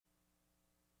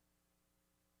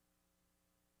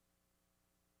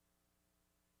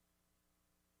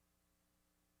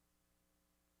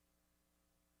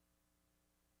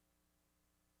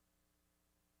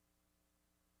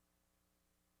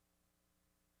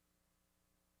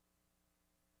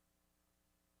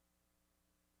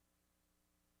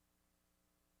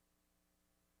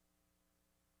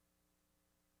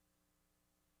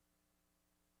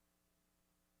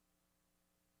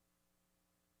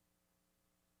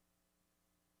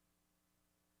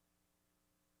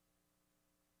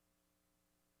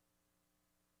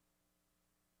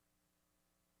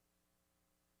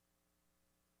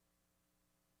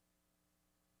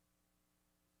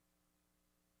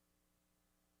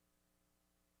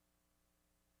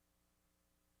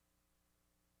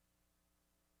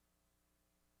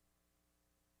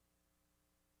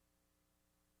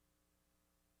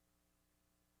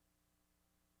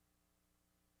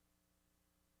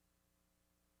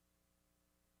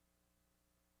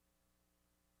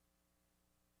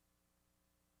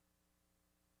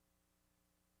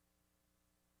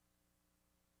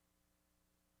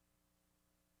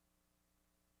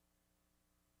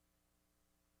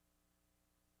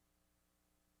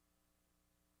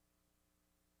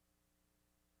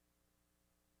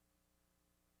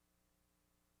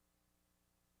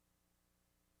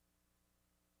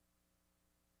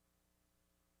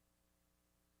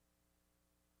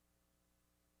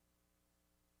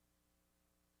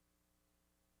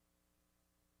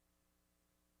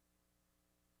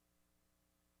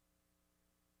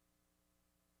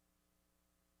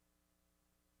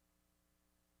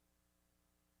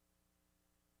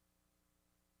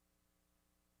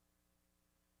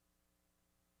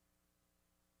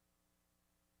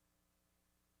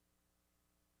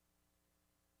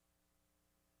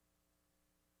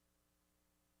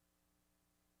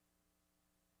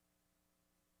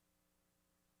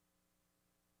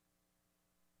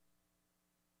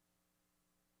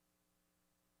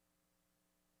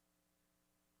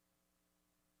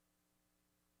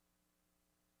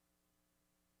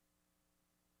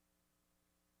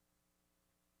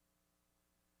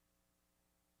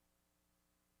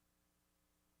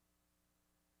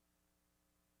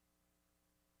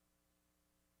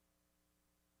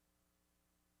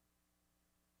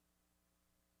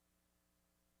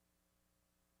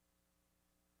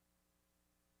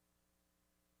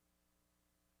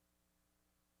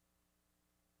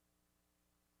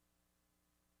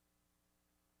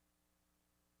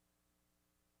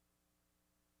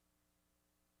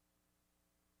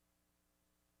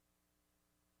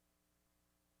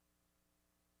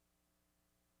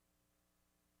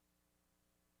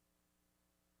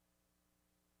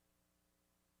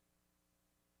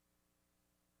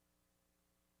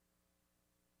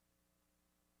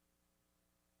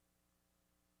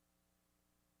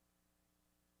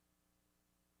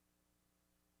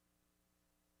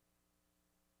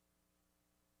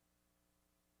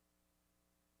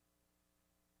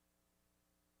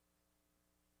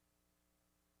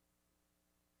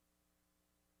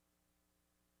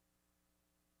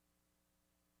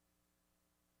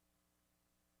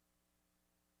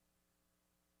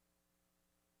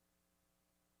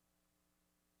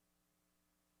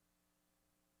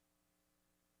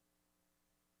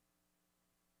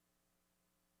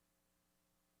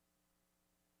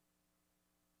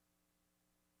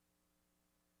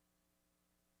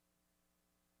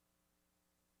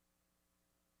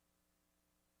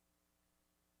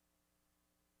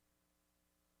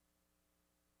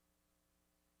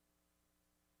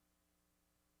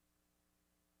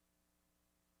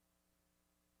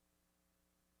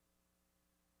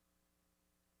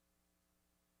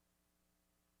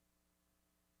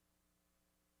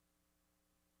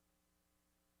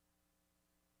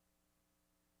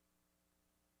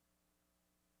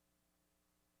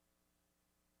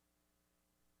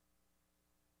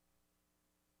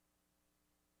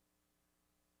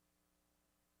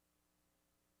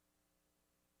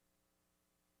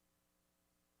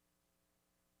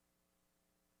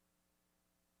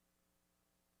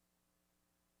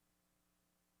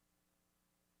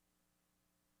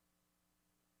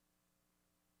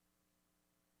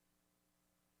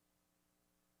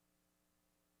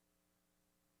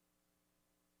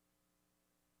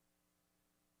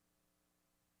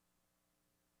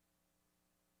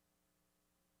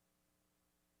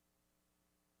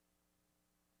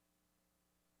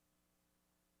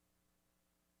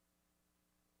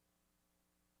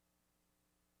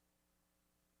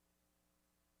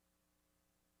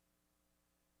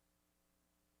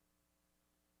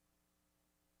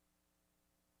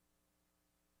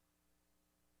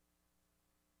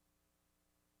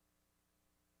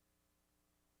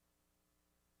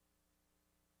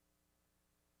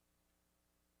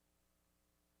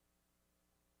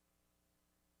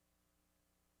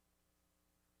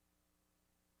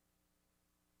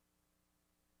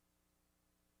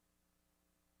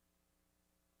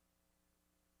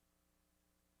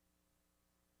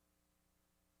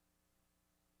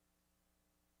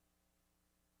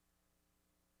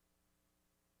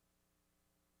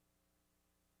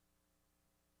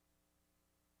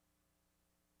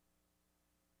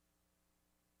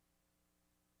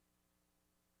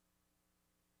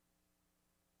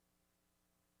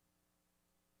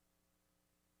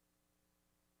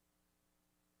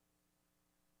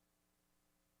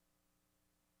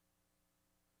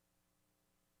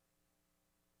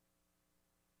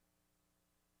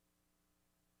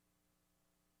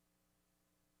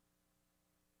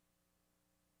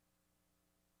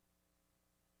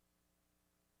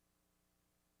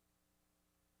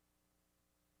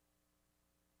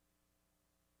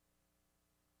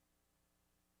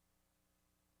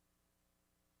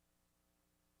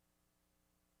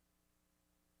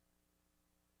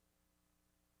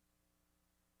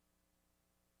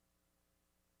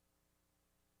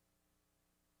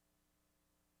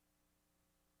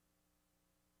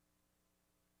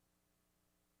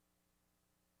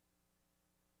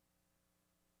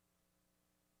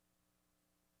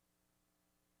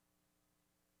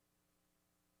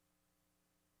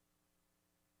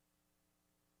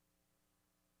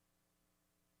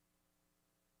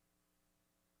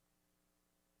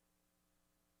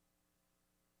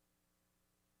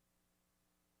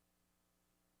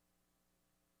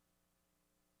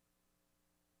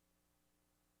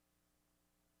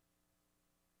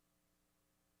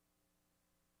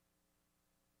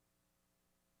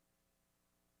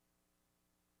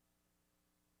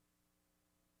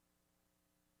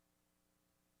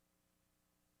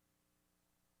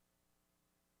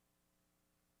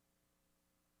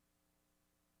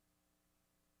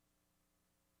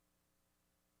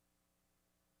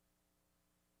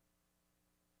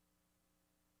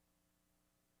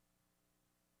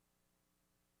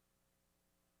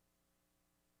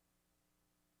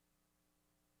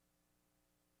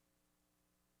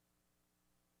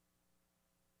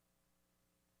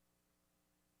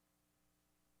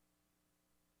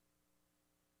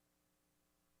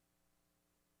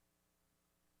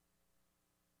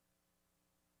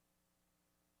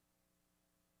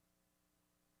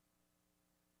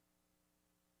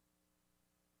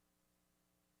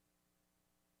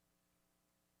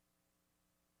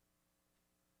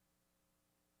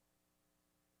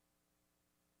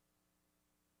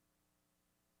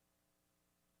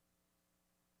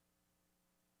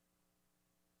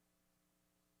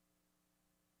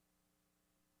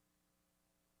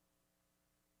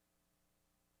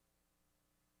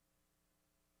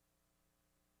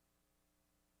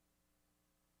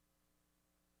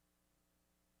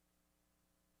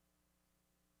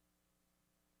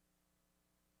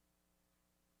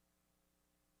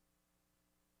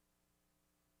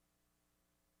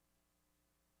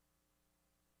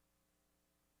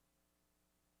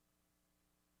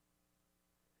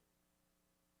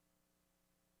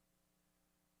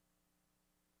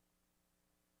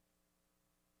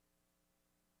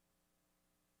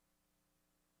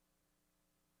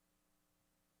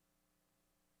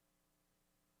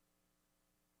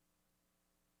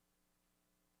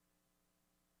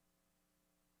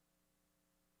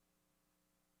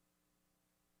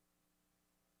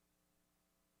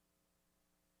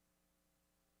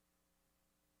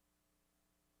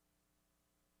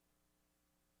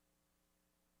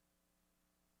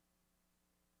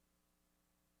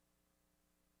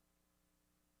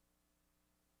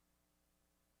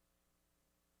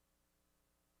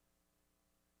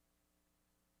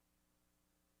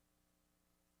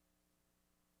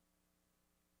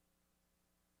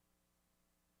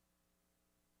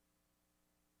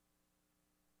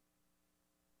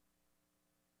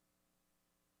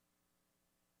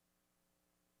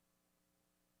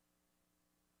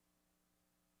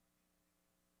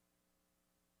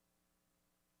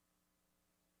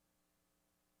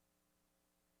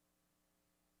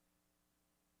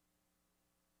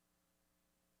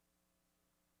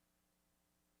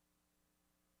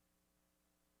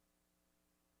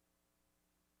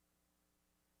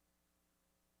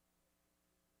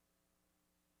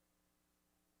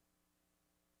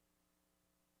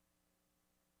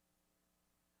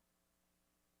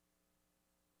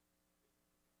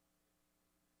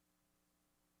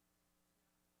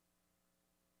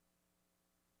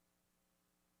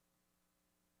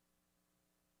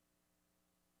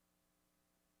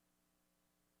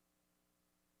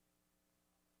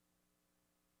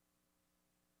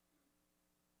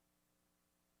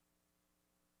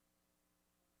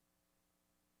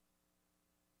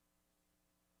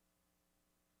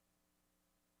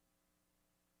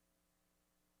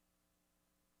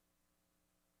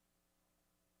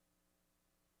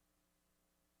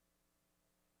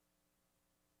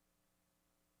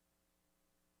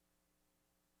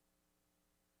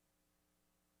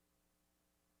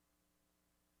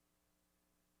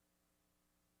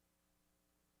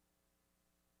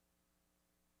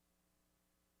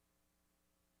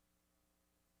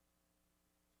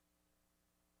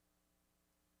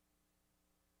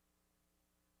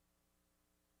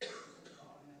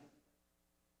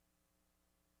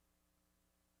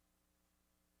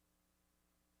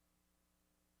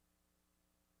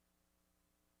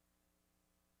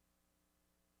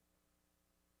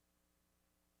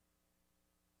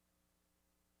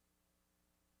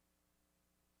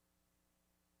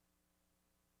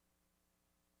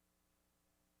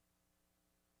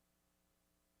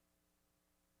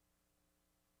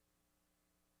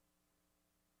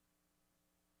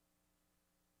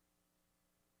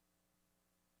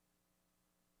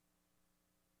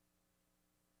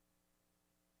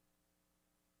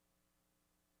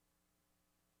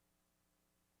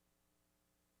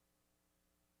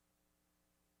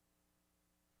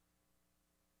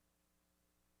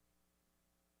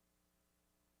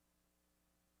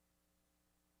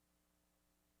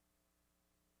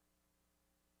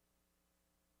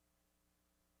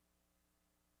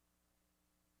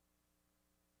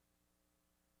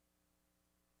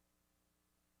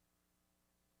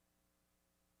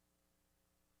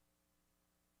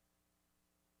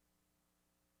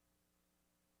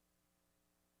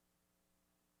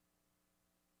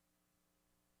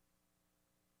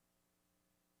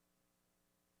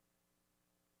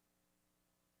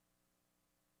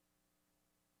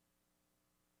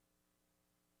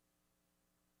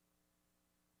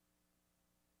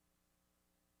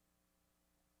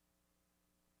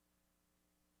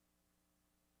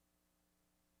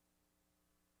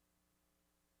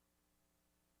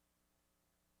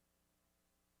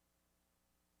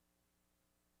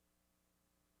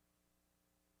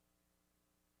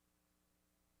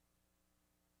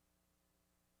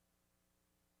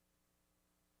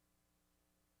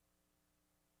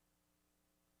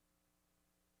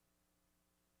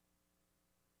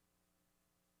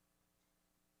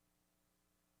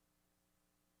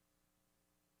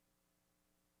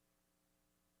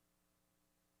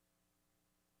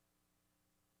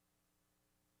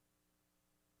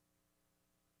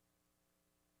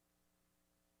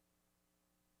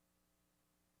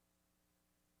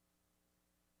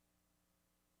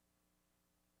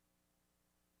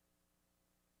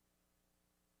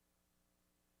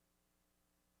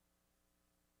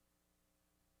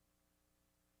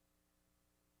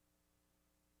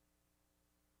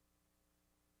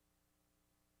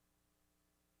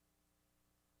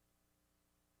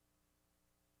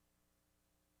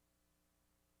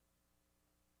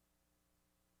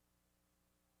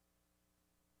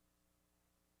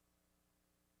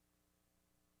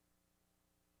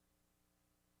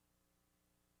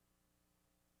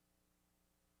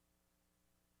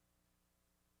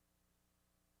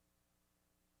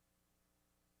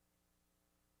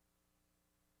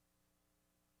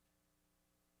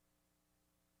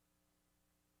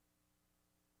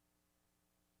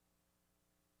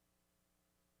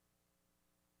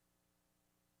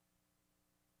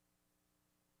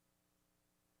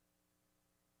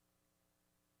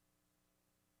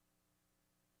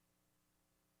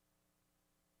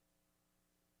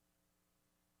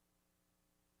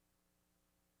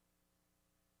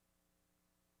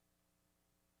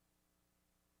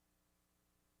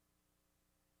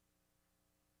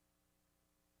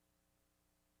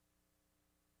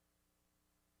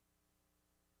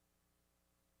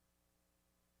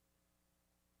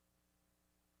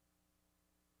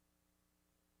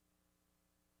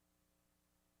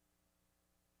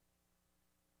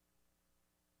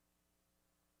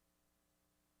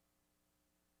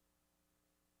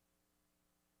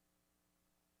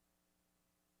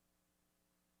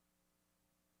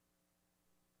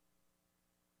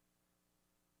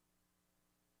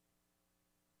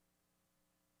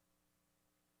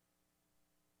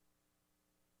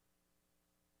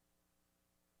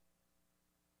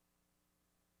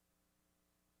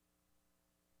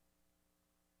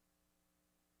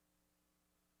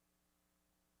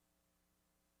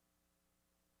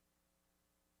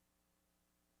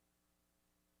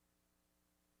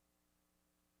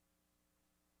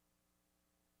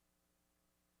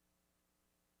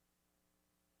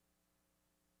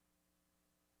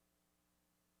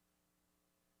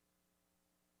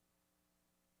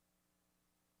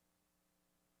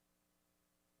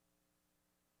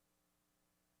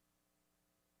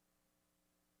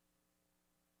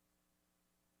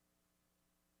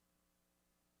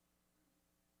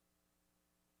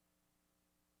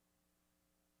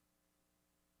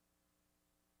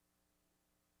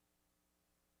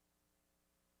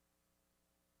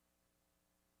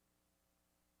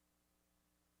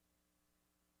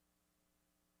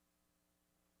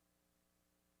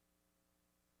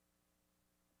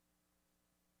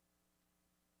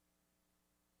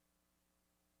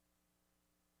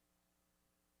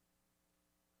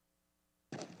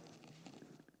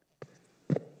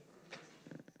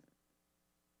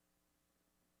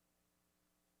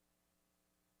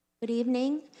Good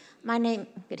evening.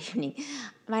 Good evening.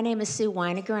 My name is Sue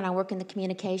Weiniger, and I work in the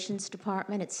Communications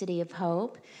Department at City of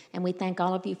Hope, and we thank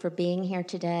all of you for being here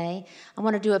today. I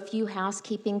want to do a few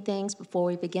housekeeping things before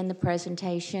we begin the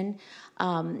presentation.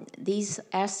 These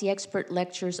Ask the Expert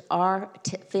lectures are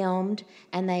filmed,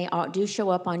 and they do show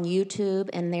up on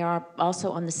YouTube, and they are also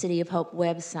on the City of Hope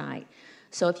website.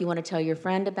 So if you want to tell your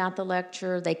friend about the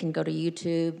lecture, they can go to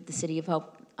YouTube, the City of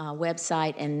Hope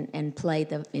website, and play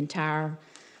the entire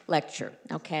lecture,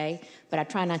 okay? But I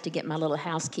try not to get my little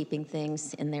housekeeping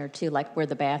things in there too, like where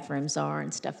the bathrooms are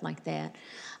and stuff like that.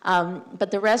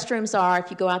 But the restrooms are, if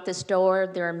you go out this door,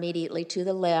 they're immediately to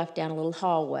the left down a little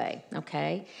hallway,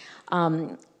 okay?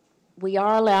 We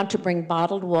are allowed to bring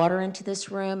bottled water into this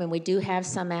room, and we do have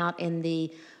some out in the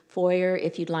foyer.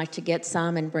 If you'd like to get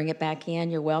some and bring it back in,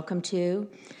 you're welcome to.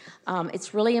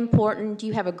 It's really important.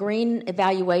 You have a green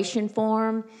evaluation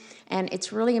form, and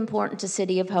it's really important to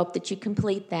City of Hope that you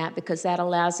complete that, because that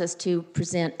allows us to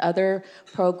present other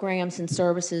programs and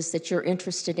services that you're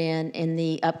interested in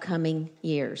the upcoming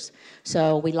years.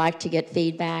 So we like to get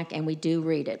feedback, and we do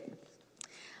read it.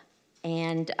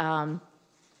 And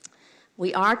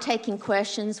we are taking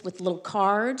questions with little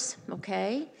cards,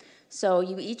 okay? So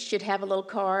you each should have a little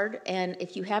card, and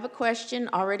if you have a question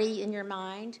already in your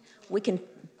mind, we can...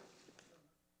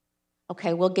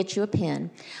 Okay, we'll get you a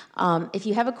pen. If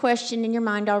you have a question in your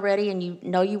mind already and you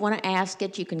know you want to ask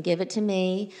it, you can give it to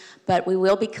me, but we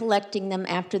will be collecting them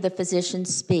after the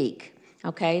physicians speak.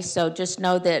 Okay, so just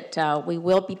know that we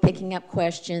will be picking up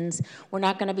questions. We're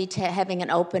not going to be having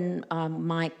an open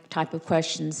mic type of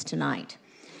questions tonight.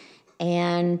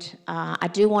 And I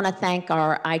do want to thank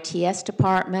our ITS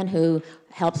department, who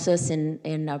helps us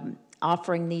in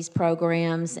offering these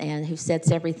programs and who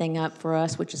sets everything up for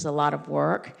us, which is a lot of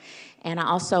work. And I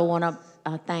also want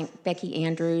to thank Becky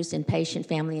Andrews in Patient,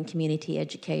 Family, and Community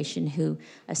Education, who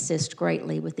assist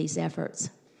greatly with these efforts.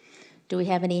 Do we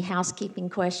have any housekeeping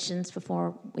questions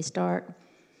before we start?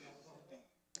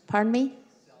 Pardon me?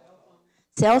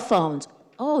 Cell phones.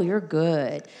 Oh, you're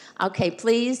good. Okay,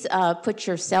 please put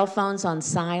your cell phones on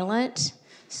silent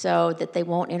so that they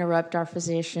won't interrupt our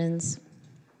physicians.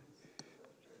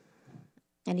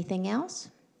 Anything else?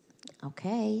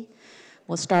 Okay.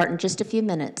 We'll start in just a few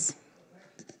minutes.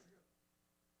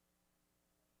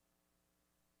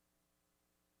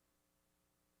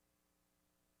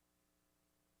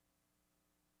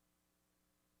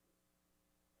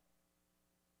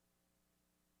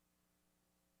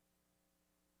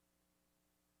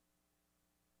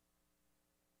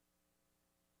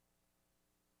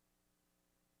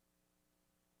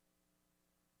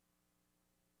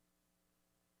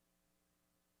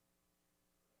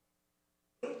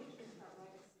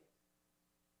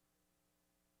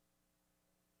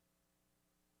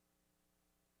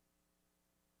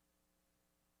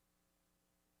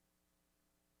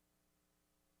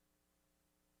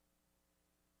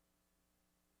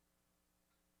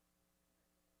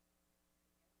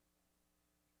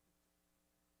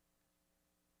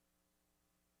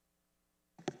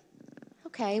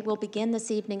 Okay, we'll begin this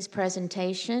evening's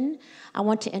presentation. I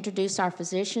want to introduce our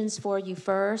physicians for you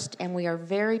first, and we are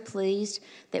very pleased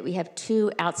that we have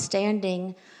two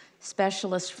outstanding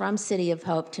specialists from City of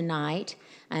Hope tonight.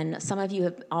 And some of you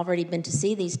have already been to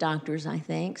see these doctors, I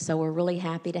think, so we're really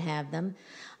happy to have them.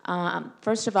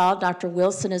 First of all, Dr.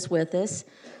 Wilson is with us.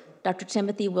 Dr.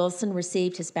 Timothy Wilson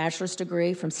received his bachelor's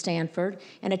degree from Stanford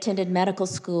and attended medical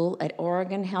school at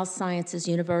Oregon Health Sciences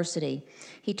University.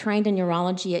 He trained in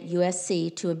urology at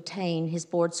USC to obtain his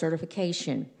board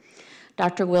certification.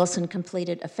 Dr. Wilson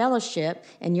completed a fellowship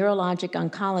in urologic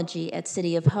oncology at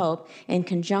City of Hope in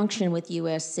conjunction with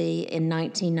USC in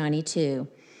 1992.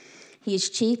 He is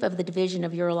chief of the Division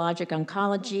of Urologic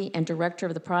Oncology and director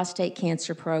of the Prostate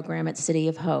Cancer Program at City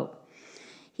of Hope.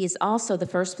 He is also the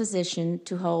first physician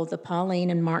to hold the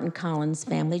Pauline and Martin Collins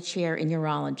Family Chair in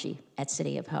Urology at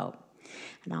City of Hope.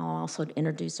 And I'll also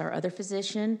introduce our other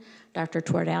physician, Dr.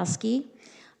 Twardowski.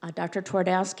 Dr.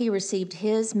 Twardowski received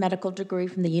his medical degree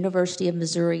from the University of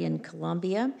Missouri in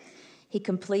Columbia. He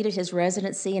completed his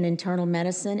residency in internal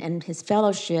medicine and his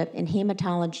fellowship in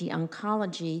hematology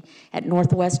oncology at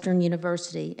Northwestern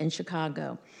University in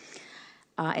Chicago.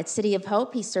 At City of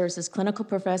Hope, he serves as clinical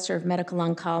professor of medical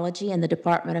oncology in the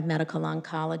Department of Medical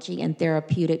Oncology and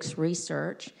Therapeutics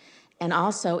Research, and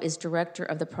also is director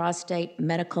of the Prostate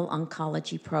Medical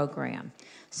Oncology Program.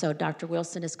 So Dr.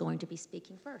 Wilson is going to be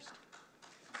speaking first.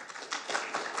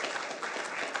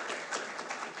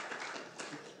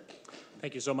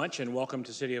 Thank you so much, and welcome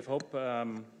to City of Hope.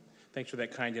 Thanks for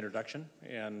that kind introduction,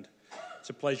 and it's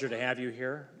a pleasure to have you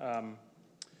here.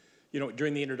 You know,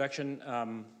 during the introduction,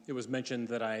 it was mentioned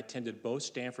that I attended both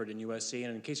Stanford and USC,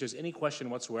 and in case there's any question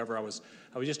whatsoever, I was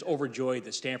just overjoyed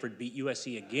that Stanford beat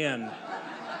USC again.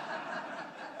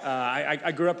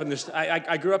 I grew up in this.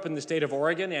 I grew up in the state of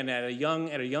Oregon, and at a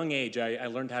young age, I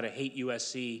learned how to hate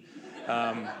USC,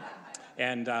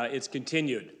 and it's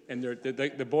continued. And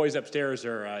the boys upstairs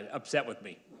are upset with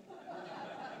me.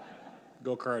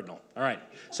 Go Cardinal! All right,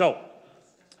 so.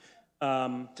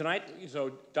 Tonight,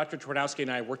 so Dr. Twardowski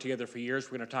and I worked together for years.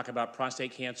 We're going to talk about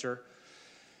prostate cancer.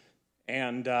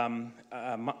 And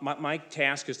my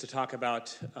task is to talk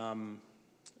about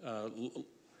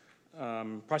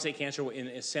prostate cancer in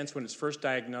a sense when it's first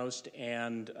diagnosed,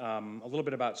 and a little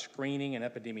bit about screening and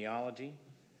epidemiology.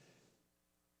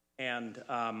 And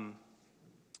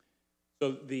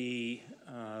so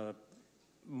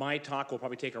my talk will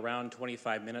probably take around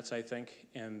 25 minutes, I think,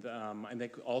 and I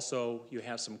think also you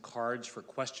have some cards for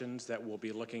questions that we'll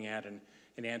be looking at and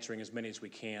answering as many as we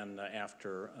can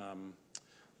after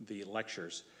the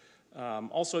lectures.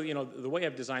 Also, you know, the way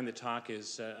I've designed the talk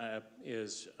is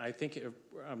I think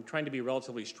I'm trying to be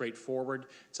relatively straightforward.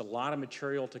 It's a lot of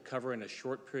material to cover in a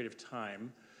short period of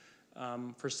time.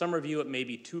 For some of you, it may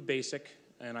be too basic,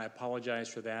 and I apologize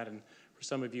for that. And for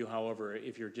some of you, however,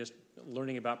 if you're just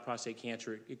learning about prostate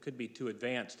cancer, it could be too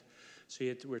advanced. So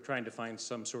we're trying to find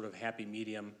some sort of happy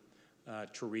medium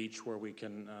to reach where we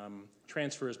can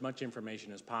transfer as much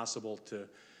information as possible to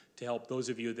help those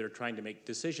of you that are trying to make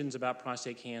decisions about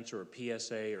prostate cancer or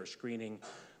PSA or screening,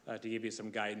 to give you some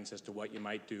guidance as to what you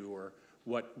might do or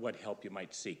what help you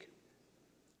might seek.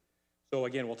 So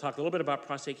again, we'll talk a little bit about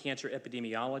prostate cancer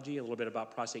epidemiology, a little bit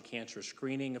about prostate cancer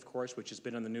screening, of course, which has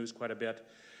been in the news quite a bit,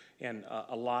 and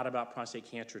a lot about prostate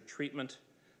cancer treatment.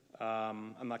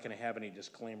 I'm not going to have any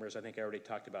disclaimers. I think I already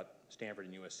talked about Stanford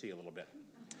and USC a little bit.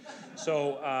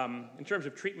 So in terms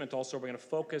of treatment also, we're going to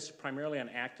focus primarily on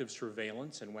active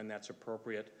surveillance and when that's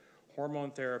appropriate, hormone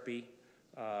therapy,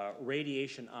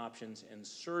 radiation options, and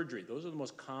surgery. Those are the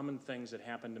most common things that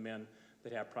happen to men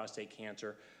that have prostate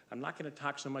cancer. I'm not going to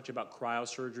talk so much about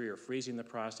cryosurgery or freezing the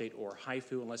prostate or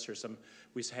HIFU unless there's some.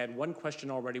 We've had one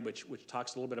question already which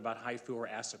talks a little bit about HIFU or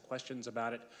asks some questions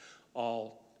about it.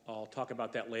 I'll talk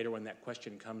about that later when that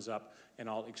question comes up, and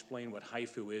I'll explain what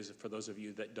HIFU is for those of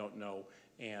you that don't know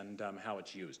and how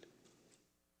it's used.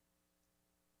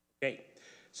 Okay,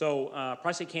 so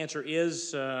prostate cancer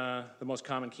is the most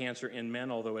common cancer in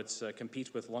men, although it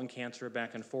competes with lung cancer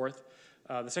back and forth.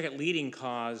 The second leading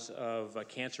cause of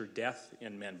cancer death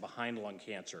in men behind lung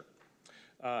cancer.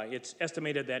 It's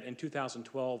estimated that in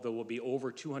 2012 there will be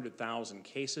over 200,000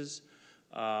 cases.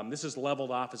 This has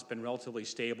leveled off. It's been relatively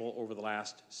stable over the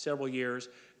last several years.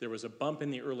 There was a bump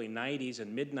in the early 90s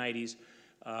and mid-90s,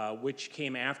 which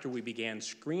came after we began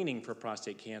screening for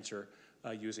prostate cancer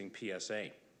using PSA.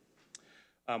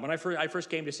 When I first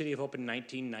came to City of Hope in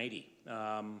 1990,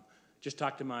 just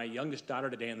talked to my youngest daughter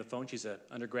today on the phone. She's an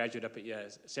undergraduate up at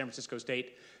San Francisco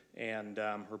State, and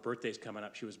her birthday's coming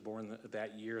up. She was born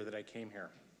that year that I came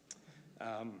here.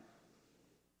 In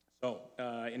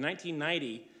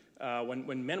 1990,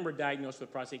 when men were diagnosed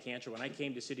with prostate cancer, when I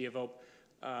came to City of Hope,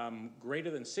 greater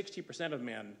than 60% of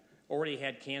men already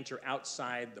had cancer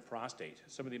outside the prostate.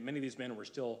 Many of these men were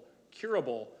still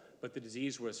curable, but the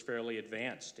disease was fairly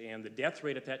advanced, and the death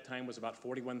rate at that time was about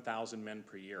 41,000 men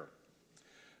per year.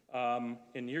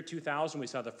 In the year 2000, we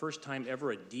saw the first time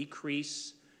ever a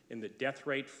decrease in the death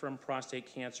rate from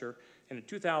prostate cancer. And in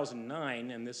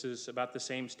 2009, and this is about the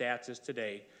same stats as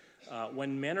today,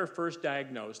 when men are first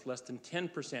diagnosed, less than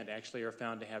 10% actually are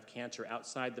found to have cancer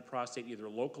outside the prostate, either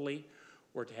locally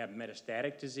or to have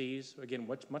metastatic disease. Again,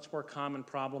 much more common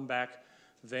problem back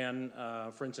then.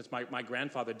 For instance, my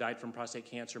grandfather died from prostate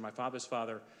cancer, my father's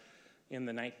father, in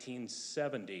the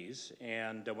 1970s,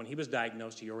 and when he was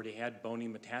diagnosed, he already had bony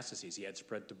metastases. He had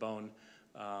spread to bone,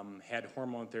 had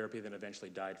hormone therapy, then eventually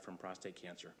died from prostate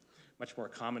cancer. Much more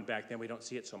common back then. We don't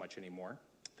see it so much anymore,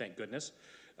 thank goodness.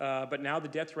 But now the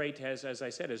death rate has, as I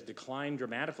said, has declined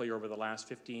dramatically over the last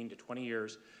 15 to 20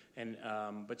 years, and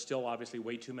but still obviously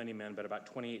way too many men, but about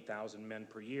 28,000 men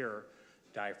per year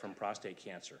die from prostate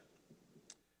cancer.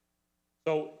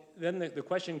 So then the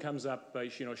question comes up,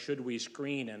 should we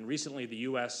screen? And recently the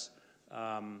U.S.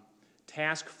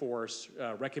 task force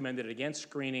recommended against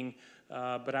screening,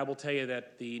 but I will tell you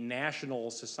that the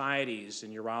national societies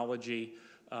in urology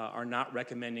are not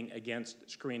recommending against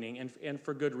screening, and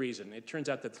for good reason. It turns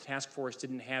out that the task force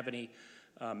didn't have any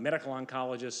medical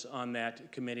oncologists on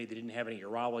that committee. They didn't have any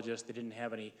urologists. They didn't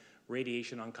have any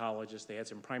radiation oncologists. They had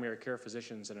some primary care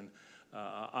physicians and an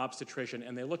obstetrician,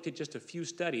 and they looked at just a few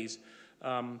studies.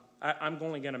 I'm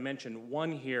only going to mention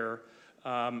one here,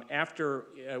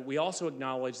 We also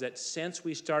acknowledge that since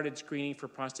we started screening for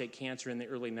prostate cancer in the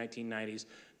early 1990s,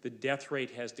 the death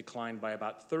rate has declined by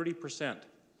about 30%.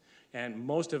 And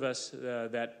most of us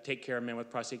that take care of men with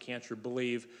prostate cancer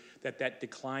believe that that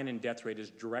decline in death rate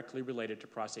is directly related to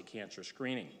prostate cancer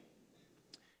screening.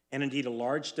 And indeed, a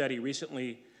large study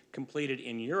recently completed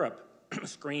in Europe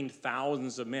screened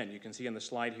thousands of men. You can see on the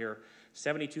slide here,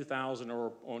 72,000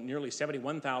 or nearly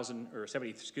 71,000, or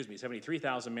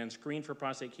 73,000 men screened for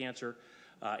prostate cancer,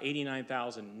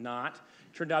 89,000 not.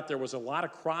 Turned out there was a lot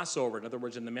of crossover. In other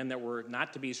words, in the men that were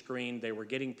not to be screened, they were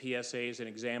getting PSAs and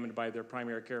examined by their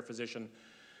primary care physician.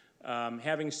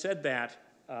 Having said that,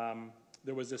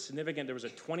 there was a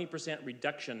 20%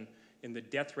 reduction in the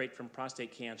death rate from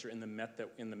prostate cancer in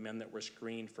the men that were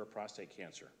screened for prostate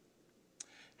cancer.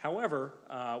 However,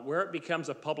 where it becomes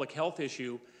a public health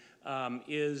issue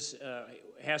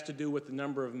has to do with the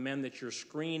number of men that you're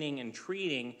screening and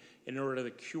treating in order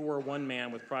to cure one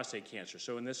man with prostate cancer.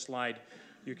 So in this slide,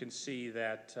 you can see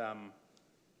that in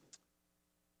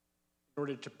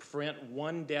order to prevent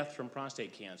one death from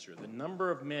prostate cancer, the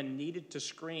number of men needed to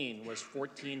screen was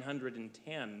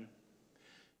 1,410.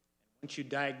 Once you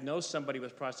diagnose somebody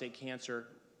with prostate cancer,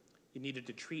 you needed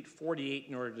to treat 48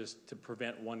 in order to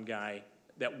prevent one guy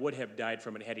that would have died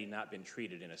from it had he not been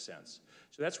treated, in a sense.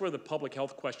 So that's where the public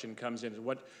health question comes in.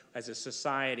 What, as a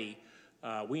society,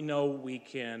 we know we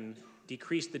can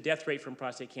decrease the death rate from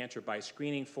prostate cancer by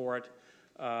screening for it.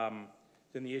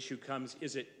 Then the issue comes,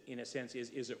 is it, in a sense,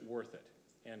 is it worth it?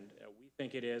 And we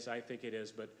think it is, I think it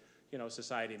is, but you know,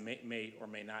 society may or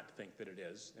may not think that it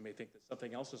is. They may think that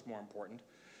something else is more important.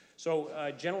 So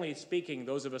generally speaking,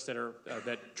 those of us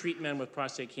that treat men with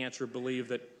prostate cancer believe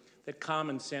that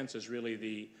common sense is really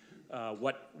the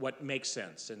what makes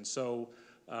sense. And so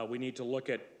we need to look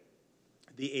at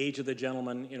the age of the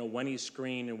gentleman, you know, when he's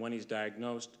screened and when he's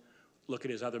diagnosed, look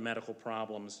at his other medical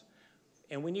problems.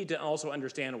 And we need to also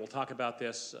understand, and we'll talk about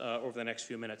this over the next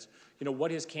few minutes, you know,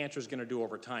 what his cancer is going to do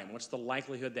over time. What's the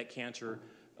likelihood that cancer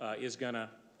is going to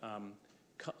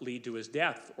lead to his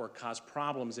death or cause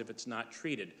problems if it's not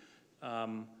treated?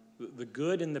 The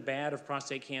good and the bad of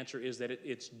prostate cancer is that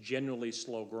it's generally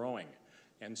slow growing.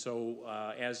 And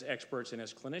so as experts and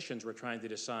as clinicians, we're trying to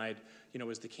decide, you know,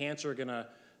 is the cancer going to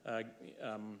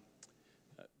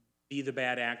be the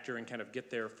bad actor and kind of get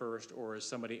there first, or is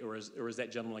that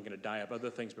gentleman going to die of other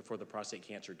things before the prostate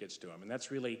cancer gets to him? And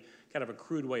that's really kind of a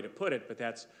crude way to put it, but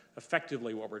that's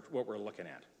effectively what we're looking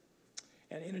at.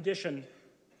 And in addition,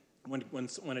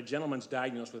 when a gentleman's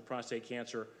diagnosed with prostate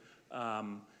cancer,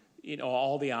 you know,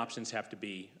 all the options have to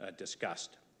be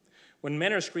discussed. When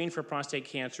men are screened for prostate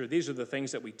cancer, these are the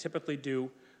things that we typically do.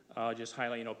 I'll just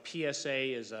highlight, you know,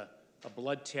 PSA is a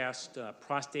blood test,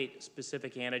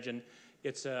 prostate-specific antigen.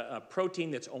 It's a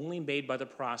protein that's only made by the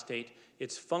prostate.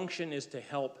 Its function is to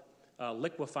help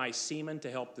liquefy semen, to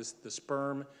help the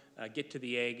sperm get to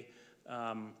the egg.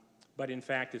 But in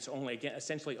fact, it's only, again,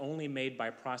 essentially only made by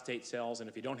prostate cells, and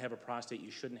if you don't have a prostate, you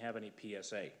shouldn't have any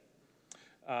PSA.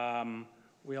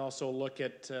 We also look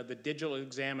at the digital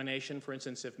examination. For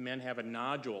instance, if men have a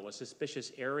nodule, a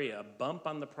suspicious area, a bump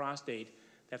on the prostate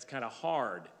that's kind of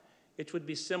hard, it would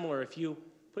be similar if you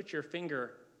put your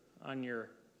finger on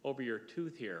over your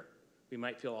tooth here. We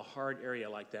might feel a hard area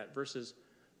like that, versus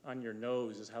on your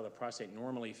nose is how the prostate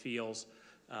normally feels.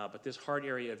 But this hard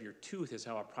area of your tooth is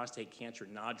how a prostate cancer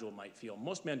nodule might feel.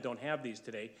 Most men don't have these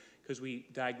today because we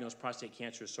diagnose prostate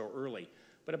cancer so early.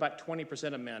 But about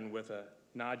 20% of men with a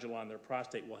nodule on their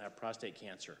prostate will have prostate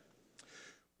cancer.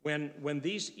 When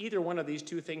either one of these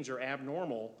two things are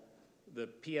abnormal, the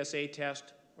PSA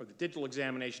test or the digital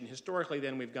examination, historically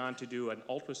then we've gone to do an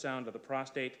ultrasound of the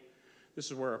prostate. This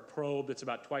is where a probe that's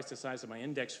about twice the size of my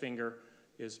index finger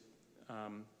is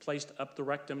placed up the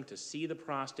rectum to see the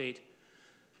prostate,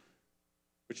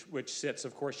 which sits,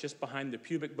 of course, just behind the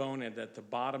pubic bone and at the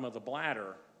bottom of the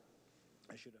bladder.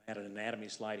 I should have had an anatomy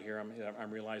slide here,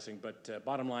 I'm realizing, but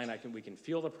bottom line, we can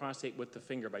feel the prostate with the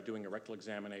finger by doing a rectal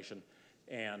examination,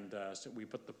 and so we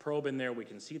put the probe in there, we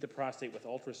can see the prostate with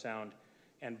ultrasound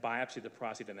and biopsy the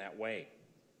prostate in that way.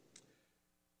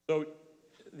 So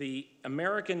the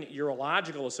American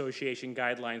Urological Association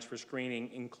guidelines for screening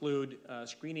include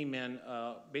screening men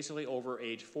basically over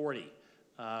age 40,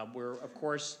 where, of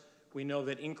course, we know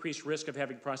that increased risk of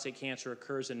having prostate cancer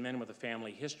occurs in men with a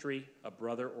family history, a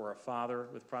brother or a father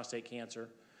with prostate cancer,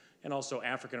 and also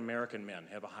African-American men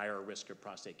have a higher risk of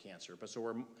prostate cancer. But so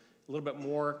we're a little bit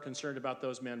more concerned about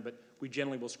those men, but we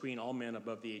generally will screen all men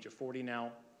above the age of 40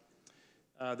 now.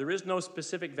 There is no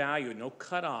specific value, no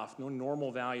cutoff, no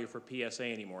normal value for PSA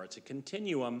anymore. It's a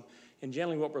continuum, and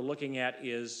generally what we're looking at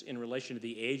is in relation to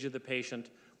the age of the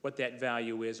patient, what that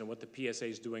value is and what the PSA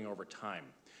is doing over time.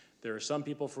 There are some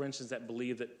people, for instance, that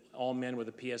believe that all men with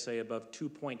a PSA above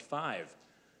 2.5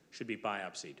 should be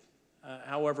biopsied.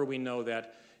 However, we know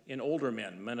that in older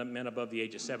men above the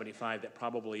age of 75, that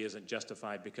probably isn't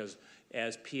justified because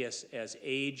as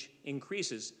age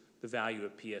increases, the value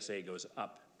of PSA goes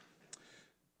up.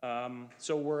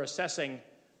 So we're assessing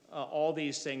all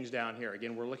these things down here.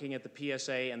 Again, we're looking at the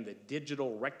PSA and the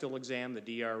digital rectal exam, the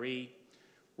DRE.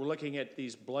 We're looking at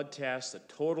these blood tests, the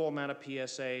total amount of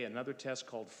PSA, another test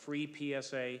called free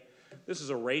PSA. This is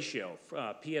a ratio.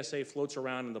 PSA floats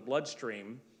around in the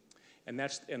bloodstream, and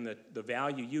the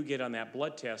value you get on that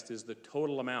blood test is the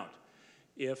total amount.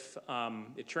 If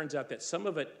it turns out that some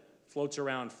of it floats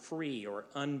around free or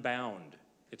unbound,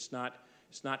 it's not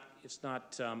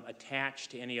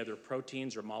attached to any other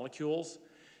proteins or molecules,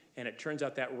 and it turns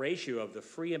out that ratio of the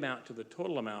free amount to the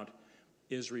total amount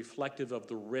is reflective of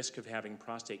the risk of having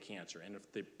prostate cancer. And if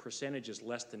the percentage is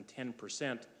less than 10%,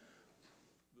 the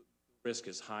risk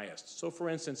is highest. So for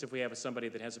instance, if we have somebody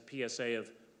that has a PSA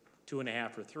of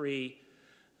 2.5 or 3,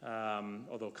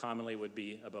 although commonly it would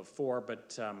be above 4,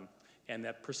 but, and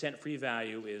that percent free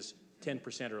value is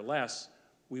 10% or less,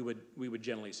 we would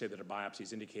generally say that a biopsy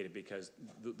is indicated because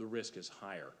the risk is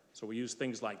higher. So we use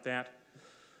things like that.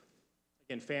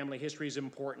 Again, family history is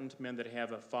important, men that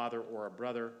have a father or a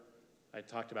brother. I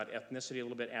talked about ethnicity a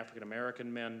little bit,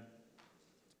 African-American men.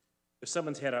 If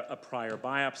someone's had a prior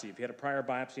biopsy, if you had a prior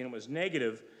biopsy and it was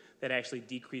negative, that actually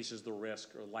decreases the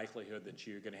risk or likelihood that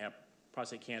you're going to have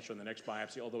prostate cancer in the next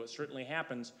biopsy, although it certainly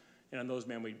happens, and on those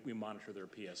men, we monitor their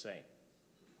PSA.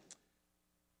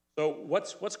 So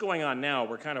what's going on now?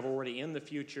 We're kind of already in the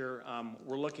future.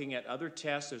 We're looking at other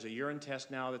tests. There's a urine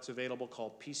test now that's available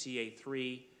called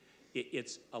PCA3.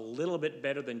 It's a little bit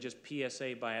better than just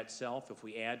PSA by itself if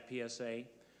we add PSA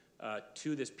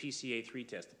to this PCA3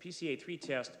 test. The PCA3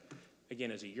 test,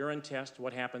 again, is a urine test.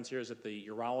 What happens here is that the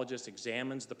urologist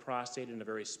examines the prostate in a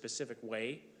very specific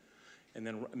way, and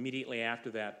then immediately after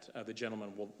that, the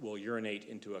gentleman will urinate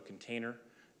into a container,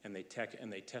 and they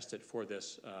test it for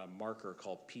this marker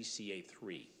called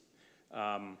PCA3.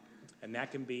 And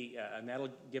that can be, and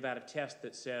that'll give out a test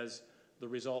that says, the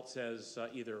result says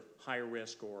either high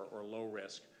risk or low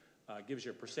risk. Gives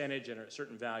you a percentage and a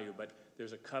certain value, but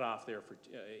there's a cutoff there for,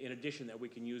 in addition, that we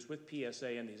can use with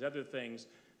PSA and these other things,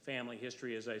 family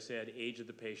history, as I said, age of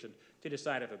the patient, to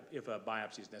decide if a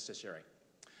biopsy is necessary.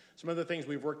 Some of the things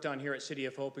we've worked on here at City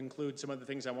of Hope include some of the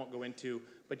things I won't go into,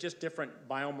 but just different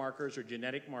biomarkers or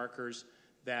genetic markers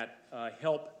that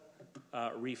help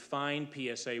refine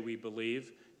PSA, we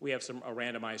believe. We have a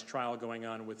randomized trial going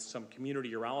on with some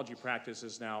community urology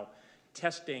practices now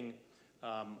testing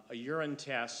a urine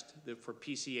test for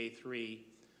PCA3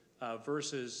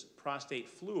 versus prostate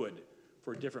fluid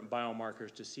for different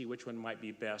biomarkers to see which one might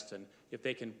be best and if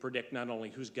they can predict not only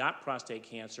who's got prostate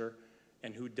cancer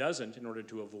and who doesn't in order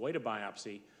to avoid a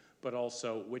biopsy, but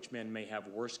also which men may have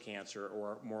worse cancer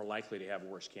or more likely to have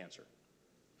worse cancer.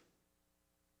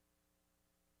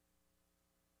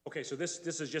 Okay, so this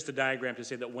is just a diagram to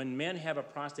say that when men have a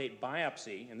prostate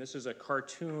biopsy, and this is a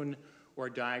cartoon or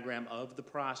a diagram of the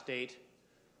prostate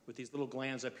with these little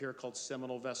glands up here called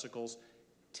seminal vesicles,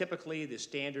 typically the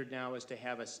standard now is to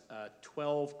have a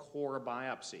 12-core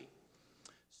biopsy.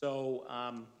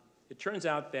 So it turns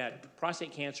out that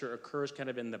prostate cancer occurs kind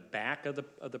of in the back of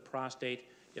the prostate.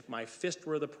 If my fist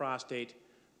were the prostate,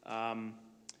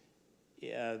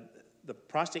 the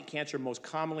prostate cancer most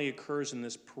commonly occurs in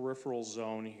this peripheral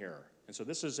zone here. And so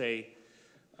this is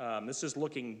this is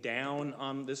looking down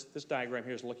on, this diagram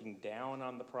here is looking down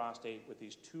on the prostate with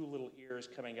these two little ears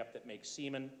coming up that make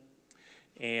semen.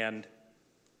 And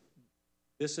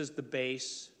this is the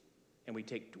base, and we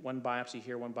take one biopsy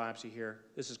here, one biopsy here.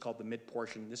 This is called the mid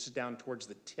portion. This is down towards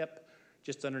the tip,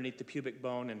 just underneath the pubic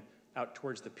bone and out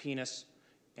towards the penis.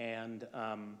 And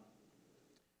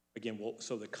again,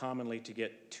 so commonly to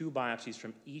get 2 biopsies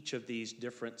from each of these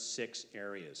different 6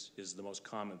 areas is the most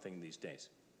common thing these days.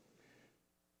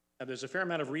 Now, there's a fair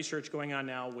amount of research going on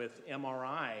now with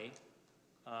MRI,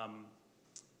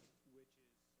 which is,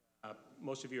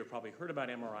 most of you have probably heard about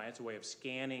MRI. It's a way of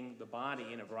scanning the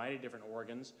body in a variety of different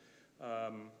organs.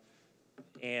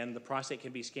 And the prostate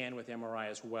can be scanned with MRI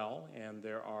as well. And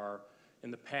there are, in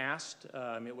the past,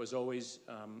 it was always,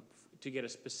 to get a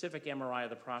specific MRI of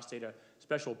the prostate, a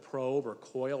special probe or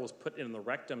coil was put in the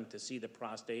rectum to see the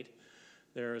prostate.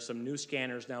 There are some new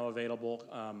scanners now available.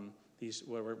 These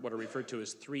what are referred to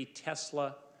as 3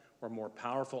 Tesla or more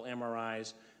powerful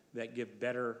MRIs that give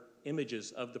better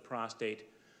images of the prostate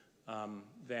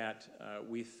that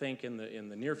we think in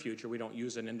the near future. We don't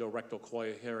use an endorectal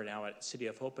coil here now at City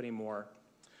of Hope anymore,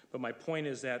 But my point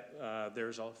is that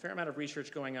there's a fair amount of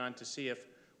research going on to see if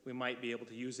we might be able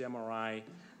to use MRI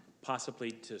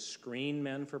possibly to screen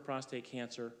men for prostate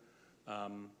cancer,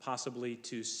 possibly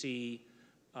to see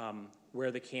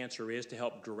where the cancer is to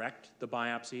help direct the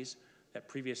biopsies.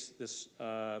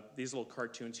 These little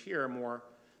cartoons here are more,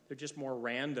 they're just more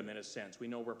random in a sense. We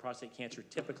know where prostate cancer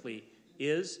typically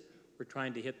is. We're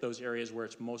trying to hit those areas where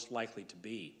it's most likely to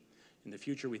be. In the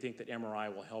future, we think that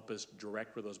MRI will help us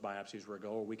direct where those biopsies will go,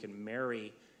 or we can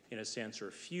marry, in a sense, or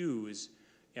fuse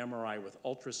MRI with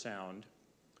ultrasound,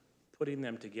 putting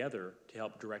them together to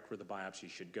help direct where the biopsy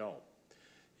should go.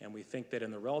 And we think that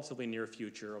in the relatively near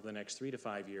future, over the next 3 to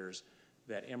 5 years,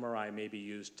 that MRI may be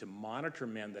used to monitor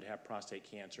men that have prostate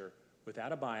cancer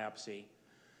without a biopsy,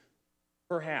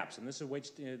 perhaps, and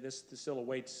this still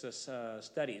awaits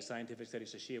studies, scientific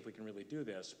studies to see if we can really do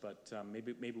this, but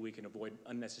maybe we can avoid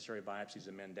unnecessary biopsies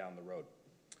in men down the road.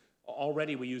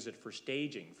 Already we use it for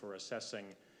staging, for assessing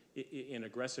in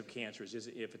aggressive cancers,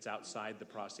 if it's outside the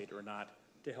prostate or not,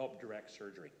 to help direct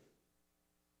surgery.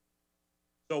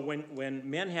 So when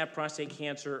men have prostate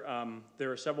cancer,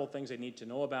 there are several things they need to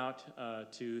know about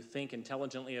to think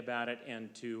intelligently about it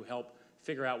and to help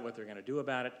figure out what they're going to do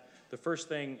about it. The first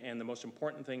thing and the most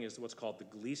important thing is what's called the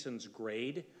Gleason's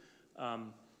grade.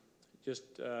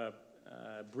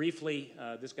 Briefly,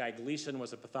 this guy Gleason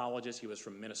was a pathologist. He was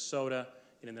from Minnesota.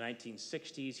 And in the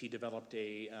 1960s, he developed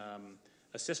a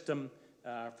system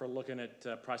for looking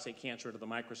at prostate cancer under the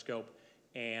microscope.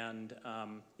 And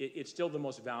it's still the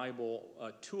most valuable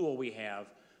tool we have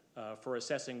for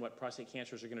assessing what prostate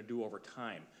cancers are going to do over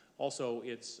time. Also,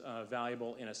 it's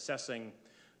valuable in assessing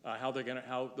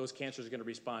how those cancers are going to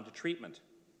respond to treatment.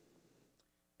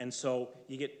 And so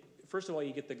first of all,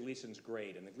 you get the Gleason's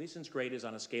grade. And the Gleason's grade is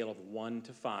on a scale of 1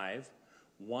 to 5.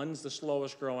 1's the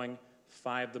slowest growing,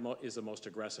 5 is the most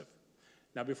aggressive.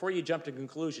 Now, before you jump to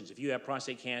conclusions, if you have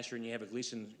prostate cancer and you have a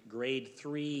Gleason grade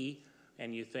 3,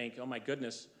 and you think, oh my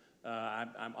goodness,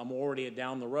 I'm already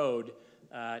down the road,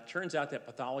 it turns out that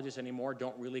pathologists anymore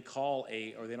don't really call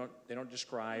or they don't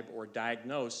describe or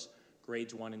diagnose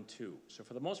grades 1 and 2. So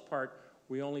for the most part,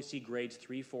 we only see grades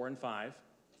 3, 4, and 5.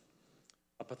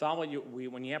 A pathology,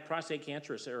 when you have prostate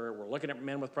cancer, or we're looking at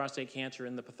men with prostate cancer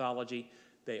in the pathology,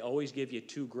 they always give you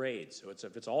 2 grades. So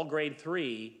if it's all grade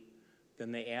 3,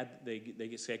 then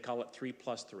they call it 3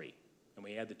 plus 3, and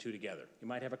we add the 2 together. You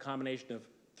might have a combination of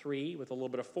 3 with a little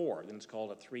bit of 4, then it's called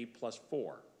a 3 plus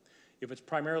 4. If it's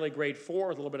primarily grade 4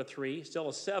 with a little bit of 3, still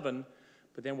a 7,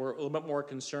 but then we're a little bit more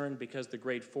concerned because the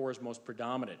grade 4 is most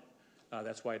predominant.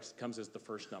 That's why it comes as the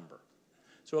first number.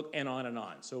 So, and on and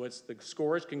on. So the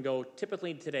scores can go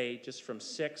typically today just from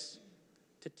 6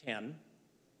 to 10,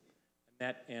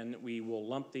 and we will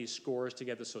lump these scores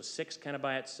together. So 6 kind of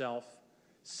by itself,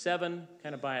 7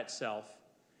 kind of by itself,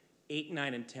 8,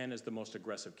 9, and 10 is the most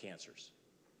aggressive cancers.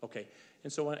 Okay,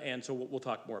 and so we'll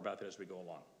talk more about that as we go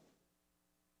along.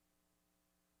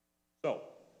 So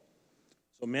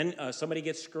somebody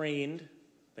gets screened,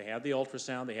 they have the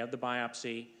ultrasound, they have the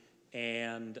biopsy,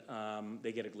 and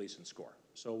they get a Gleason score.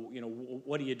 So,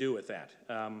 what do you do with that?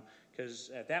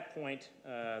 Because at that point,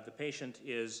 the patient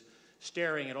is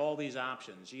staring at all these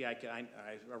options. Gee, I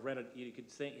read it. You could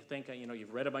think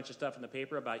you've read a bunch of stuff in the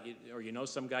paper about you, or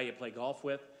some guy you play golf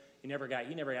with. He never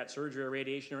got surgery or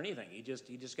radiation or anything. He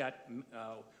just got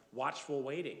watchful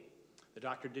waiting. The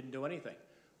doctor didn't do anything.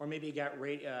 Or maybe he got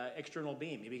external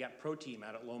beam. Maybe he got protein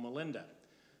out at Loma Linda.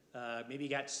 Maybe he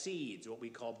got seeds, what we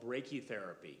call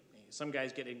brachytherapy. Some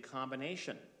guys get in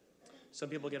combination. Some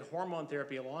people get hormone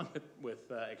therapy along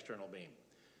with external beam.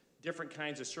 Different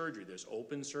kinds of surgery. There's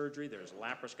open surgery. There's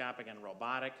laparoscopic and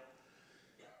robotic.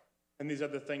 And these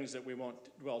other things that we won't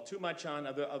dwell too much on,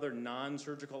 other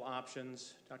non-surgical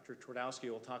options. Dr. Twardowski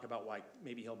will talk about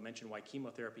maybe he'll mention why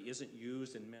chemotherapy isn't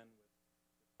used in men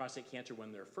with prostate cancer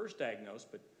when they're first diagnosed,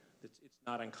 but it's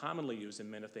not uncommonly used in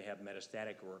men if they have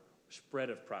metastatic or spread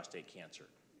of prostate cancer.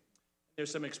 There's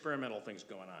some experimental things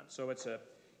going on. So it's a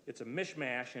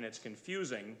mishmash and it's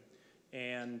confusing,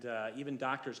 and even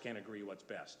doctors can't agree what's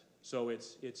best. So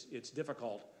it's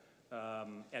difficult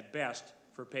at best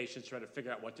for patients trying to figure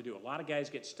out what to do. A lot of guys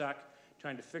get stuck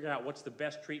trying to figure out what's the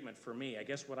best treatment for me. I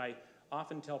guess what I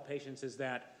often tell patients is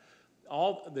that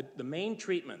all the main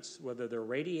treatments, whether they're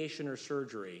radiation or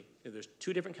surgery, there's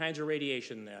 2 different kinds of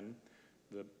radiation then.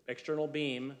 The external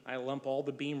beam, I lump all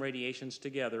the beam radiations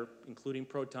together, including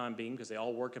proton beam, because they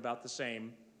all work about the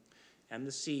same, and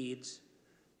the seeds,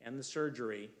 and the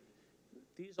surgery.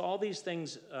 All these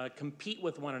things compete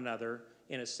with one another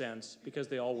in a sense because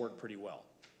they all work pretty well.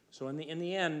 So in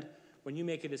the end, when you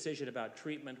make a decision about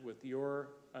treatment with your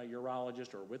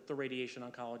urologist or with the radiation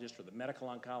oncologist or the medical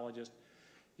oncologist,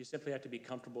 You simply have to be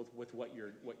comfortable with what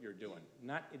you're doing.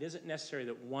 It isn't necessary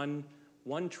that one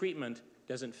treatment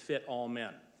doesn't fit all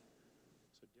men.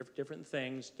 So different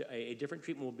things, a different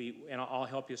treatment will be, and I'll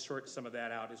help you sort some of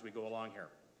that out as we go along here,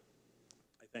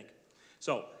 I think.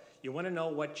 So you want to know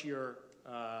what your,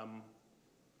 you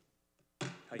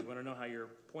want to know how your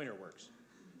pointer works.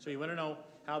 So you want to know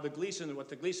how what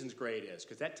the Gleason's grade is,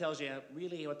 because that tells you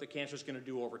really what the cancer is going to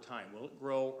do over time. Will it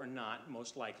grow or not,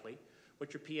 most likely?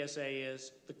 What your PSA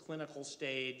is, the clinical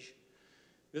stage.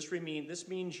 This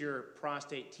means your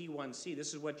prostate T1C.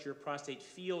 This is what your prostate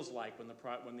feels like when the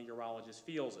urologist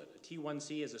feels it. A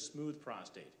T1C is a smooth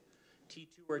prostate. T2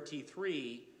 or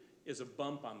T3 is a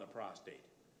bump on the prostate.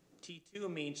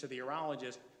 T2 means to the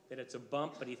urologist that it's a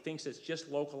bump, but he thinks it's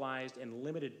just localized and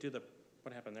limited to the,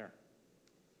 what happened there?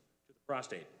 To the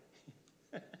prostate.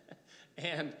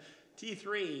 And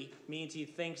T3 means he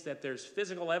thinks that there's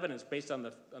physical evidence based on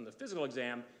the physical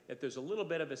exam that there's a little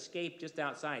bit of escape just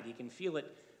outside. He can feel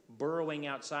it burrowing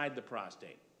outside the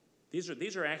prostate. These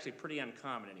are actually pretty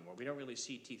uncommon anymore. We don't really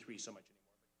see T3 so much anymore.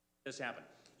 But this happen.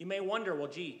 You may wonder, well,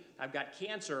 gee, I've got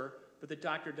cancer, but the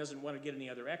doctor doesn't want to get any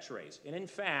other X-rays. And in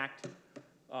fact,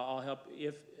 I'll help.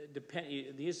 If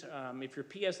your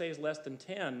PSA is less than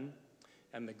 10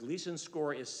 and the Gleason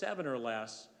score is 7 or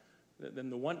less,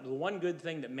 then the one good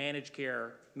thing that managed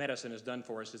care medicine has done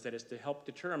for us is that it's to help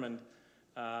determine,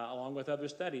 along with other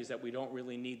studies, that we don't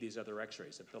really need these other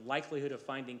X-rays. That the likelihood of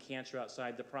finding cancer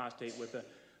outside the prostate with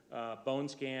a bone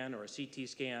scan or a CT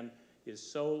scan is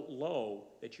so low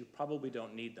that you probably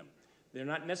don't need them.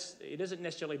 It isn't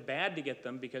necessarily bad to get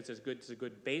them because it's a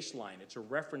good baseline. It's a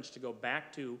reference to go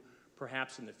back to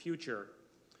perhaps in the future,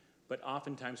 but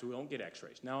oftentimes we won't get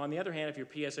X-rays. Now, on the other hand, if your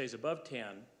PSA is above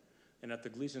 10, and if the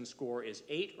Gleason score is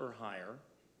 8 or higher,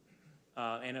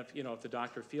 and if the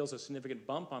doctor feels a significant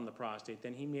bump on the prostate,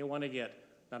 then he may want to get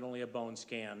not only a bone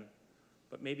scan,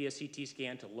 but maybe a CT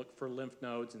scan to look for lymph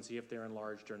nodes and see if they're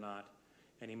enlarged or not.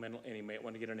 And he may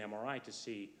want to get an MRI to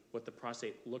see what the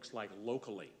prostate looks like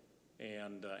locally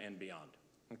and beyond.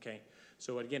 Okay,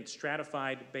 so again,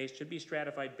 should be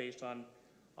stratified based on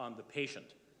the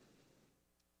patient.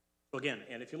 So again,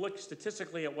 and if you look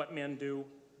statistically at what men do,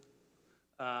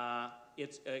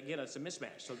 it's a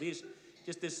mismatch. So this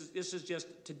is just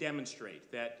to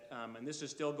demonstrate that, and this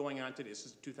is still going on today. This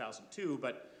is 2002,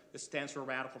 but this stands for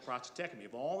radical prostatectomy.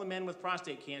 Of all the men with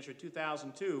prostate cancer in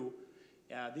 2002,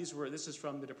 this is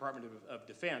from the Department of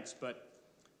Defense, but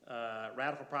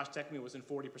radical prostatectomy was in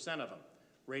 40% of them.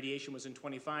 Radiation was in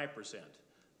 25%.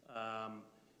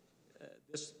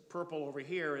 This purple over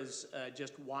here is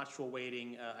just watchful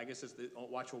waiting. I guess it's the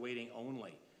watchful waiting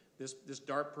only. This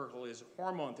dark purple is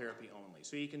hormone therapy only.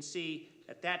 So you can see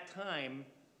at that time,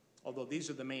 although these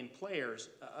are the main players,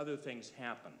 other things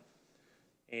happen.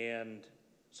 And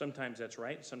sometimes that's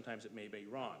right, sometimes it may be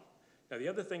wrong. Now the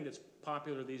other thing that's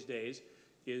popular these days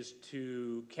is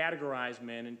to categorize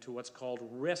men into what's called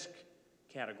risk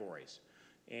categories.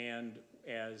 And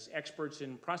as experts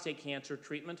in prostate cancer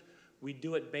treatment, we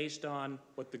do it based on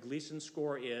what the Gleason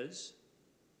score is,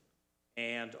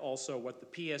 and also what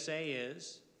the PSA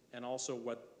is, and also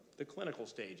what the clinical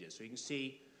stage is. So you can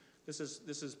see this is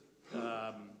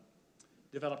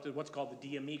developed at what's called the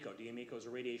D'Amico. D'Amico is a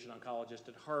radiation oncologist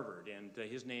at Harvard, and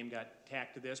his name got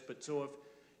tacked to this. But so if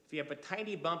you have a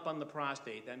tiny bump on the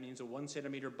prostate, that means a 1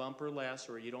 centimeter bump or less,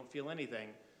 or you don't feel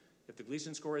anything. If the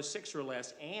Gleason score is 6 or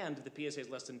less, and the PSA is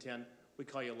less than 10, we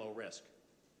call you low risk.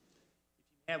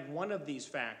 If you have one of these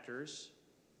factors,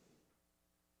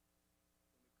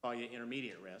 we call you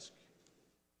intermediate risk.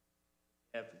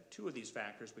 If you have 2 of these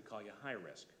factors, we call you high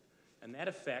risk. And that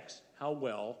affects how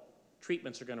well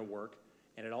treatments are going to work,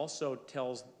 and it also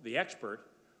tells the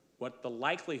expert what the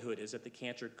likelihood is that the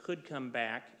cancer could come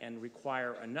back and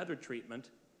require another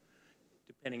treatment,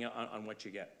 depending on what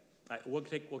you get. We'll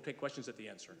take questions at the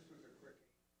end, sir. This was a quick.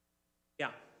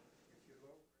 Yeah. If you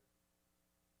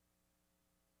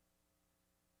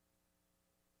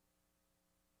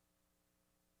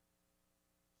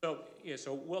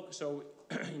look. So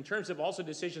in terms of also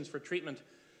decisions for treatment,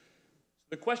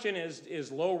 the question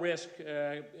is low risk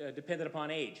dependent upon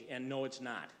age? And no, it's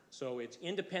not. So it's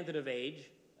independent of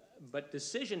age, but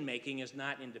decision making is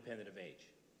not independent of age.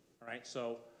 All right.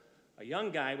 So a young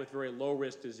guy with very low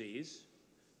risk disease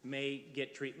may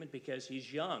get treatment because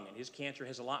he's young and his cancer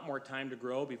has a lot more time to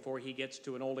grow before he gets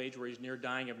to an old age where he's near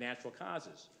dying of natural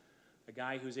causes. A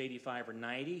guy who's 85 or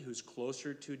 90 who's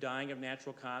closer to dying of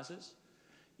natural causes,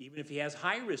 even if he has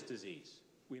high-risk disease,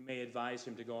 we may advise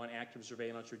him to go on active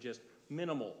surveillance or just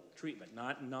minimal treatment,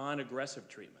 not non-aggressive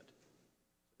treatment.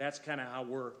 That's kind of how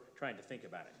we're trying to think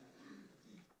about it.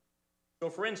 So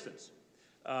for instance,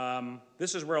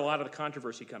 This is where a lot of the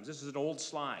controversy comes. This is an old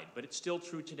slide, but it's still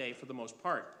true today for the most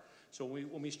part. So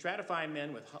when we stratify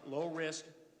men with low risk,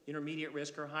 intermediate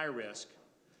risk, or high risk,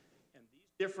 and these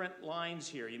different lines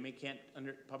here, you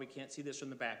probably can't see this from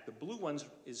the back. The blue one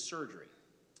is surgery.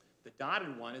 The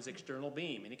dotted one is external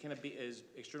beam, and it is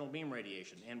external beam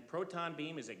radiation. And proton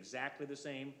beam is exactly the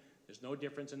same. There's no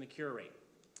difference in the cure rate.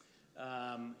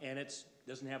 And it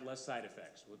doesn't have less side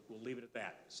effects. We'll leave it at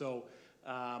that. So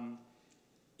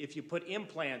if you put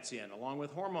implants in along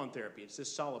with hormone therapy, it's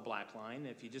this solid black line.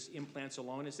 If you just implants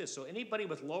alone, it's this. So anybody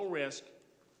with low risk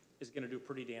is going to do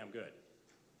pretty damn good.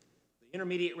 The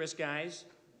intermediate risk guys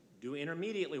do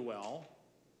intermediately well.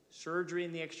 Surgery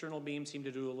and the external beam seem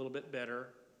to do a little bit better.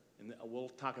 And we'll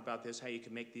talk about this, how you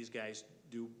can make these guys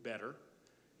do better.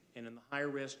 And in the high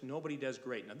risk, nobody does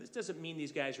great. Now, this doesn't mean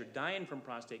these guys are dying from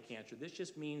prostate cancer. This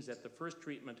just means that the first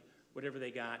treatment, whatever they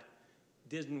got,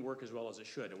 didn't work as well as it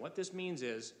should. And what this means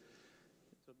is,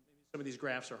 so maybe some of these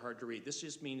graphs are hard to read. This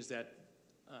just means that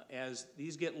as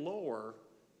these get lower,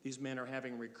 these men are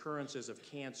having recurrences of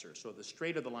cancer. So the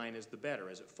straighter the line is, the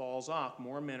better. As it falls off,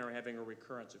 more men are having a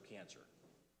recurrence of cancer.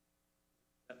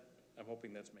 I'm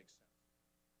hoping that makes sense.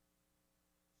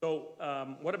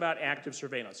 So what about active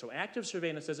surveillance? So active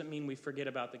surveillance doesn't mean we forget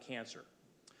about the cancer.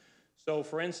 So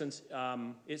for instance,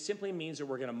 it simply means that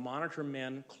we're going to monitor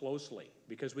men closely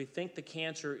because we think the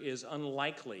cancer is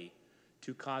unlikely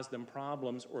to cause them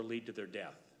problems or lead to their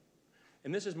death.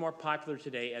 And this is more popular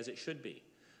today, as it should be.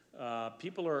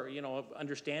 People are,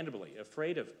 understandably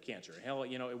afraid of cancer. Hell,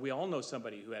 we all know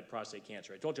somebody who had prostate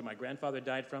cancer. I told you my grandfather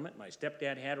died from it. My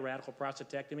stepdad had a radical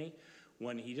prostatectomy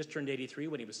when he just turned 83,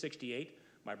 when he was 68.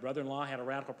 My brother-in-law had a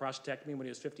radical prostatectomy when he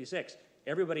was 56.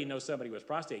 Everybody knows somebody with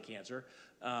prostate cancer.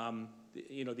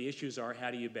 The issues are, how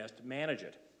do you best manage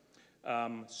it?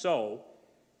 So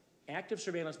active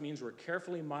surveillance means we're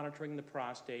carefully monitoring the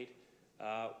prostate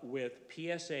with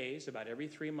PSAs about every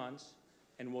 3 months,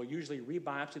 and we'll usually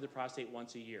rebiopsy the prostate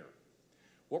once a year.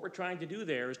 What we're trying to do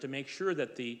there is to make sure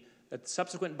that that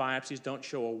subsequent biopsies don't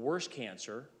show a worse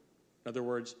cancer. In other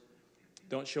words,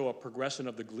 don't show a progression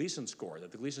of the Gleason score,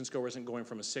 that the Gleason score isn't going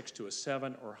from a 6 to a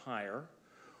 7 or higher,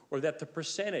 or that the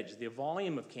percentage, the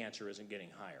volume of cancer isn't getting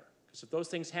higher. Because if those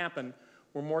things happen,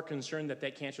 we're more concerned that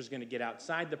that cancer is going to get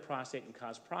outside the prostate and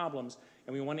cause problems,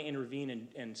 and we want to intervene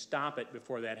and stop it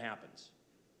before that happens.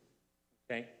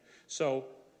 Okay? So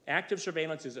active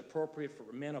surveillance is appropriate for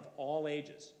men of all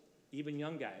ages, even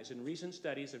young guys, and recent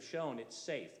studies have shown it's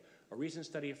safe. A recent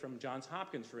study from Johns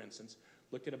Hopkins, for instance,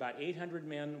 looked at about 800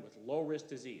 men with low-risk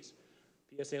disease,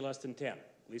 PSA less than 10,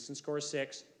 Gleason score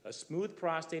 6, a smooth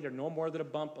prostate or no more than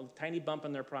a tiny bump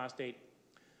in their prostate,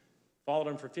 followed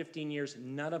them for 15 years,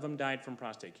 none of them died from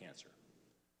prostate cancer.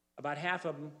 About half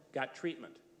of them got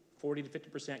treatment. 40 to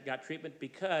 50% got treatment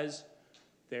because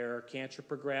their cancer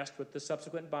progressed with the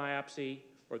subsequent biopsy,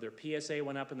 or their PSA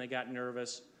went up and they got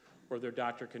nervous, or their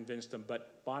doctor convinced them.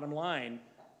 But bottom line,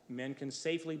 men can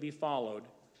safely be followed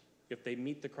if they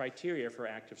meet the criteria for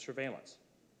active surveillance.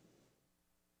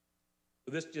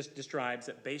 So this just describes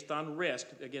that based on risk,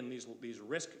 again, these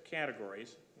risk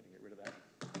categories, I'm going to get rid of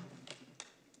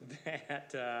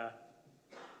that,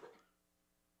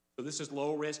 so this is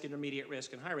low risk, intermediate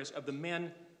risk, and high risk. Of the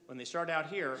men, when they start out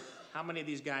here, how many of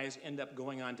these guys end up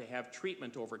going on to have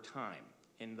treatment over time?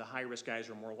 And the high risk guys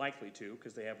are more likely to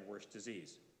because they have worse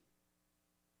disease.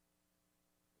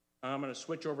 I'm going to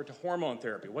switch over to hormone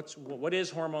therapy. What is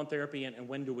hormone therapy and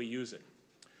when do we use it?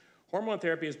 Hormone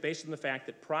therapy is based on the fact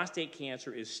that prostate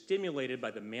cancer is stimulated by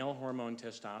the male hormone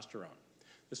testosterone.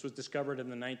 This was discovered in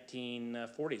the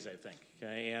 1940s, I think,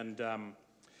 okay? And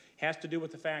has to do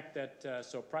with the fact that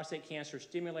so prostate cancer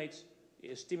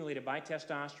is stimulated by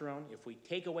testosterone. If we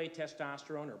take away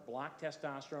testosterone or block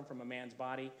testosterone from a man's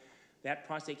body, that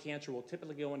prostate cancer will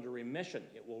typically go into remission.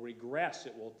 It will regress.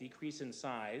 It will decrease in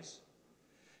size.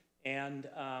 And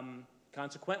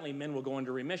consequently, men will go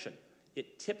into remission.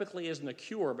 It typically isn't a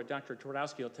cure, but Dr.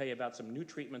 Twardowski will tell you about some new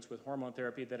treatments with hormone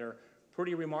therapy that are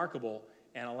pretty remarkable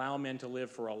and allow men to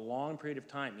live for a long period of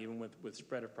time, even with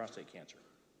spread of prostate cancer.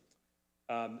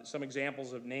 Some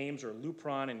examples of names are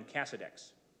Lupron and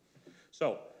Casodex.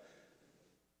 So,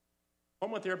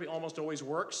 hormone therapy almost always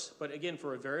works, but again,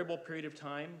 for a variable period of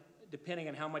time, depending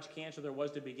on how much cancer there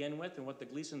was to begin with and what the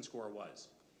Gleason score was.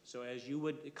 So as you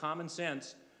would, common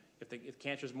sense, if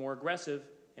cancer is more aggressive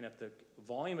and if the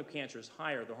volume of cancer is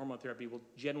higher, the hormone therapy will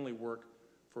generally work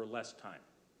for less time.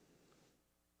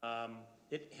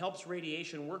 It helps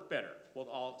radiation work better. Well,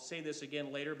 I'll say this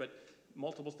again later, but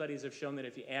multiple studies have shown that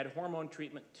if you add hormone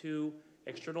treatment to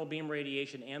external beam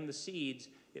radiation and the seeds,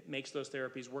 it makes those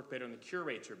therapies work better and the cure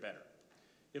rates are better.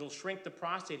 It'll shrink the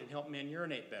prostate and help men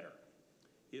urinate better.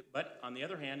 But on the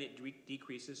other hand, it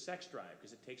decreases sex drive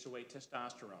because it takes away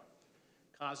testosterone.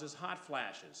 Causes hot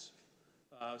flashes,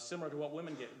 similar to what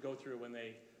women go through when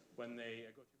they go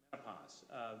through menopause.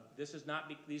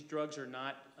 These drugs are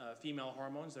not female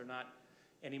hormones. They're not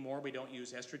anymore. We don't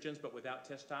use estrogens, but without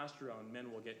testosterone,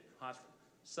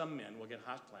 some men will get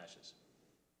hot flashes.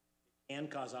 It can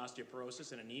cause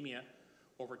osteoporosis and anemia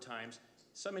over time.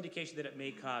 Some indication that it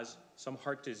may cause some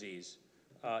heart disease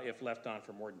if left on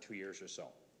for more than 2 years or so.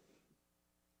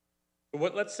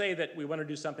 Let's say that we want to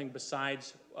do something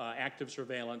besides active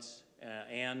surveillance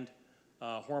and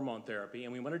hormone therapy,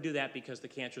 and we want to do that because the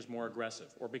cancer is more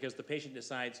aggressive, or because the patient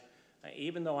decides,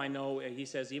 even though I know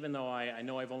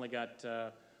I've only got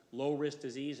low-risk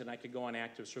disease and I could go on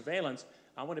active surveillance,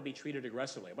 I want to be treated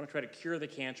aggressively. I want to try to cure the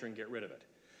cancer and get rid of it.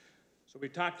 So we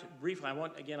talked briefly.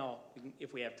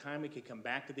 If we have time, we could come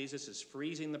back to these. This is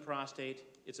freezing the prostate.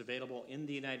 It's available in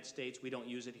the United States. We don't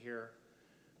use it here.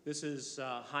 This is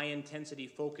high-intensity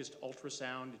focused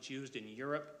ultrasound. It's used in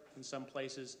Europe in some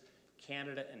places,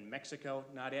 Canada and Mexico.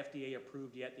 Not FDA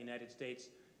approved yet in the United States.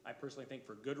 I personally think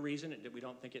for good reason. I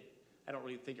don't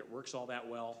really think it works all that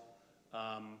well.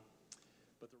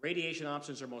 But the radiation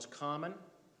options are most common,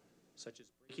 such as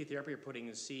brachytherapy or putting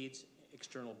in seeds,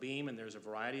 external beam, and there's a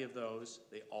variety of those.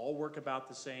 They all work about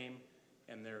the same,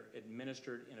 and they're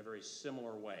administered in a very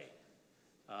similar way.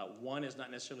 One is not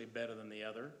necessarily better than the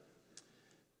other.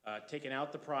 Taking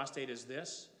out the prostate is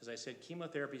this. As I said,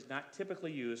 chemotherapy is not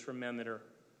typically used for men that are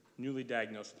newly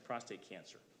diagnosed with prostate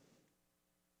cancer.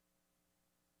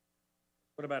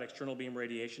 What about external beam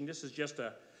radiation? This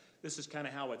is kind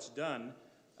of how it's done.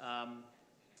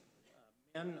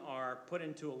 Men are put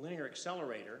into a linear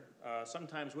accelerator,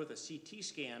 sometimes with a CT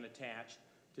scan attached,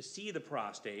 to see the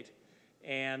prostate.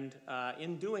 And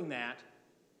in doing that,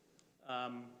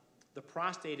 the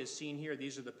prostate is seen here.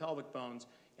 These are the pelvic bones.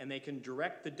 And they can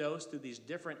direct the dose through these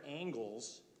different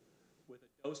angles with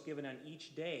a dose given on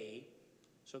each day,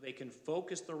 so they can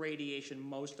focus the radiation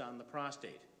most on the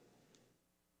prostate.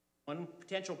 One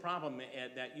potential problem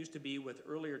that used to be with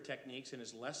earlier techniques and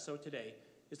is less so today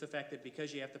is the fact that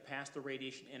because you have to pass the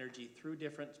radiation energy through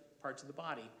different parts of the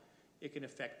body, it can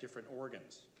affect different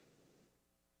organs.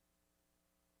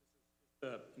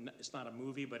 It's not a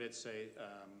movie, but it's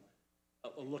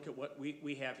a look at what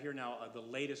we have here now, the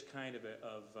latest kind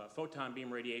of photon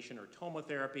beam radiation or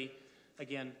tomotherapy,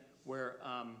 again, where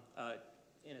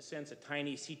in a sense a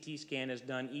tiny CT scan is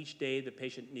done each day the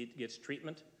patient gets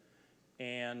treatment,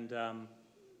 and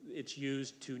it's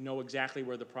used to know exactly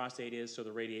where the prostate is so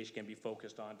the radiation can be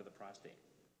focused onto the prostate.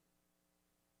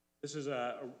 This is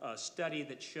a study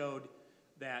that showed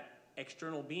that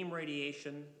external beam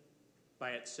radiation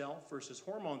by itself versus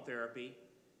hormone therapy,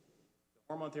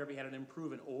 hormone therapy had an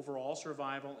improvement in overall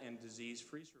survival and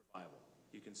disease-free survival.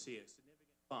 You can see a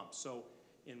significant bump. So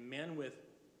in men with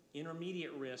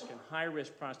intermediate risk and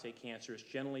high-risk prostate cancer, it's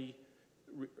generally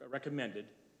recommended,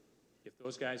 if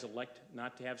those guys elect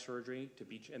not to have surgery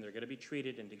and they're going to be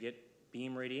treated and to get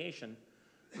beam radiation,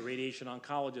 the radiation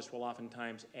oncologist will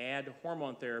oftentimes add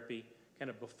hormone therapy kind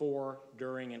of before,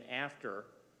 during, and after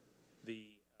the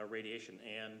radiation.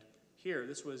 And here,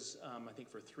 this was, I think,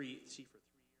 for 3 years.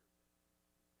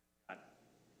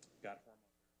 Got hormone.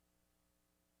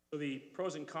 So the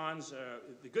pros and cons,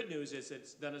 the good news is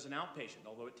it's done as an outpatient,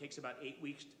 although it takes about 8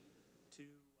 weeks to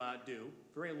do.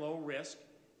 Very low risk.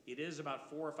 It is about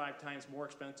 4 or 5 times more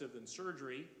expensive than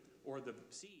surgery or the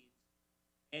seeds.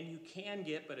 And you can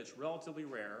get, but it's relatively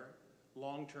rare,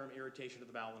 long-term irritation of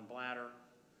the bowel and bladder.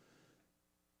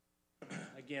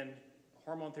 Again,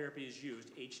 hormone therapy is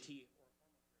used, HT,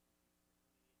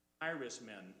 high-risk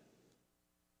men.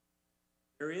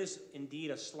 There is indeed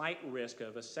a slight risk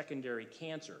of a secondary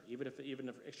cancer, even if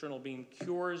external beam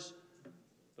cures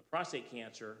the prostate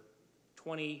cancer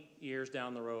 20 years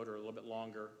down the road or a little bit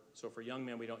longer. So for young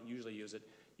men, we don't usually use it.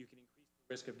 You can increase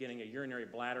the risk of getting a urinary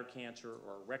bladder cancer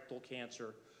or a rectal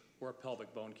cancer or a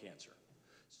pelvic bone cancer.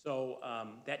 So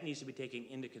that needs to be taken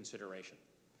into consideration.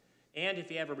 And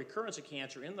if you have a recurrence of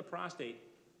cancer in the prostate,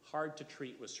 hard to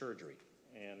treat with surgery.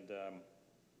 And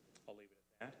I'll leave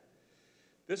it at that.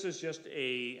 This is just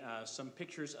some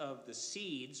pictures of the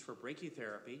seeds for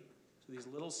brachytherapy. So these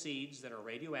little seeds that are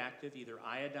radioactive, either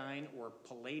iodine or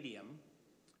palladium,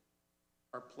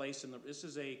 are placed in this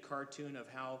is a cartoon of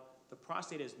how the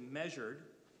prostate is measured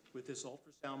with this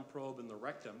ultrasound probe in the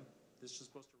rectum. This is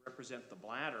supposed to represent the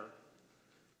bladder.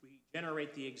 We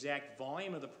generate the exact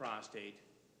volume of the prostate.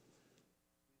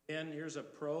 Then here's a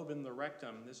probe in the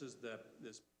rectum. This is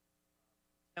this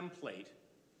template.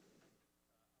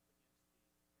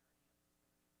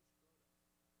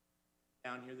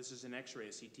 Down here, this is an X-ray,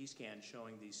 a CT scan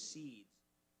showing these seeds.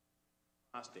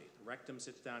 Prostate. The rectum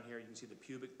sits down here. You can see the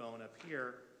pubic bone up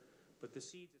here, but the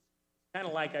seeds, it's kind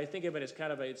of like, I think of it as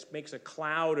kind of it makes a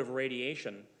cloud of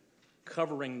radiation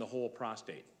covering the whole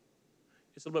prostate.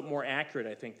 It's a little bit more accurate,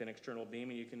 I think, than external beam,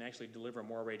 and you can actually deliver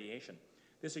more radiation.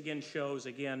 This again shows,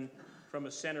 from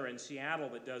a center in Seattle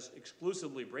that does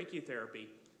exclusively brachytherapy,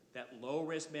 that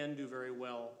low-risk men do very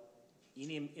well.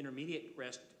 Intermediate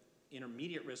risk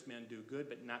men do good,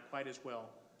 but not quite as well.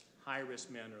 High-risk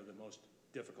men are the most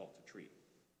difficult to treat.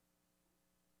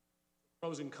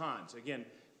 Pros and cons. Again,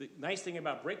 the nice thing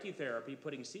about brachytherapy,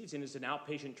 putting seeds in, is an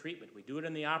outpatient treatment. We do it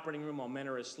in the operating room while men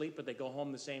are asleep, but they go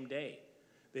home the same day.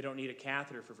 They don't need a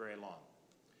catheter for very long.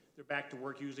 They're back to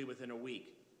work usually within a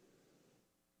week.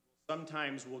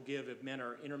 Sometimes we'll give, if men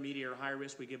are intermediate or high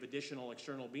risk, we give additional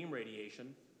external beam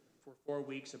radiation for 4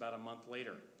 weeks, about a month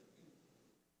later.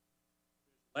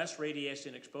 Less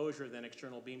radiation exposure than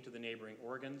external beam to the neighboring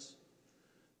organs,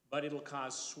 but it'll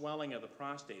cause swelling of the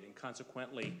prostate and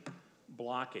consequently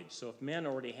blockage. So if men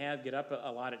already get up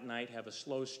a lot at night, have a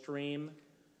slow stream,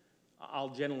 I'll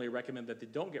generally recommend that they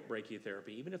don't get brachytherapy,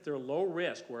 even if they're low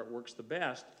risk where it works the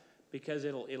best, because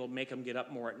it'll make them get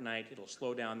up more at night, it'll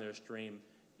slow down their stream,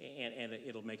 and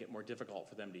it'll make it more difficult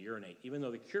for them to urinate, even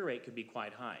though the cure rate could be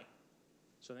quite high.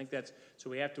 So I think so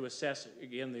we have to assess,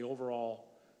 again, the overall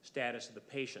status of the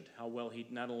patient, how well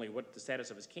not only what the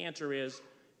status of his cancer is,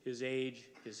 his age,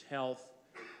 his health,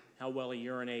 how well he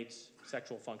urinates,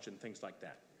 sexual function, things like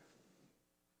that.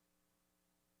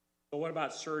 But what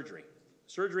about surgery?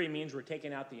 Surgery means we're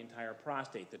taking out the entire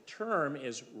prostate. The term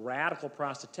is radical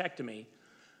prostatectomy.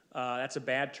 That's a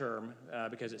bad term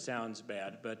because it sounds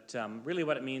bad, but really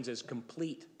what it means is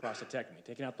complete prostatectomy,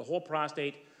 taking out the whole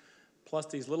prostate plus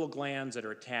these little glands that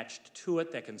are attached to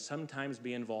it that can sometimes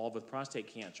be involved with prostate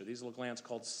cancer. These little glands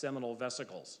called seminal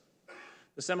vesicles.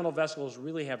 The seminal vesicles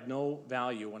really have no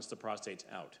value once the prostate's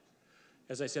out.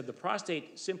 As I said, the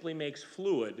prostate simply makes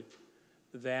fluid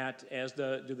that, as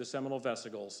do the seminal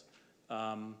vesicles,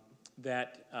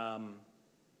 that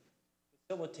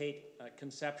facilitate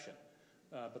conception.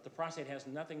 But the prostate has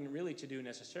nothing really to do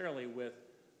necessarily with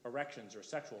erections or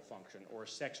sexual function or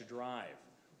sex drive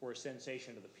or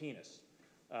sensation of the penis.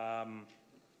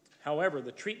 However,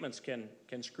 the treatments can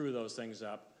screw those things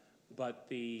up, but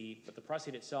the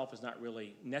prostate itself is not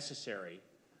really necessary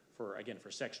for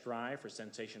sex drive, for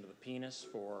sensation of the penis,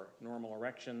 for normal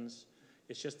erections.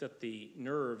 It's just that the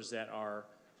nerves that are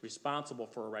responsible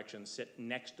for erections sit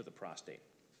next to the prostate.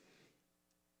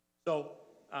 So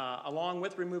along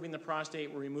with removing the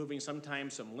prostate, we're removing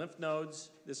sometimes some lymph nodes.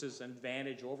 This is an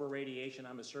advantage over radiation.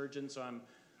 I'm a surgeon, so I'm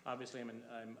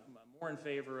more in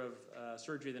favor of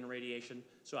surgery than radiation,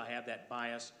 so I have that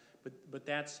bias. But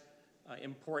that's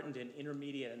important in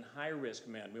intermediate and high-risk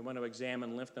men. We want to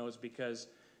examine lymph nodes because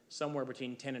somewhere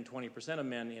between 10 and 20% of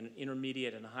men in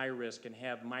intermediate and high risk can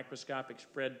have microscopic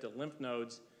spread to lymph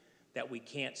nodes that we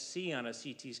can't see on a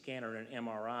CT scan or an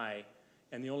MRI,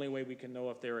 and the only way we can know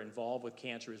if they're involved with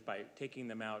cancer is by taking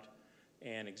them out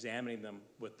and examining them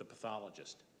with the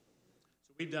pathologist.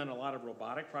 So we've done a lot of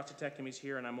robotic prostatectomies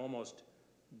here, and I'm almost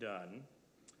done.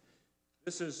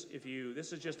 This is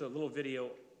just a little video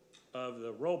of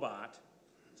the robot.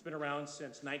 It's been around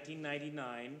since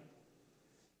 1999.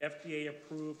 FDA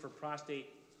approved for prostate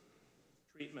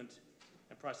treatment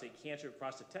and prostate cancer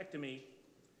prostatectomy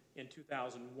in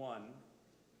 2001.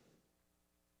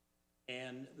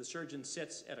 And the surgeon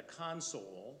sits at a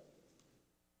console,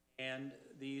 and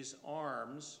these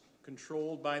arms,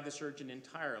 controlled by the surgeon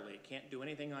entirely, can't do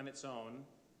anything on its own,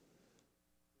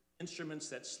 instruments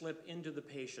that slip into the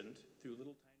patient through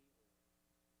little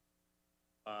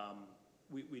tiny,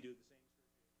 we do the same.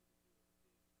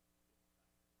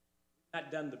 Not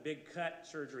done the big cut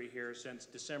surgery here since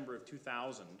December of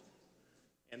 2000,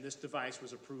 and this device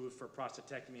was approved for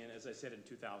prostatectomy, and as I said, in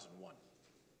 2001.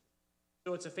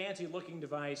 So it's a fancy looking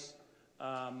device.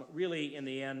 Really, in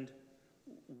the end,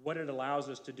 what it allows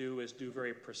us to do is do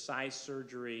very precise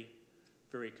surgery,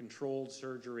 very controlled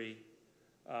surgery.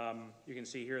 You can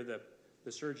see here that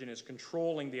the surgeon is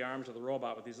controlling the arms of the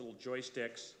robot with these little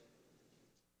joysticks,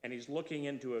 and he's looking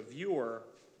into a viewer.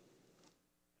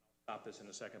 I'll stop this in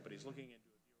a second, but he's looking into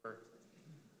a viewer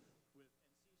and sees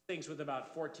things with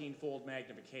about 14-fold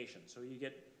magnification. So you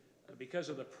get, because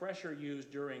of the pressure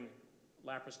used during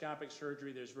laparoscopic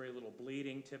surgery, there's very little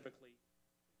bleeding typically.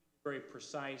 Very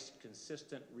precise,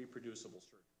 consistent, reproducible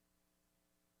surgery.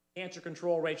 Cancer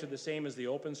control rates are the same as the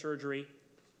open surgery.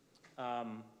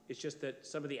 It's just that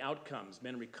some of the outcomes,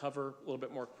 men recover a little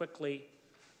bit more quickly,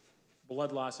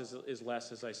 blood loss is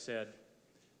less, as I said,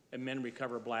 and men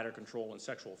recover bladder control and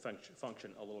sexual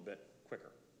function a little bit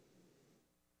quicker.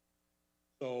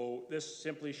 So this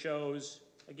simply shows,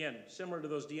 again, similar to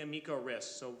those DMECO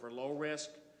risks. So for low risk,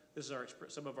 this is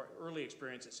some of our early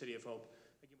experience at City of Hope.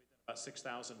 Again, we've done about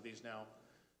 6,000 of these now.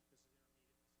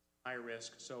 High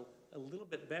risk, so a little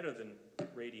bit better than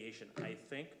radiation, I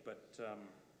think, but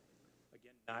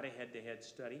again, not a head-to-head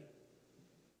study.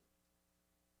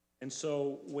 And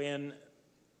so when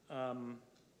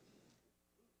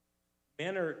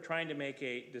men are trying to make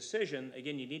a decision,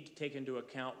 again, you need to take into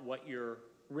account what your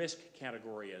risk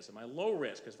category is. Am I low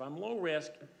risk? Because if I'm low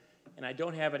risk and I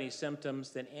don't have any symptoms,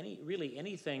 then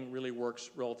anything really works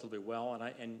relatively well,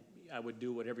 and I would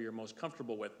do whatever you're most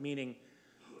comfortable with, meaning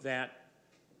that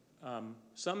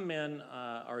some men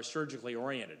are surgically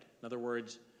oriented. In other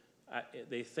words,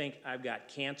 they think, I've got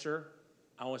cancer,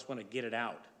 I always want to get it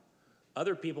out.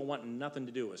 Other people want nothing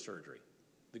to do with surgery.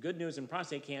 The good news in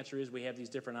prostate cancer is we have these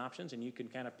different options and you can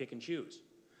kind of pick and choose.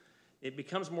 It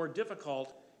becomes more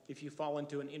difficult if you fall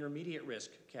into an intermediate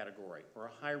risk category or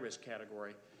a high risk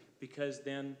category, because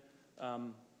then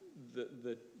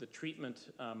the treatment,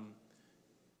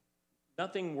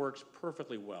 nothing works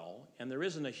perfectly well, and there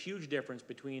isn't a huge difference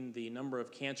between the number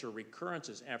of cancer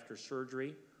recurrences after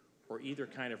surgery or either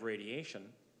kind of radiation.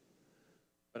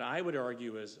 But I would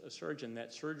argue as a surgeon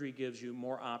that surgery gives you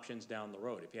more options down the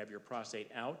road. If you have your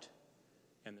prostate out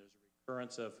and there's a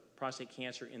recurrence of prostate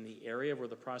cancer in the area where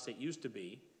the prostate used to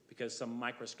be because some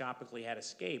microscopically had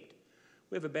escaped,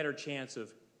 we have a better chance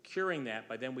of curing that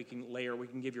by then we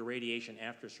can give you radiation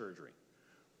after surgery.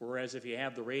 Whereas if you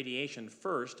have the radiation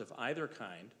first of either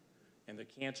kind and the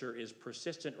cancer is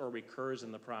persistent or recurs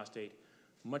in the prostate,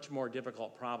 much more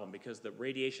difficult problem because the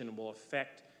radiation will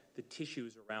affect the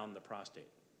tissues around the prostate.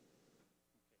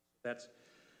 That's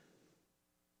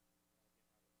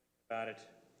about it.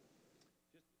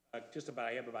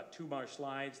 I have about 2 more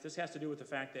slides. This has to do with the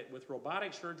fact that with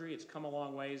robotic surgery, it's come a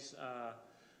long ways.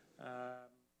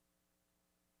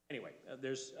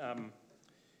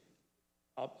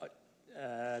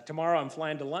 Tomorrow I'm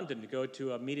flying to London to go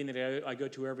to a meeting that I go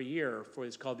to every year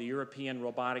it's called the European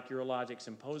Robotic Urologic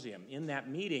Symposium. In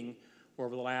that meeting,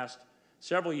 over the last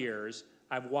several years,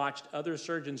 I've watched other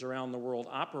surgeons around the world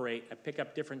operate. I pick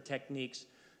up different techniques.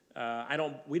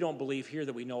 We don't believe here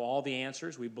that we know all the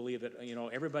answers. We believe that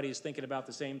everybody's thinking about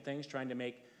the same things, trying to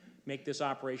make this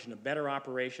operation a better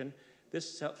operation.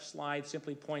 This slide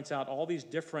simply points out all these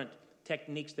different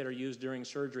techniques that are used during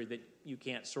surgery that you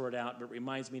can't sort out, but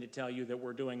reminds me to tell you that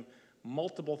we're doing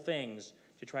multiple things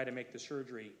to try to make the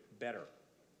surgery better.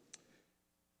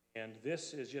 And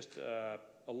this is just a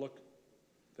look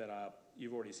that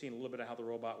you've already seen a little bit of how the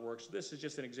robot works. This is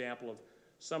just an example of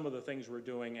some of the things we're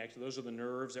doing. Actually, those are the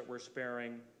nerves that we're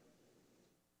sparing.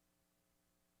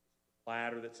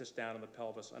 Bladder that sits down in the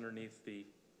pelvis underneath the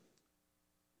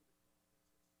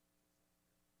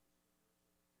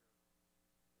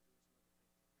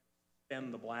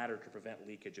bend the bladder to prevent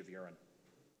leakage of urine.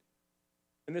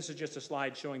 And this is just a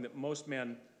slide showing that most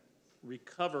men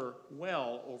recover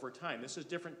well over time. This is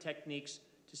different techniques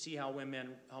to see how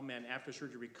men after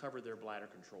surgery recover their bladder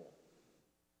control.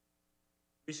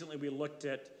 Recently we looked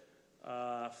at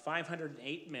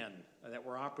 508 men that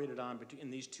were operated on in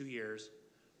these 2 years,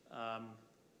 and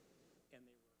they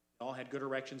all had good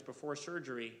erections before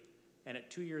surgery, and at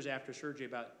 2 years after surgery,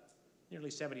 about nearly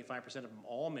 75% of them,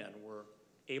 all men, were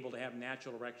able to have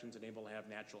natural erections and able to have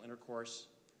natural intercourse.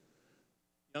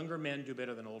 Younger men do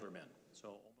better than older men. So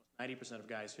almost 90% of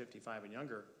guys 55 and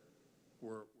younger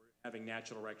were having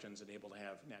natural erections and able to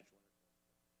have natural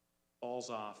intercourse. Falls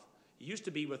off. It used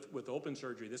to be with open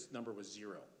surgery, this number was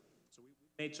 0. So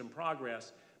we made some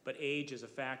progress, but age is a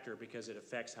factor because it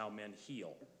affects how men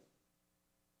heal.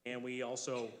 And we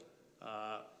also,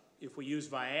 if we use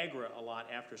Viagra a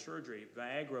lot after surgery,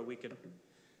 Viagra we don't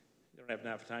have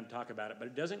enough time to talk about it, but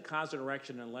it doesn't cause an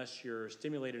erection unless you're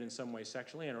stimulated in some way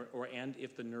sexually and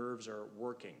if the nerves are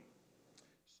working.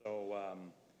 So,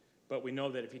 but we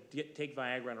know that if you take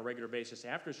Viagra on a regular basis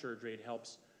after surgery, it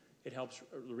helps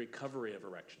the recovery of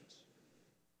erections.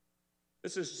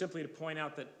 This is simply to point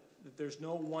out that there's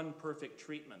no one perfect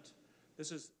treatment.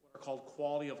 This is what are called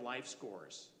quality of life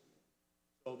scores.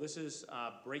 So this is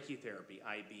brachytherapy,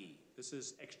 IB. This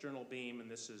is external beam,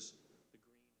 and this is the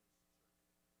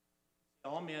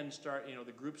green. All men start,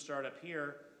 the groups start up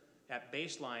here at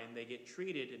baseline. They get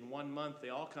treated in 1 month. They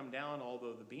all come down,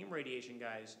 although the beam radiation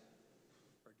guys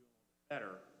are doing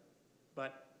better.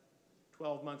 But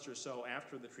 12 months or so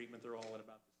after the treatment, they're all at about the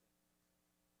same.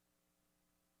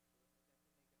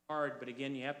 Hard, but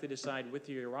again, you have to decide with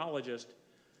your urologist,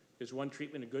 is one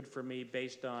treatment good for me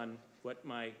based on what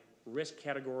my risk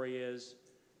category is,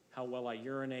 how well I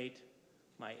urinate,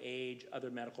 my age,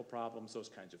 other medical problems, those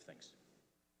kinds of things.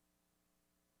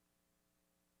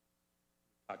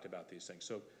 Talked about these things.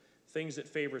 So things that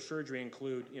favor surgery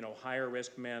include, higher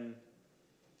risk men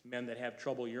that have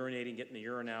trouble urinating, getting the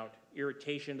urine out,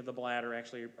 irritation to the bladder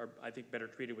actually are, I think, better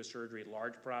treated with surgery,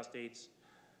 large prostates,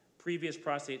 previous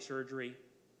prostate surgery,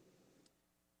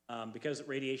 because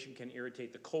radiation can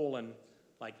irritate the colon,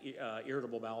 like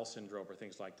irritable bowel syndrome or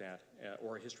things like that,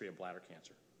 or a history of bladder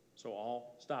cancer. So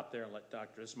I'll stop there and let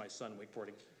this is my son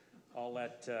wakeboarding. I'll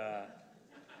let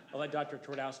Dr.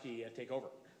 Twardowski take over.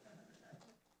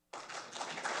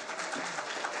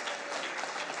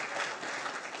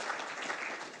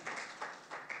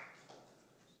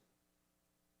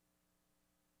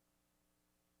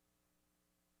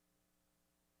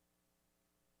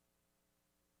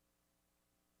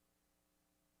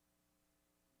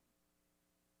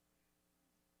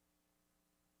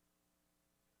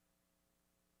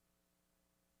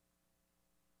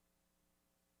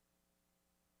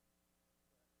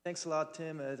 Thanks a lot,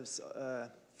 Tim. It was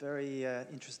very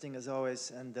interesting as always,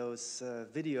 and those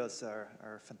videos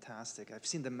are fantastic. I've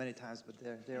seen them many times, but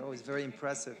they're always very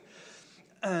impressive.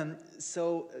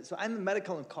 So I'm a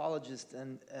medical oncologist,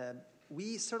 and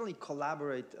we certainly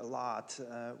collaborate a lot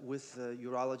with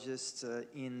urologists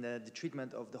in the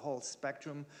treatment of the whole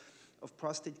spectrum of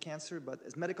prostate cancer. But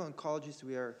as medical oncologists,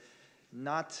 we are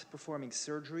not performing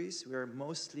surgeries. We are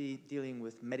mostly dealing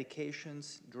with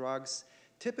medications, drugs.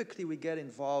 Typically, we get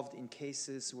involved in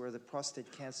cases where the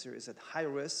prostate cancer is at high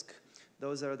risk.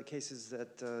 Those are the cases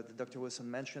that Dr. Wilson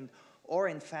mentioned, or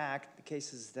in fact, the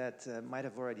cases that might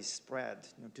have already spread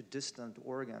to distant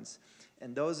organs.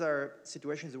 And those are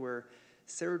situations where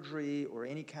surgery or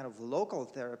any kind of local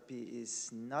therapy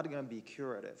is not going to be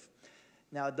curative.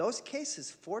 Now, those cases,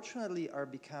 fortunately, are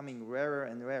becoming rarer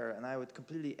and rarer, and I would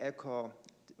completely echo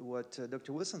what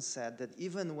Dr. Wilson said, that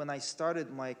even when I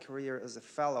started my career as a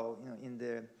fellow in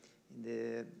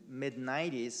the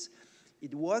mid-90s,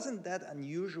 it wasn't that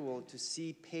unusual to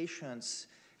see patients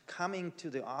coming to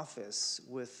the office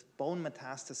with bone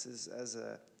metastasis as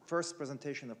a first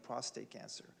presentation of prostate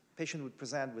cancer. Patient would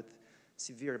present with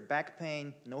severe back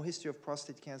pain, no history of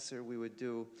prostate cancer. We would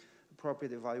do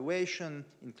appropriate evaluation,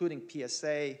 including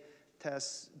PSA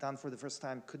tests done for the first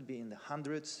time, could be in the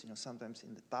hundreds, sometimes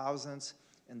in the thousands.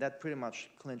 And that pretty much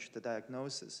clinched the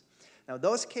diagnosis. Now,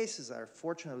 those cases are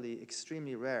fortunately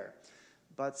extremely rare,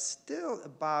 but still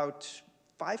about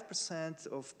 5%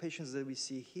 of patients that we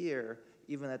see here,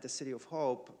 even at the City of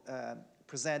Hope,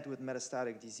 present with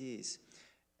metastatic disease.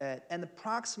 And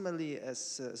approximately,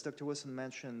 as Dr. Wilson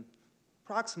mentioned,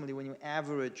 approximately when you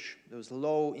average those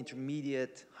low,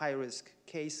 intermediate, high-risk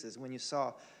cases, when you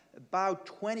saw about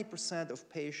 20% of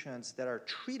patients that are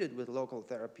treated with local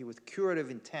therapy with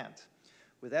curative intent,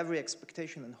 with every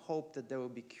expectation and hope that they will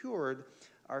be cured,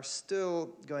 are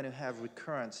still going to have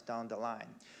recurrence down the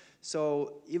line.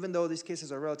 So even though these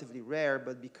cases are relatively rare,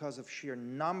 but because of sheer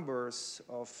numbers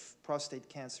of prostate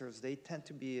cancers, they tend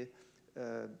to be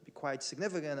quite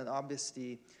significant and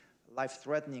obviously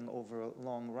life-threatening over a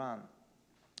long run.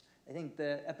 I think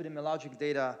the epidemiologic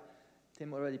data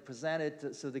Tim already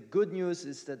presented. So the good news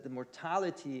is that the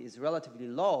mortality is relatively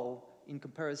low in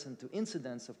comparison to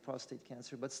incidence of prostate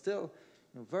cancer, but still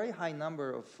very high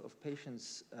number of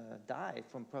patients die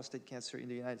from prostate cancer in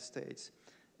the United States.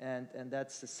 And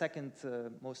that's the second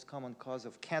most common cause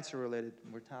of cancer-related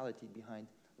mortality behind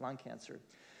lung cancer.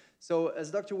 So as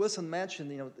Dr. Wilson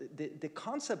mentioned, the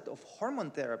concept of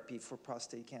hormone therapy for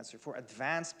prostate cancer, for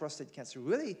advanced prostate cancer,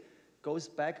 really goes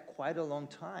back quite a long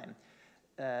time.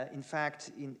 In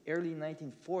fact, in early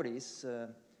 1940s,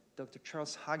 Dr.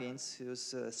 Charles Huggins,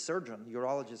 who's a surgeon,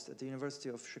 urologist at the University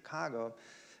of Chicago,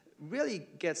 really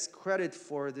gets credit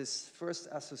for this first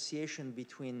association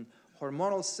between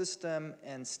hormonal system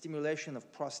and stimulation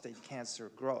of prostate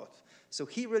cancer growth. So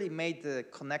he really made the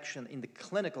connection in the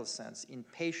clinical sense in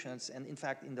patients and in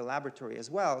fact in the laboratory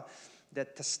as well,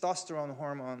 that testosterone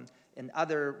hormone and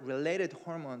other related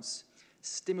hormones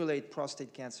stimulate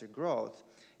prostate cancer growth.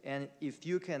 And if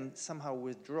you can somehow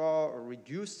withdraw or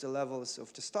reduce the levels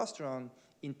of testosterone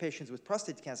in patients with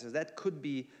prostate cancer, that could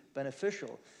be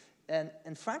beneficial.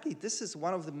 And frankly, this is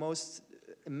one of the most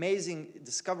amazing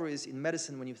discoveries in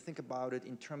medicine when you think about it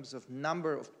in terms of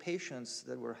number of patients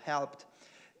that were helped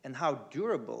and how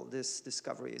durable this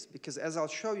discovery is. Because as I'll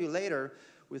show you later,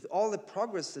 with all the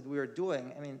progress that we are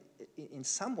doing, I mean, in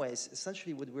some ways,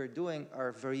 essentially what we're doing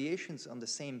are variations on the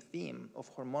same theme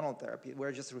of hormonal therapy.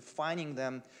 We're just refining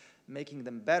them, making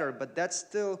them better, but that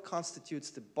still constitutes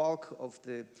the bulk of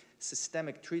the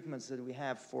systemic treatments that we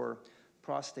have for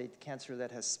prostate cancer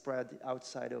that has spread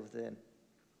outside of the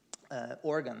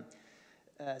organ.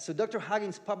 So Dr.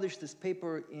 Huggins published this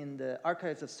paper in the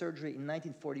Archives of Surgery in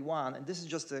 1941, and this is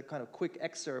just a kind of quick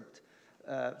excerpt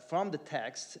from the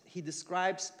text. He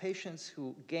describes patients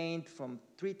who gained from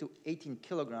 3 to 18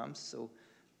 kilograms. So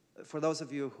for those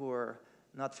of you who are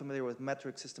not familiar with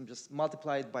metric system, just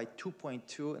multiply it by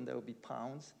 2.2, and that will be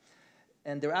pounds.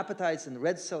 And their appetites and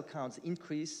red cell counts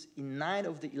increase. In 9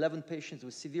 of the 11 patients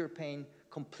with severe pain,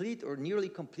 complete or nearly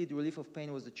complete relief of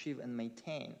pain was achieved and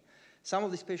maintained. Some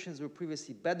of these patients were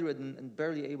previously bedridden and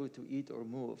barely able to eat or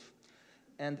move.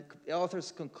 And the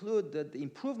authors conclude that the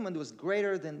improvement was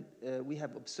greater than we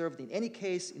have observed in any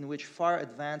case in which far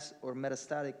advanced or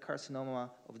metastatic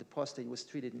carcinoma of the prostate was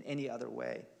treated in any other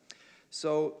way.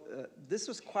 So this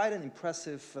was quite an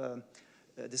impressive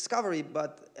discovery,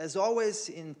 but as always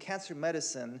in cancer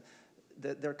medicine,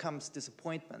 there comes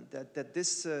disappointment that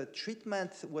this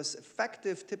treatment was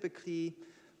effective typically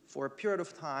for a period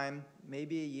of time,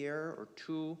 maybe a year or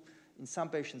 2, in some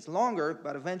patients longer,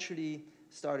 but eventually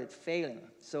started failing.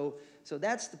 So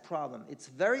that's the problem. It's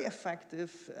very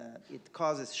effective. It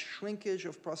causes shrinkage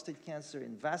of prostate cancer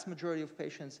in vast majority of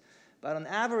patients, but on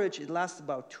average, it lasts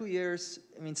about 2 years.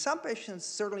 I mean, some patients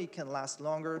certainly can last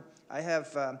longer. I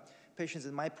have patients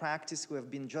in my practice who have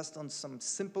been just on some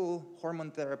simple hormone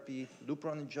therapy,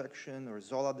 Lupron injection or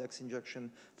Zoladex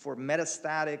injection for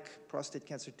metastatic prostate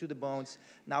cancer to the bones,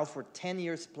 now for 10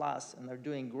 years plus, and they're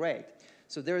doing great.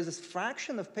 So there is this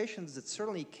fraction of patients that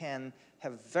certainly can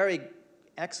have very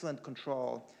excellent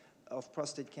control of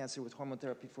prostate cancer with hormone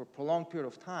therapy for a prolonged period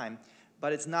of time,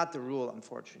 but it's not the rule,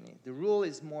 unfortunately. The rule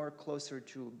is more closer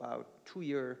to about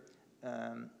 2-year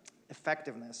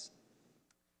effectiveness.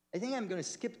 I think I'm going to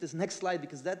skip this next slide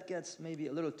because that gets maybe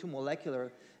a little too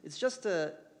molecular. It's just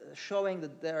showing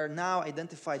that there are now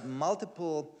identified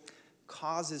multiple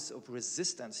causes of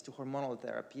resistance to hormonal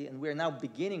therapy, and we're now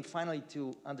beginning finally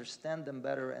to understand them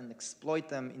better and exploit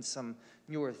them in some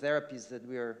newer therapies that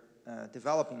we are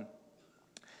developing.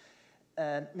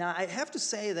 Now, I have to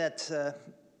say that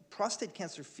prostate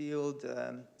cancer field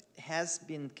has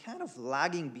been kind of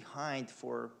lagging behind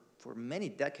for many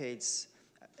decades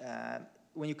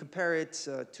when you compare it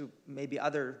to maybe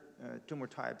other tumor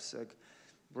types like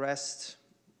breast,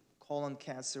 colon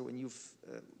cancer, when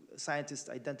scientists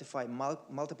identify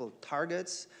multiple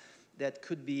targets that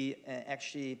could be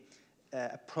actually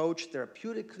approached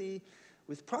therapeutically.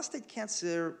 With prostate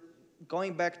cancer,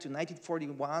 going back to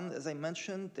 1941, as I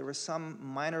mentioned, there were some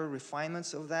minor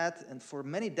refinements of that, and for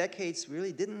many decades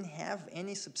really didn't have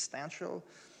any substantial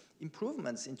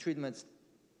improvements in treatments.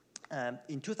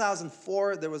 In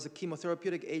 2004, there was a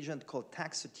chemotherapeutic agent called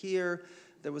Taxotere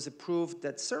that was approved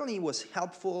that certainly was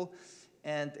helpful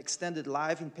and extended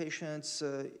life in patients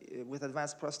with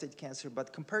advanced prostate cancer.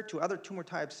 But compared to other tumor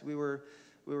types, we were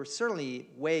certainly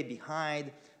way behind.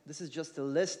 This is just a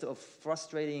list of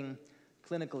frustrating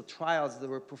clinical trials that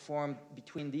were performed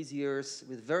between these years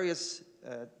with various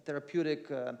therapeutic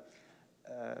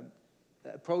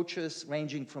approaches,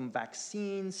 ranging from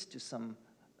vaccines to some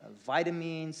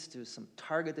vitamins to some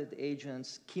targeted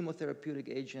agents, chemotherapeutic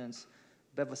agents.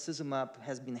 Bevacizumab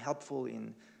has been helpful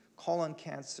in colon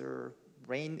cancer,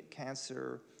 brain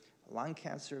cancer, lung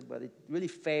cancer, but it really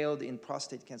failed in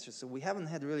prostate cancer. So we haven't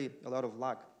had really a lot of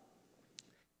luck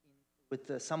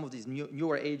with some of these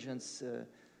newer agents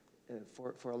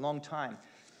for a long time.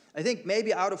 I think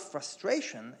maybe out of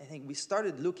frustration, I think we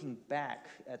started looking back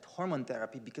at hormone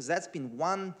therapy because that's been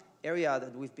one area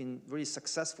that we've been really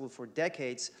successful for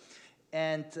decades,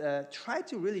 and try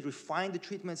to really refine the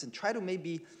treatments and try to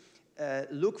maybe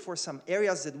look for some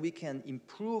areas that we can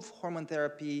improve hormone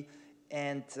therapy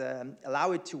and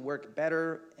allow it to work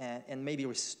better and maybe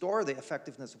restore the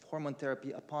effectiveness of hormone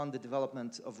therapy upon the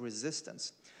development of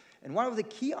resistance. And one of the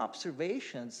key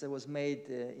observations that was made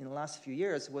in the last few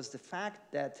years was the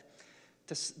fact that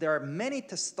there are many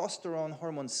testosterone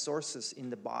hormone sources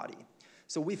in the body.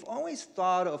 So we've always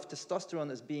thought of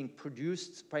testosterone as being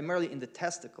produced primarily in the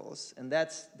testicles, and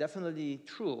that's definitely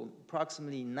true.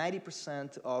 Approximately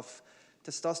 90% of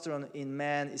testosterone in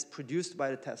men is produced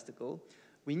by the testicle.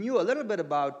 We knew a little bit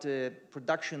about the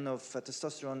production of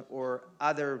testosterone or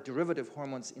other derivative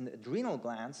hormones in the adrenal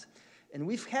glands, and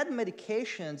we've had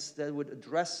medications that would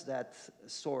address that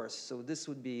source. So this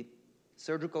would be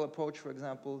surgical approach, for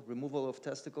example, removal of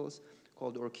testicles,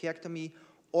 called orchiectomy,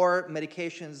 or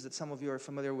medications that some of you are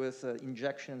familiar with,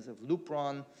 injections of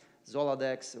Lupron,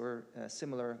 Zoladex, or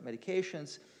similar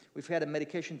medications. We've had a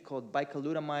medication called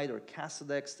bicalutamide or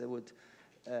Casodex that would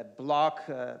block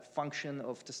function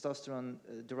of testosterone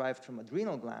derived from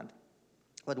adrenal gland.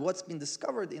 But what's been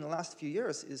discovered in the last few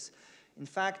years is, in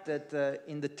fact, that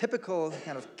in the typical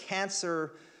kind of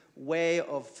cancer way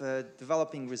of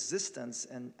developing resistance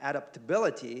and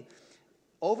adaptability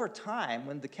over time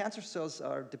when the cancer cells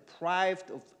are deprived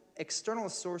of external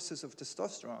sources of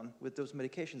testosterone with those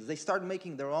medications. They start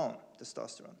making their own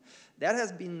testosterone. That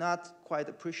has been not quite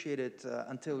appreciated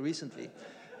until recently.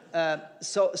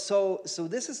 So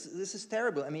this is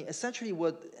terrible. I mean, essentially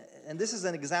and this is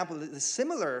an example, the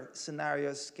similar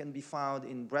scenarios can be found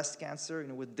in breast cancer,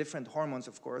 with different hormones,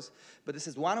 of course, but this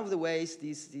is one of the ways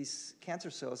these cancer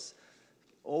cells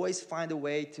always find a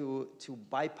way to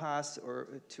bypass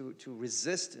or to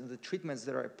resist the treatments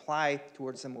that are applied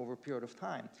towards them over a period of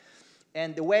time.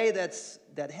 And the way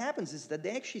that happens is that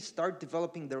they actually start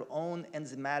developing their own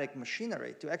enzymatic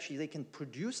machinery they can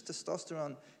produce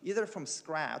testosterone either from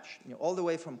scratch, all the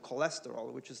way from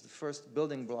cholesterol, which is the first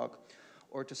building block,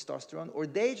 or testosterone, or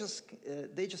they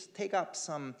just take up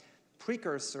some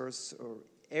precursors or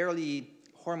early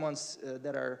hormones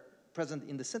that are present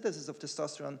in the synthesis of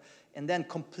testosterone, and then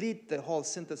complete the whole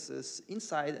synthesis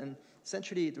inside, and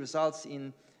essentially it results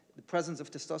in the presence of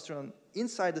testosterone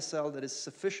inside the cell that is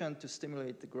sufficient to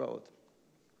stimulate the growth.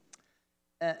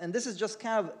 And this is just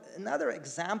kind of another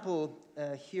example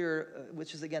here,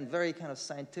 which is again very kind of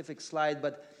scientific slide,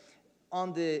 but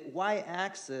on the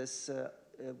y-axis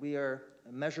we are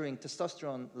measuring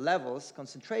testosterone levels,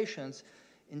 concentrations,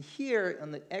 and here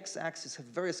on the x-axis have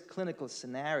various clinical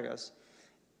scenarios.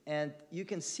 And you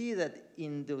can see that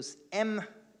in those M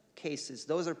cases,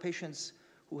 those are patients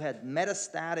who had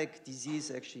metastatic disease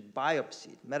actually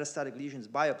biopsied, metastatic lesions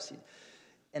biopsied.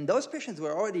 And those patients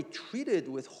were already treated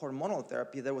with hormonal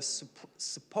therapy that was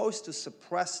supposed to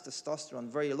suppress testosterone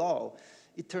very low.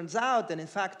 It turns out that, in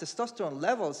fact, testosterone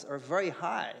levels are very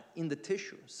high in the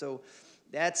tissue. So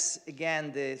that's,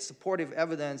 again, the supportive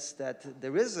evidence that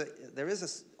there is an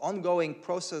ongoing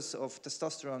process of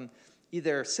testosterone,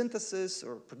 either synthesis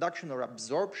or production or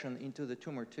absorption into the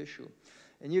tumor tissue.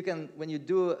 And you can, when you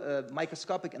do a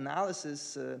microscopic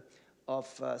analysis of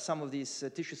some of these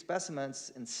tissue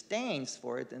specimens and stains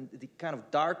for it, and the kind of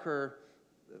darker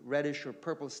reddish or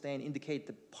purple stain indicate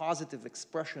the positive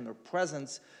expression or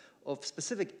presence of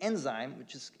specific enzyme,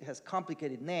 which has a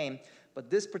complicated name, but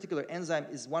this particular enzyme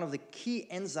is one of the key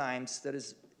enzymes that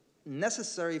is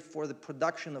necessary for the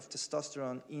production of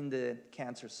testosterone in the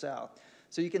cancer cell.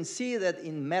 So you can see that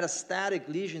in metastatic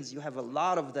lesions, you have a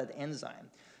lot of that enzyme,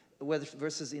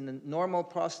 versus in a normal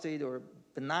prostate or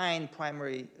benign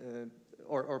primary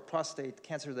or prostate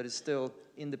cancer that is still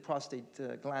in the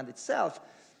prostate gland itself,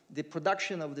 the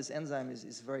production of this enzyme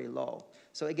is very low.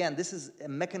 So again, this is a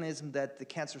mechanism that the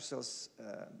cancer cells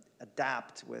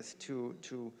adapt with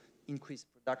to increase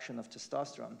production of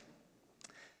testosterone.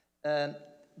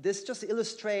 This just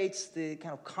illustrates the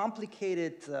kind of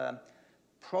complicated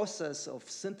process of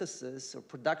synthesis or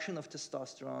production of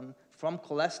testosterone from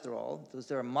cholesterol.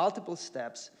 There are multiple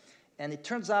steps, and it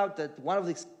turns out that one of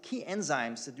the key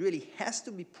enzymes that really has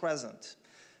to be present,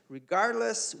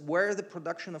 regardless where the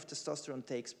production of testosterone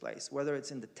takes place, whether it's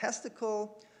in the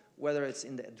testicle, whether it's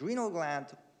in the adrenal gland,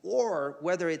 or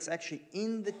whether it's actually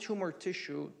in the tumor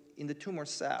tissue, in the tumor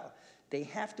cell, they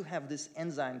have to have this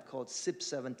enzyme called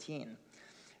CYP17.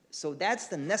 So that's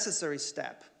the necessary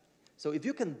step. So if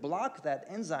you can block that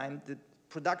enzyme, the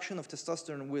production of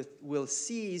testosterone will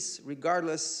cease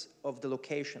regardless of the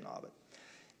location of it.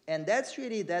 And that's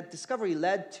really, that discovery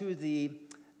led to the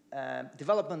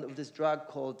development of this drug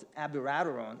called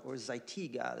abiraterone, or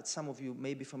Zytiga, that some of you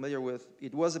may be familiar with.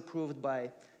 It was approved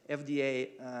by FDA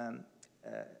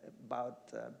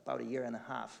about a year and a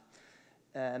half.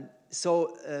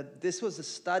 This was a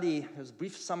study, there's a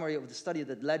brief summary of the study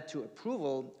that led to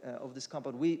approval of this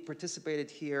compound. We participated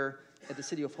here at the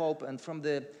City of Hope, and from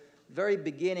the very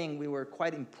beginning, we were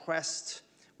quite impressed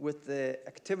with the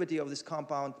activity of this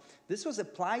compound. This was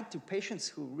applied to patients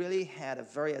who really had a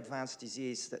very advanced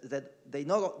disease, that they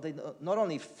not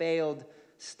only failed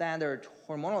standard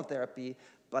hormonal therapy,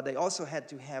 but they also had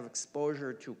to have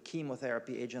exposure to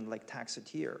chemotherapy agent like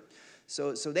Taxotere.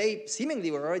 So they seemingly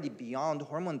were already beyond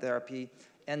hormone therapy,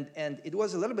 and it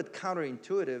was a little bit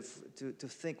counterintuitive to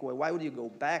think, well, why would you go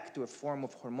back to a form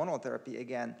of hormonal therapy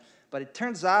again? But it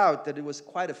turns out that it was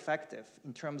quite effective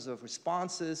in terms of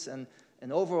responses, and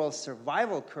overall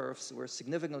survival curves were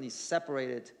significantly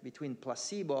separated between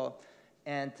placebo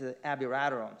and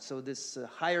abiraterone. So this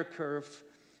higher curve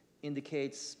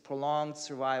indicates prolonged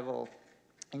survival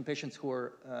in patients who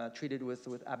were treated with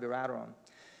abiraterone.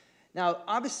 Now,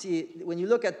 obviously, when you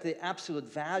look at the absolute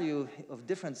value of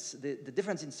difference, the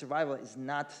difference in survival is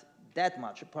not that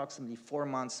much, approximately 4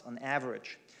 months on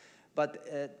average. But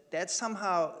that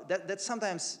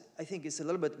sometimes, I think, is a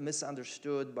little bit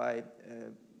misunderstood by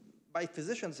by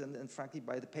physicians and frankly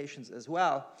by the patients as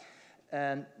well,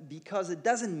 because it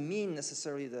doesn't mean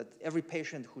necessarily that every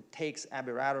patient who takes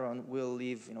abiraterone will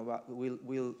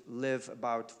live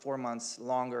about 4 months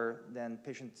longer than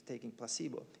patients taking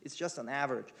placebo. It's just an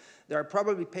average. There are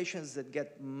probably patients that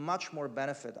get much more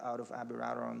benefit out of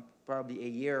abiraterone, probably a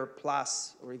year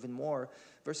plus or even more,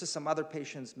 versus some other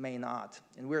patients may not.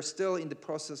 And we're still in the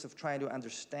process of trying to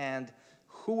understand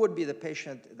who would be the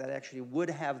patient that actually would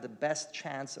have the best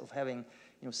chance of having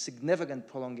significant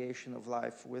prolongation of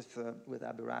life with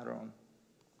abiraterone.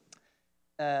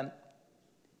 The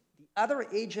other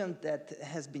agent that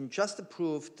has been just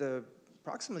approved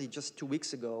approximately just 2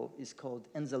 weeks ago is called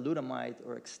enzalutamide,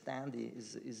 or Xtandi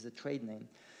is the trade name.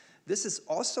 This is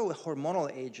also a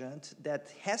hormonal agent that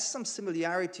has some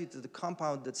similarity to the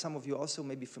compound that some of you also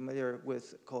may be familiar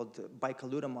with called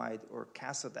bicalutamide or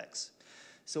Casodex.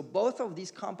 So both of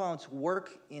these compounds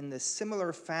work in a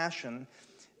similar fashion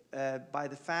by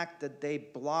the fact that they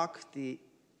block the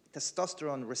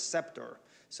testosterone receptor.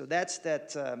 So that's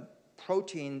that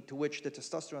protein to which the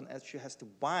testosterone actually has to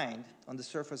bind on the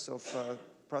surface of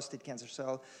prostate cancer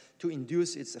cell to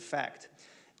induce its effect.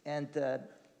 And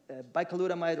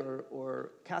bicalutamide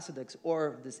or Casodex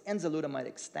or this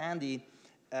enzalutamide Xtandi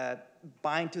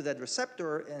bind to that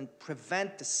receptor and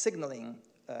prevent the signaling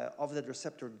of that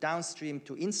receptor downstream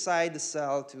to inside the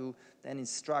cell to then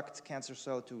instruct cancer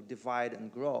cell to divide and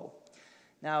grow.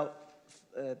 Now,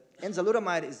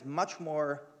 enzalutamide is much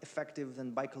more effective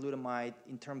than bicalutamide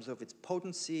in terms of its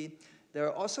potency. There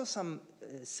are also some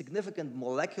significant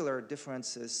molecular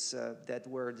differences that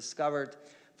were discovered.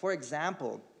 For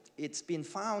example, it's been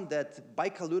found that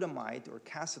bicalutamide or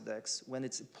Casodex, when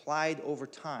it's applied over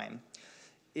time,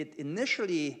 it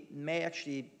initially may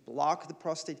actually block the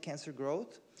prostate cancer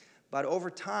growth, but over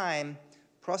time,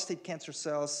 prostate cancer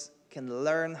cells can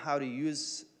learn how to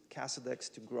use Casodex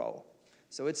to grow.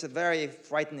 So it's a very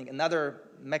frightening, another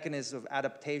mechanism of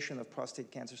adaptation of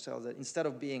prostate cancer cells, that instead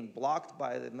of being blocked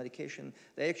by the medication,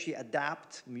 they actually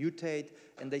adapt, mutate,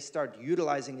 and they start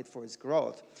utilizing it for its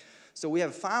growth. So we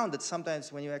have found that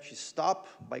sometimes when you actually stop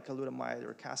bicalutamide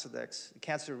or Casodex,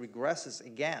 cancer regresses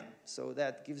again. So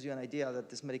that gives you an idea that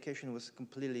this medication was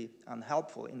completely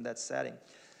unhelpful in that setting.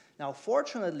 Now,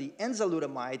 fortunately,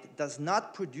 enzalutamide does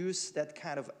not produce that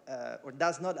kind of, or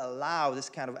does not allow this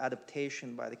kind of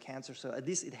adaptation by the cancer cell. At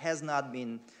least it has not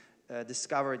been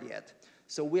discovered yet.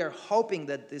 So we are hoping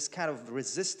that this kind of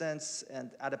resistance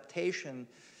and adaptation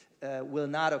will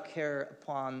not occur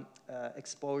upon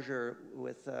exposure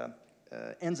with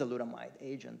enzalutamide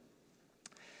agent.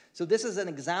 So this is an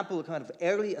example of kind of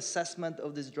early assessment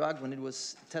of this drug when it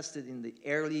was tested in the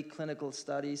early clinical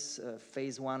studies,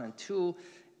 phase 1 and 2.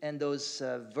 And those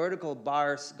vertical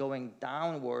bars going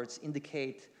downwards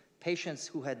indicate patients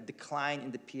who had decline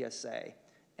in the PSA.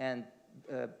 And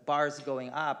bars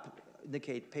going up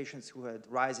indicate patients who had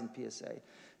rise in PSA.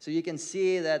 So you can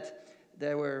see that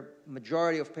there were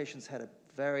majority of patients had a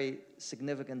very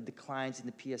significant declines in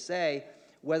the PSA,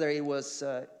 whether it was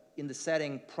in the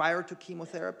setting prior to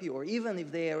chemotherapy or even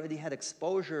if they already had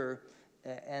exposure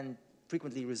and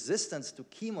frequently resistance to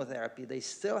chemotherapy, they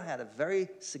still had a very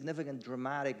significant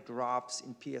dramatic drops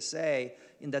in PSA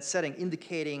in that setting,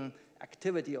 indicating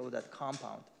activity of that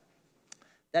compound.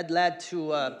 That led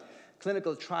to a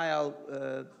clinical trial,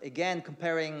 again,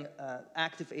 comparing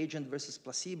active agent versus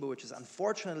placebo, which is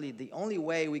unfortunately the only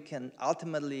way we can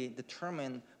ultimately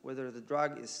determine whether the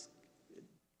drug is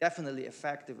definitely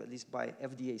effective, at least by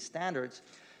FDA standards.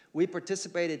 We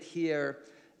participated here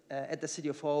at the City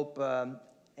of Hope,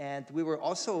 and we were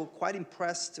also quite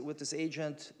impressed with this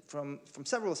agent from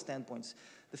several standpoints.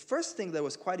 The first thing that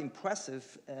was quite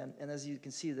impressive, and as you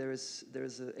can see, there's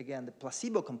again, the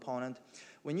placebo component.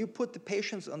 When you put the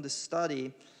patients on the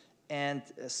study and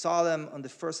saw them on the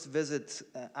first visit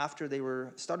after they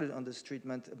were started on this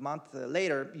treatment a month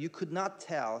later, you could not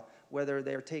tell whether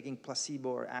they're taking placebo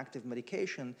or active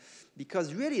medication,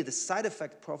 because really the side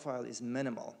effect profile is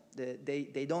minimal.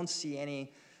 They don't see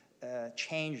any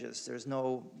changes. There's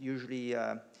no usually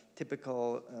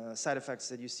typical side effects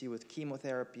that you see with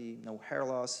chemotherapy, no hair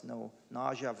loss, no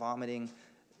nausea, vomiting.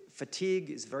 Fatigue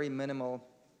is very minimal.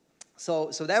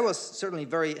 So that was certainly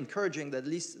very encouraging that at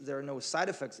least there are no side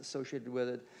effects associated with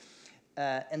it.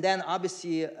 And then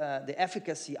obviously the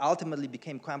efficacy ultimately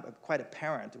became quite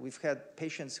apparent. We've had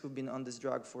patients who've been on this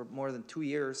drug for more than 2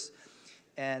 years,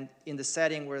 and in the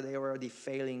setting where they were already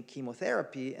failing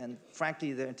chemotherapy, and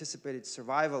frankly, the anticipated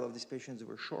survival of these patients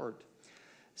were short.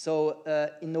 So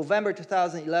in November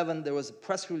 2011, there was a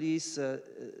press release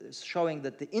showing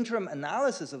that the interim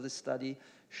analysis of this study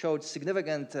showed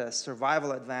significant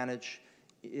survival advantage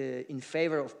in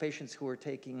favor of patients who were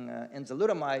taking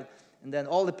enzalutamide, and then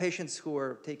all the patients who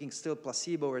were taking still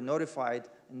placebo were notified,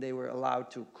 and they were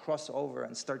allowed to cross over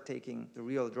and start taking the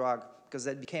real drug, because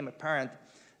it became apparent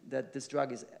that this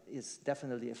drug is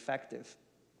definitely effective.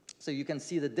 So you can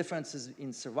see the differences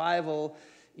in survival,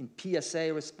 in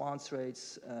PSA response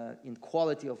rates, in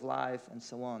quality of life, and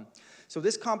so on. So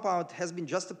this compound has been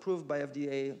just approved by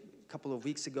FDA a couple of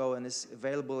weeks ago and is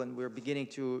available, and we're beginning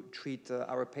to treat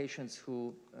our patients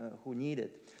who need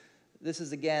it. This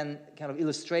is, again, kind of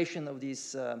illustration of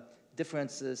these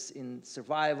differences in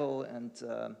survival and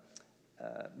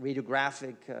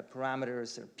radiographic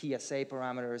parameters or PSA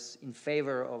parameters in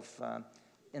favor of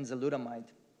enzalutamide.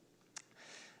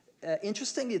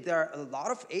 Interestingly, there are a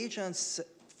lot of agents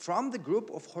from the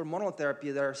group of hormonal therapy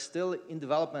that are still in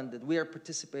development that we are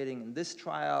participating in this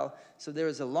trial. So there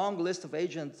is a long list of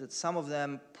agents that some of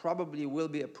them probably will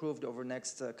be approved over the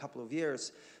next couple of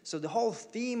years. So the whole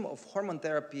theme of hormone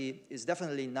therapy is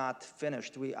definitely not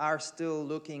finished. We are still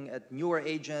looking at newer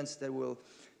agents that will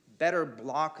better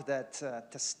block that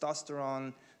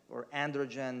testosterone or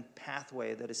androgen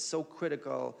pathway that is so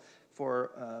critical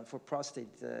for prostate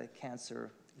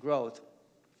cancer growth.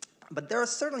 But there are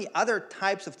certainly other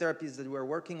types of therapies that we're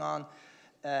working on.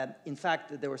 In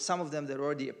fact, there were some of them that are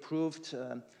already approved.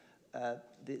 The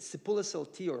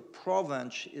Sipuleucel T, or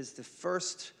Provenge, is the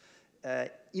first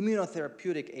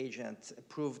immunotherapeutic agent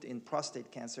approved in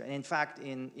prostate cancer, and in fact,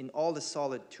 in all the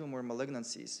solid tumor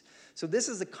malignancies. So this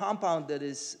is a compound that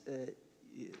is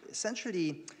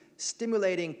essentially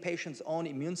stimulating patients' own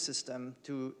immune system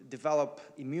to develop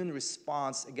immune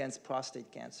response against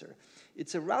prostate cancer.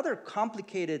 It's a rather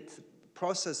complicated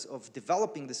process of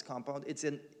developing this compound. It's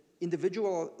an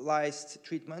individualized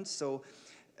treatment, so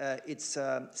it's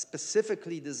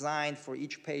specifically designed for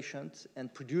each patient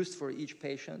and produced for each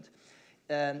patient.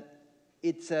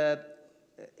 It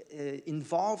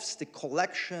involves the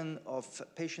collection of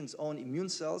patients' own immune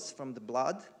cells from the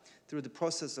blood through the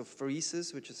process of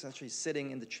pheresis, which is essentially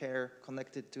sitting in the chair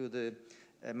connected to the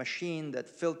machine that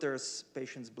filters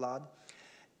patients' blood.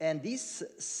 And these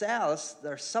cells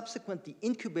are subsequently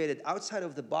incubated outside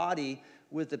of the body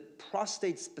with a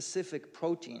prostate-specific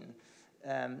protein.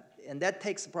 And that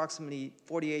takes approximately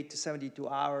 48 to 72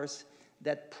 hours.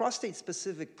 That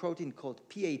prostate-specific protein called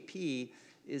PAP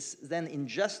is then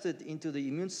ingested into the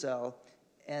immune cell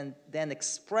and then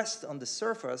expressed on the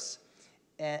surface.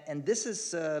 And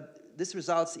this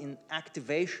results in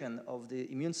activation of the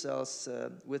immune cells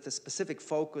with a specific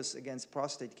focus against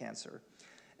prostate cancer.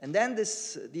 And then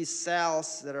these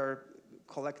cells that are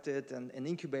collected and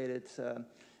incubated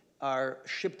are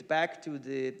shipped back to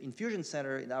the infusion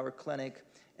center in our clinic,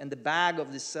 and the bag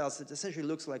of these cells, it essentially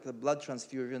looks like a blood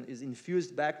transfusion, is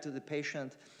infused back to the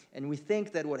patient. And we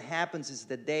think that what happens is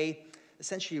that they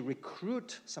essentially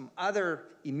recruit some other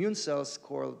immune cells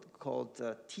called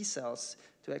T cells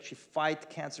to actually fight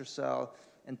cancer cell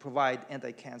and provide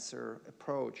anti-cancer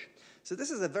approach. So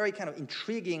this is a very kind of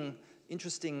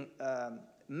interesting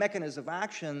mechanism of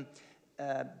action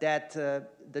that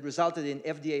resulted in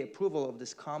FDA approval of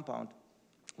this compound.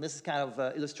 This is kind of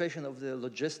an illustration of the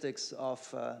logistics of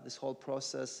this whole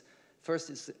process. First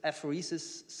is the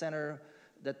apheresis center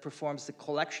that performs the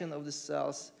collection of the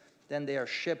cells. Then they are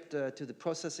shipped to the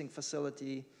processing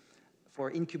facility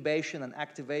for incubation and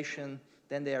activation.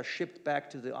 Then they are shipped back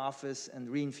to the office and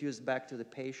reinfused back to the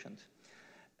patient.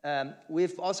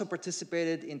 We've also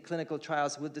participated in clinical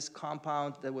trials with this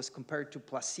compound that was compared to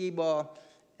placebo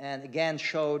and again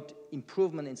showed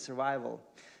improvement in survival.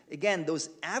 Again, those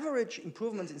average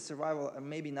improvements in survival are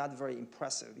maybe not very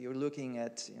impressive. You're looking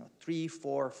at 3,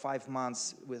 4, 5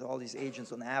 months with all these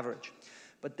agents on average.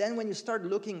 But then when you start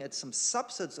looking at some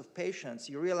subsets of patients,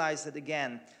 you realize that,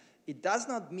 again, it does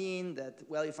not mean that,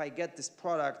 well, if I get this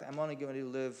product, I'm only going to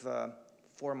live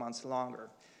 4 months longer.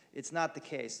 It's not the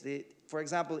case. For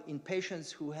example, in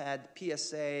patients who had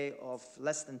PSA of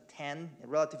less than 10, a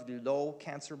relatively low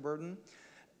cancer burden,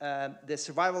 the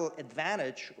survival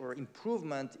advantage or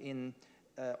improvement in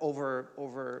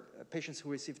over patients who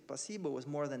received placebo was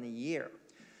more than a year.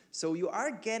 So you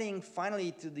are getting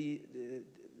finally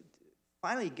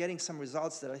getting some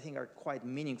results that I think are quite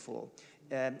meaningful.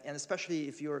 And especially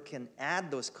if you can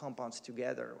add those compounds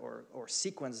together or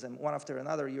sequence them one after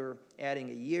another, you're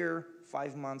adding a year,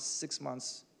 5 months, 6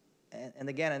 months, and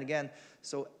again.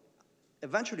 So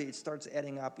eventually it starts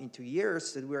adding up into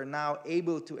years that we are now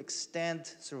able to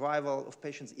extend survival of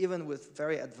patients even with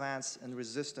very advanced and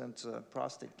resistant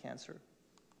prostate cancer.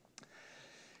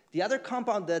 The other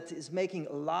compound that is making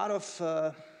a lot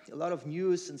of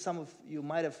news, and some of you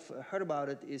might have heard about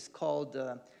it, is called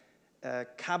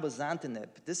cabozantinib.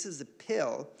 This is a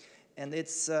pill, And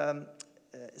it's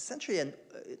essentially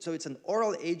so it's an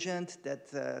oral agent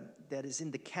that is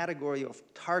in the category of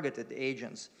targeted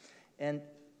agents. And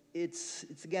it's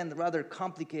again, a rather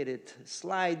complicated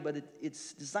slide, but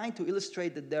it's designed to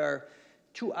illustrate that there are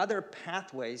two other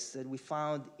pathways that we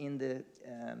found in the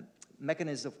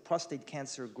mechanism of prostate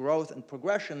cancer growth and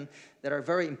progression that are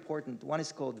very important. One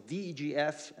is called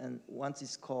VEGF, and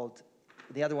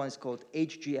the other one is called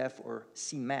HGF or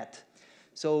c-MET.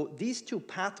 So these two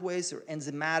pathways or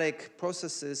enzymatic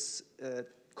processes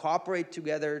cooperate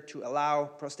together to allow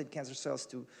prostate cancer cells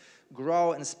to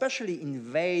grow and especially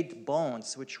invade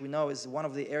bones, which we know is one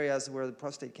of the areas where the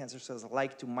prostate cancer cells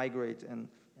like to migrate and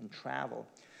travel.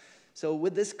 So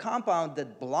with this compound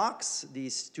that blocks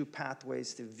these two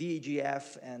pathways, the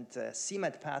VEGF and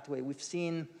c-MET pathway, we've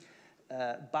seen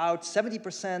about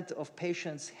 70% of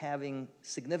patients having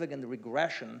significant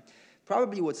regression.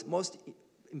 Probably what's most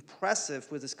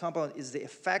impressive with this compound is the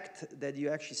effect that you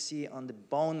actually see on the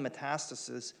bone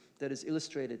metastasis that is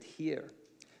illustrated here.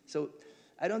 So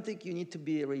I don't think you need to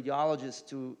be a radiologist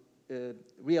to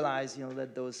realize,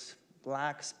 that those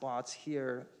black spots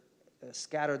here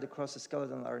scattered across the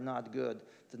skeleton are not good.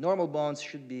 The normal bones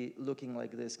should be looking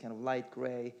like this, kind of light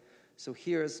gray. So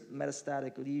here's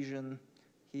metastatic lesion,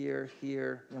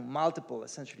 here, multiple,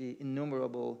 essentially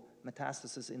innumerable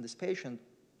metastases in this patient.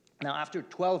 Now, after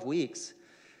 12 weeks,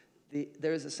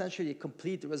 there is essentially a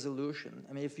complete resolution.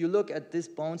 I mean, if you look at this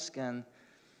bone scan,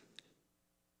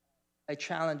 I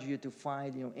challenge you to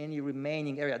find, any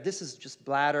remaining area. This is just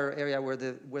bladder area where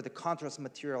the contrast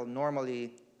material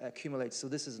normally accumulates. So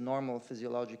this is normal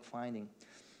physiologic finding.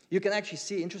 You can actually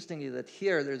see, interestingly, that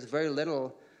here there's very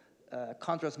little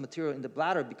contrast material in the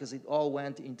bladder because it all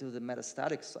went into the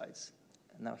metastatic sites.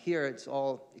 Now here it's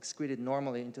all excreted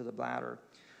normally into the bladder.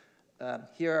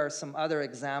 Here are some other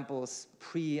examples,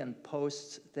 pre and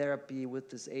post therapy with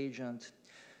this agent.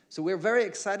 So we're very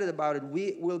excited about it.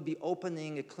 We will be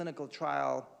opening a clinical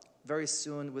trial very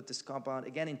soon with this compound,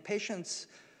 again, in patients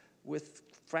with,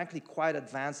 frankly, quite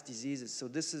advanced diseases. So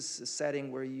this is a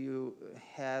setting where you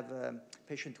have a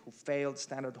patient who failed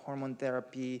standard hormone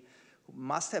therapy, who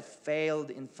must have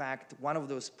failed, in fact, one of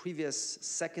those previous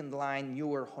second-line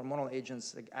newer hormonal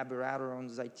agents like abiraterone,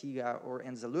 Zytiga, or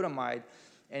enzalutamide,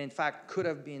 and in fact could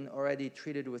have been already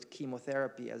treated with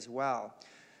chemotherapy as well.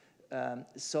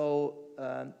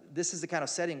 This is the kind of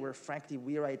setting where, frankly,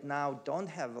 we right now don't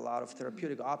have a lot of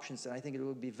therapeutic options, and I think it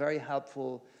would be very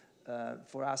helpful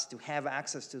for us to have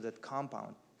access to that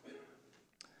compound.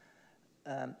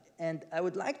 And I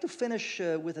would like to finish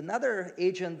with another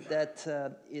agent that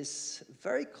is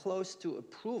very close to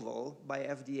approval by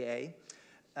FDA,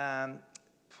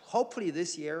 hopefully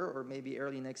this year or maybe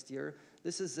early next year.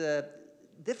 This is a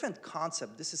different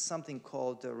concept. This is something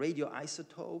called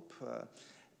radioisotope.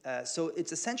 So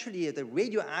it's essentially the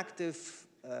radioactive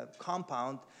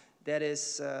compound that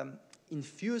is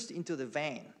infused into the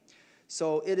vein.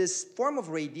 So it is a form of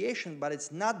radiation, but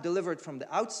it's not delivered from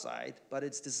the outside, but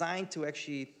it's designed to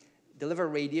actually deliver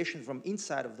radiation from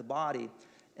inside of the body.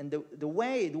 And the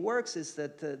way it works is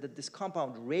that this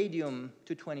compound,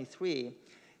 radium-223,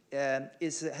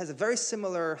 has a very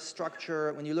similar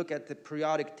structure. When you look at the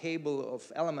periodic table of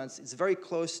elements, it's very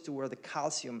close to where the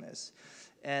calcium is.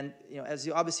 And as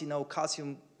you obviously know,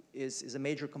 calcium is a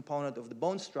major component of the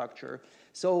bone structure.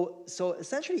 So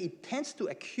essentially, it tends to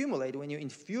accumulate when you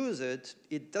infuse it.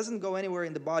 It doesn't go anywhere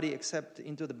in the body except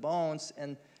into the bones,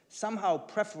 and somehow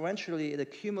preferentially it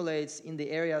accumulates in the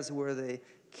areas where the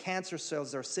cancer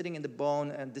cells are sitting in the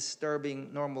bone and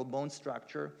disturbing normal bone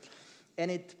structure. And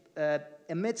it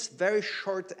emits very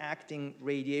short-acting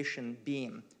radiation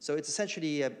beam. So it's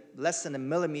essentially less than a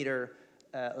millimeter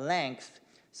length.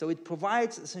 So it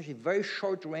provides essentially very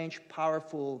short-range,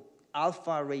 powerful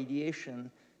alpha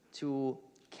radiation to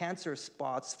cancer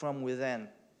spots from within.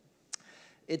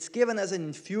 It's given as an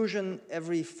infusion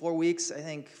every 4 weeks, I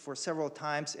think, for several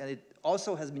times, and it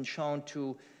also has been shown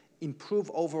to improve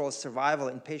overall survival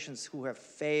in patients who have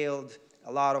failed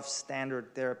a lot of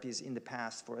standard therapies in the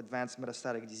past for advanced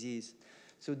metastatic disease.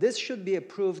 So this should be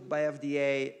approved by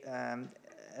FDA,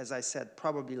 as I said,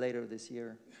 probably later this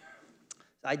year.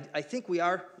 I think we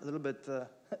are a little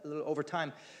over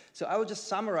time. So I will just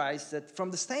summarize that from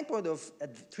the standpoint of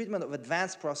treatment of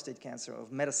advanced prostate cancer,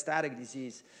 of metastatic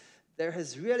disease, there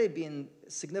has really been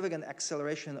significant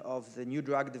acceleration of the new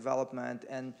drug development.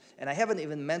 And I haven't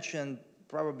even mentioned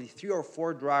probably 3 or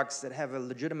 4 drugs that have a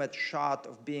legitimate shot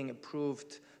of being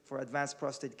approved for advanced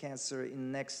prostate cancer in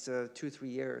the next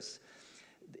 2-3 years.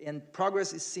 And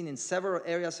progress is seen in several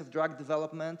areas of drug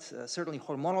development, certainly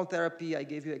hormonal therapy, I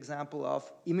gave you an example of,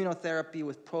 immunotherapy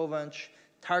with Provenge,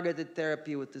 targeted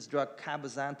therapy with this drug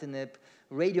cabozantinib,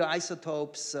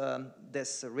 radioisotopes,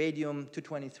 this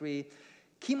radium-223.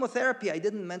 Chemotherapy, I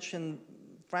didn't mention,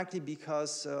 frankly,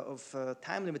 because of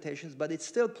time limitations, but it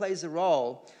still plays a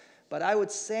role. But I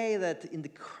would say that in the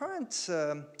current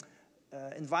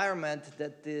environment,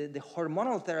 that the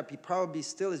hormonal therapy probably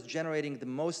still is generating the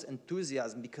most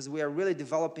enthusiasm, because we are really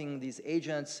developing these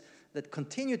agents that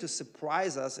continue to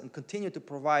surprise us and continue to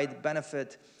provide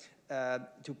benefit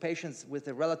to patients with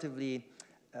a relatively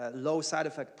low side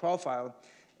effect profile.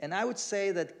 And I would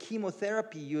say that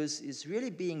chemotherapy use is really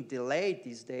being delayed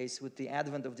these days with the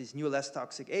advent of these new, less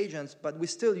toxic agents, but we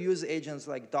still use agents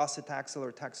like docetaxel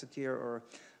or Taxotere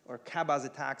or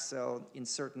cabazitaxel in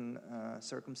certain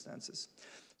circumstances.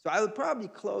 So I will probably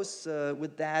close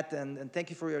with that, and thank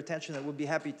you for your attention. I would be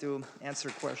happy to answer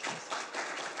questions.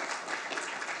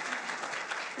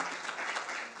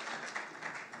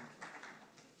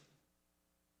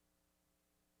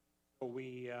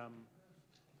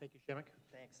 Thank you, Shemek.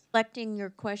 Thanks. Collecting your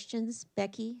questions,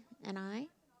 Becky and I.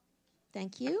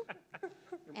 Thank you.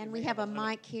 And we have a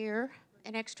mic here,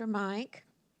 an extra mic.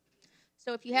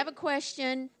 So if you have a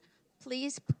question,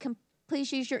 please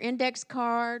use your index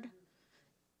card.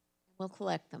 We'll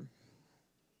collect them.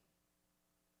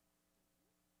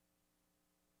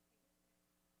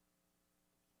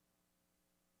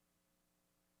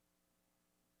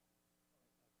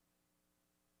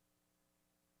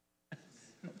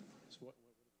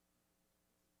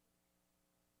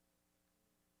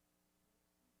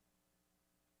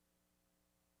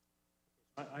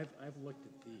 I've looked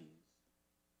at these.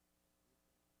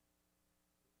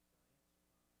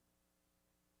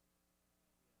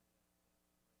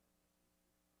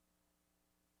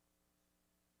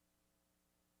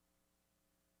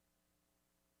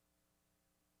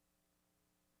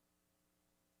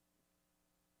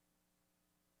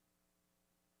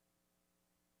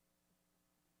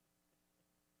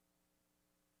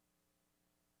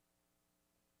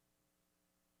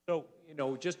 So, you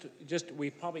know, just we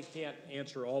probably can't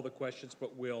answer all the questions,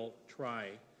 but we'll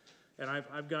try. And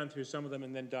I've gone through some of them,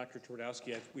 and then Dr.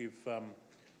 Twardowski,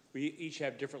 we each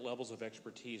have different levels of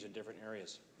expertise in different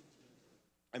areas.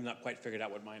 I'm not quite figured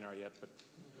out what mine are yet, but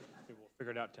maybe we'll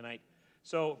figure it out tonight.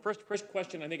 So first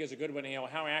question I think is a good one. You know,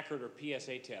 how accurate are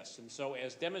PSA tests? And so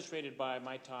as demonstrated by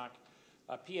my talk,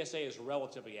 PSA is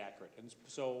relatively accurate. And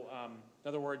so, in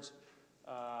other words,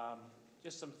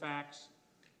 just some facts.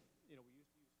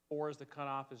 4 is the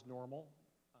cutoff is normal.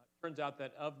 Turns out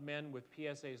that of men with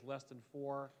PSAs less than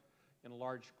 4 in a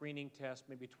large screening test,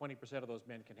 maybe 20% of those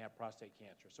men can have prostate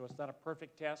cancer. So it's not a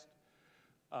perfect test.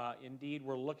 Indeed,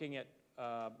 we're looking at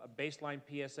a baseline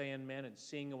PSA in men and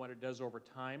seeing what it does over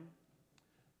time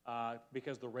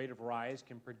because the rate of rise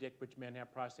can predict which men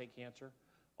have prostate cancer.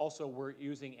 Also, we're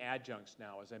using adjuncts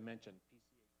now, as I mentioned,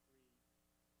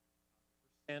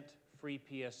 PSA free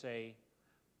PSA.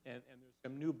 And there's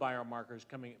some new biomarkers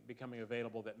becoming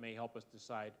available that may help us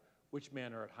decide which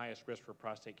men are at highest risk for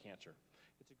prostate cancer.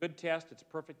 It's a good test. It's a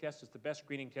perfect test. It's the best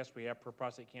screening test we have for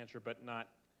prostate cancer, but not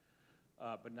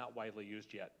widely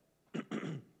used yet.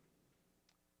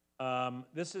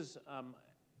 This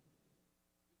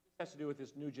has to do with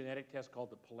this new genetic test called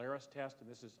the Polaris test,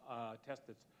 and this is a test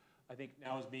that's I think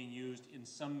now is being used in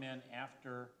some men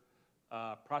after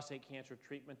prostate cancer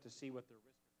treatment to see what their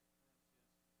risk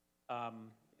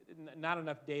is. Not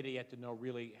enough data yet to know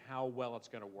really how well it's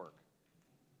going to work.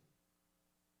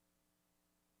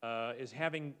 Is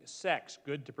having sex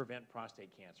good to prevent prostate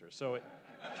cancer? So it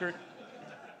sure,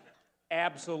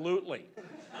 absolutely.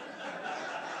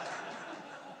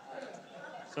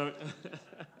 So,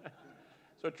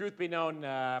 so truth be known,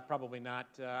 probably not.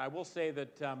 I will say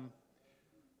that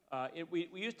we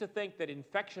used to think that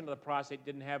infection of the prostate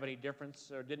didn't have any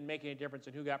difference or didn't make any difference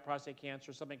in who got prostate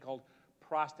cancer, something called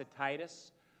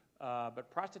prostatitis.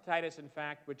 But prostatitis, in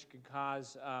fact, which can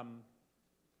cause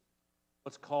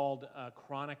what's called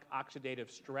chronic oxidative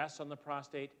stress on the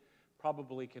prostate,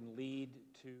 probably can lead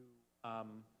to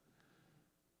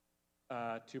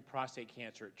prostate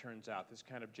cancer, it turns out. This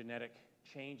kind of genetic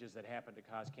changes that happen to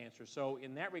cause cancer. So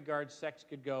in that regard, sex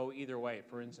could go either way.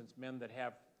 For instance, men that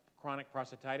have chronic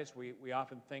prostatitis, we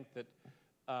often think that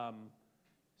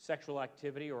sexual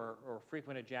activity or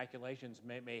frequent ejaculations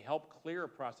may help clear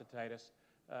prostatitis.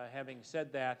 Having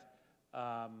said that,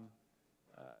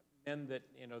 men that,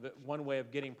 that one way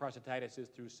of getting prostatitis is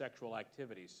through sexual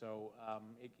activity. So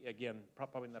again,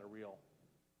 probably not a real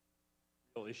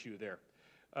issue there.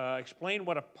 Explain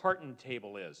what a Parton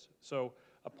table is. So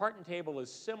a Parton table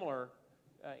is similar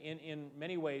in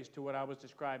many ways to what I was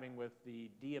describing with the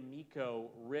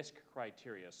D'Amico risk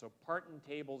criteria. So Parton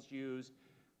tables use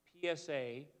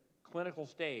PSA, clinical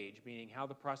stage, meaning how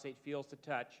the prostate feels to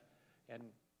touch, and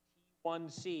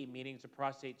T1C, meaning the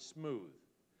prostate's smooth.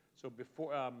 So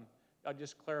before, I'll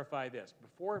just clarify this.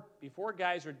 Before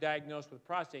guys are diagnosed with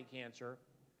prostate cancer,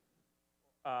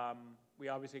 we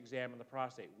obviously examine the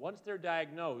prostate. Once they're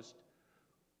diagnosed,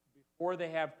 before they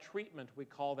have treatment, we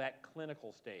call that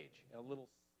clinical stage. A little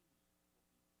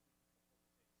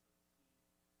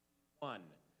C1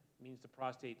 means the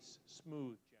prostate's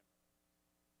smooth.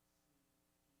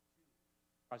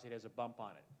 Prostate has a bump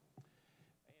on it,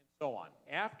 and so on.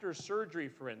 After surgery,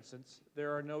 for instance,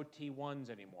 there are no T1s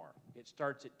anymore. It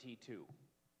starts at T2.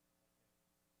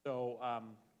 So,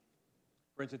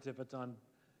 for instance, if it's on,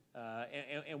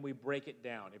 and we break it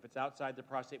down. If it's outside the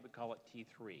prostate, we call it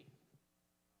T3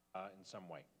 in some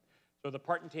way. So the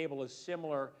Parton table is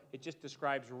similar. It just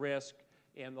describes risk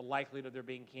and the likelihood of there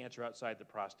being cancer outside the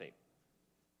prostate.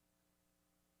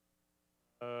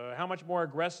 How much more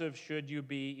aggressive should you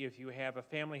be if you have a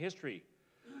family history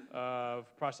of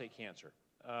prostate cancer?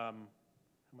 How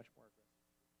much more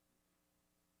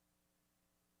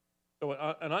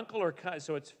aggressive? So an uncle or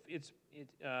cousin,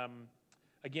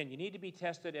 again, you need to be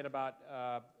tested at about,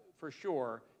 for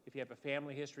sure, if you have a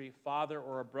family history, father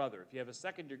or a brother. If you have a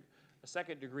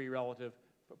second degree relative,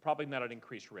 but probably not at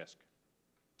increased risk.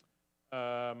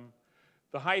 The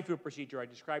HIFU procedure, I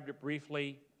described it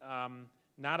briefly.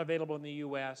 Not available in the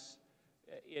U.S.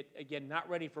 Again, not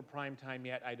ready for prime time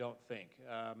yet, I don't think.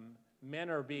 Men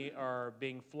are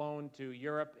being flown to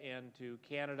Europe and to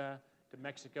Canada, to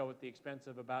Mexico at the expense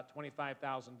of about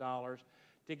 $25,000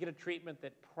 to get a treatment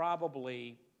that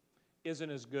probably isn't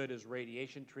as good as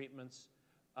radiation treatments.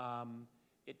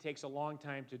 It takes a long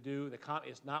time to do.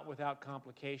 It's not without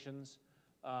complications.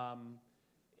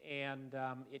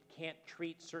 It can't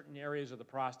treat certain areas of the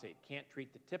prostate. Can't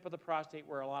treat the tip of the prostate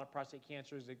where a lot of prostate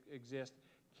cancers exist.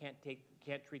 Can't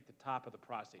treat the top of the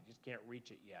prostate. Just can't reach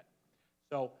it yet.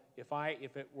 So if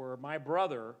it were my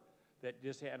brother that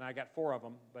just had, and I got 4 of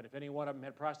them, but if any one of them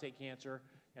had prostate cancer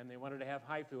and they wanted to have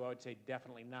HIFU, I would say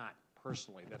definitely not.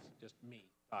 Personally, that's just me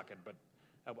talking, but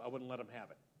I wouldn't let them have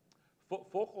it.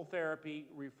 Focal therapy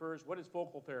refers. What is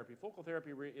focal therapy? Focal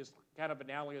therapy is kind of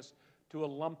analogous to a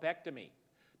lumpectomy.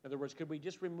 In other words, could we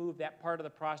just remove that part of the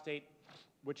prostate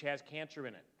which has cancer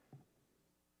in it?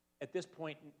 At this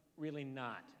point, really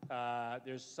not.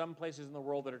 There's some places in the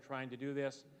world that are trying to do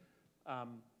this.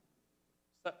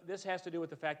 This has to do with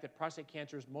the fact that prostate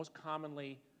cancer is most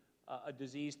commonly a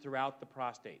disease throughout the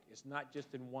prostate. It's not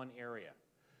just in one area.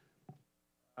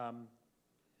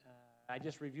 I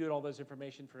just reviewed all this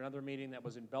information for another meeting that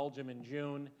was in Belgium in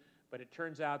June, but it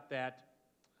turns out that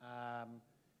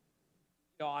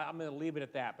I'm going to leave it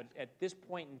at that, but at this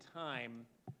point in time,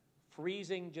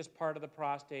 freezing just part of the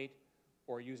prostate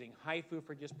or using HIFU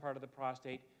for just part of the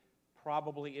prostate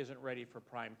probably isn't ready for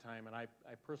prime time, and I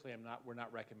personally we're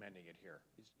not recommending it here.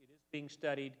 It is being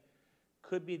studied.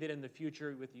 Could be that in the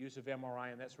future with the use of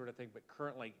MRI and that sort of thing, but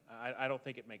currently I don't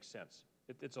think it makes sense.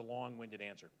 It's a long-winded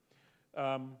answer.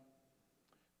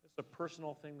 It's a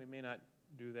personal thing. We may not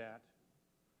do that.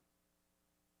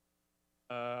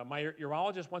 My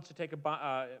urologist wants to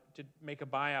make a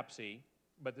biopsy,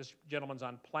 but this gentleman's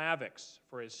on Plavix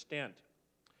for his stent.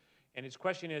 And his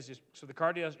question is so the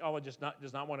cardiologist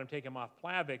does not want to take him off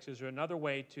Plavix. Is there another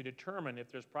way to determine if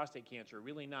there's prostate cancer?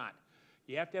 Really not.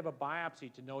 You have to have a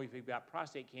biopsy to know if you've got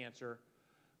prostate cancer.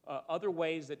 Other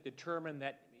ways that determine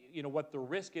that, what the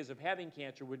risk is of having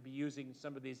cancer would be using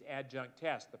some of these adjunct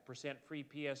tests. The percent-free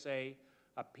PSA,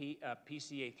 a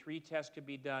PCA3 test could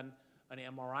be done, an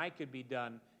MRI could be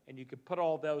done, and you could put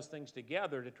all those things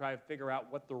together to try to figure out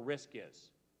what the risk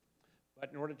is. But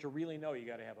in order to really know, you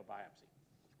got to have a biopsy.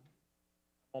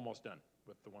 Almost done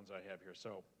with the ones I have here.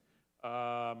 So,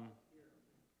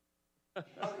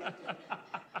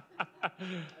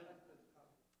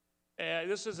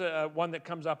 this is one that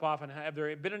comes up often. Have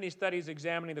there been any studies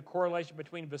examining the correlation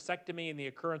between vasectomy and the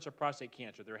occurrence of prostate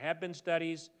cancer? There have been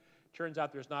studies. Turns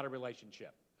out there's not a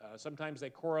relationship. Sometimes they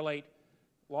correlate.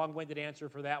 Long-winded answer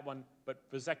for that one, but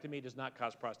vasectomy does not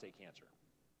cause prostate cancer.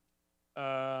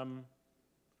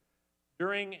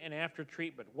 During and after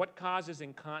treatment, what causes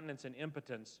incontinence and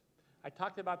impotence? I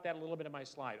talked about that a little bit in my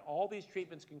slide. All these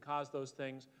treatments can cause those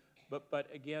things, but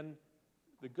again,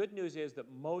 the good news is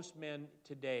that most men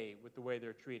today, with the way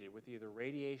they're treated, with either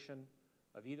radiation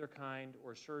of either kind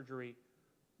or surgery,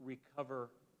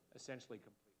 recover essentially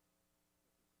completely.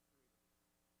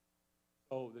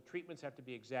 So the treatments have to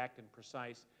be exact and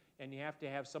precise, and you have to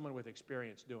have someone with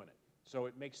experience doing it. So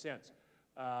it makes sense.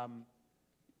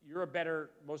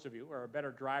 Most of you are a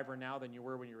better driver now than you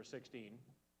were when you were 16.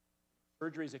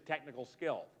 Surgery is a technical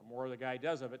skill. The more the guy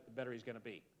does of it, the better he's going to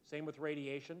be. Same with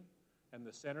radiation. and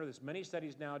the center. There's many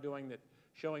studies now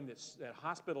showing that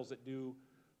hospitals that do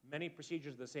many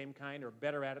procedures of the same kind are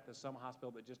better at it than some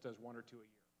hospital that just does 1 or 2 a year.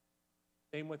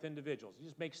 Same with individuals. It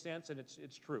just makes sense, and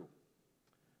it's true.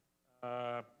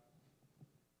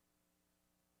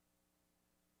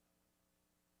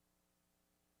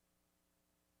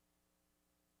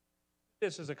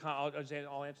 This is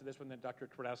I'll answer this one, then Dr.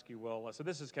 Twardowski will. So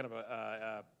this is kind of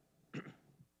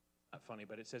not funny,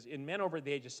 but it says, in men over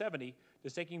the age of 70,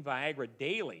 does taking Viagra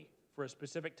daily for a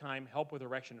specific time help with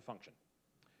erection function?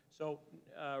 So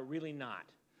really not.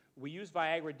 We use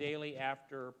Viagra daily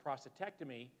after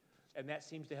prostatectomy, and that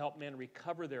seems to help men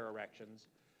recover their erections.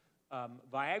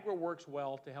 Viagra works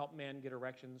well to help men get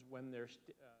erections when they're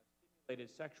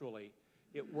stimulated sexually.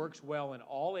 It works well in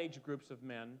all age groups of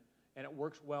men, and it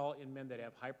works well in men that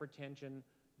have hypertension,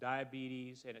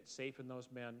 diabetes, and it's safe in those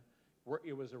men.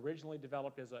 It was originally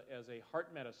developed as a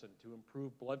heart medicine to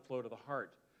improve blood flow to the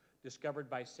heart, discovered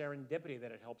by serendipity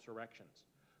that it helps erections.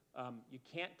 You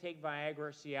can't take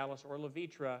Viagra, Cialis, or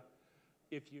Levitra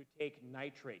if you take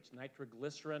nitrates,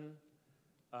 nitroglycerin,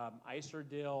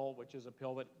 Iserdil, which is a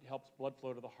pill that helps blood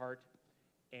flow to the heart,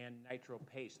 and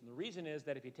nitropace. And the reason is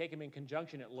that if you take them in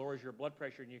conjunction, it lowers your blood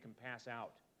pressure and you can pass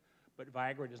out. But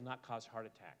Viagra does not cause heart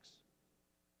attacks.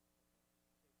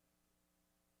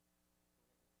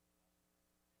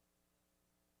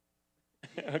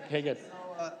 Okay, good.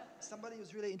 So, somebody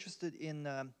who's really interested in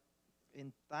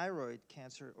thyroid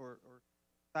cancer or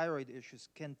thyroid issues.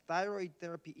 Can thyroid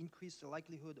therapy increase the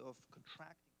likelihood of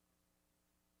contracting?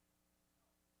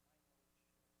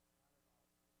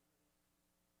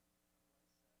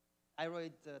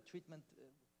 Thyroid treatment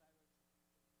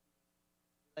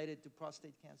related to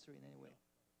prostate cancer in any way?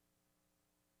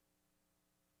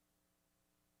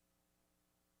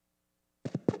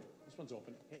 This one's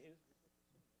open.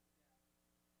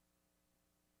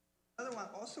 Another one,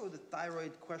 also the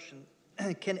thyroid question.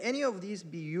 Can any of these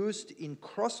be used in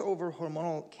crossover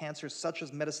hormonal cancers such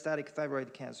as metastatic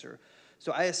thyroid cancer?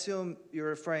 So I assume you're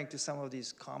referring to some of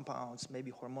these compounds,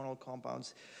 maybe hormonal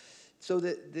compounds. So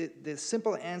the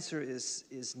simple answer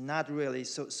is not really.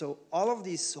 So all of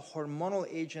these hormonal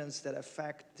agents that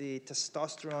affect the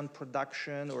testosterone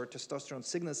production or testosterone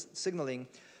signaling,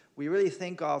 we really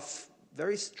think of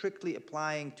very strictly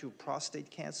applying to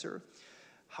prostate cancer.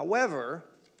 However,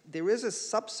 there is a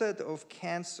subset of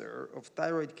cancer, of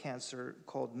thyroid cancer,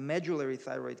 called medullary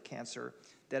thyroid cancer,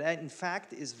 that in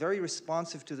fact is very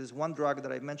responsive to this one drug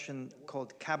that I mentioned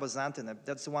called cabozantinib.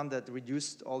 That's the one that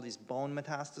reduced all these bone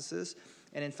metastases.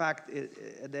 And in fact,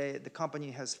 the company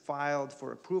has filed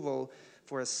for approval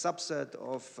for a subset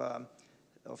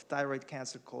of thyroid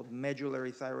cancer called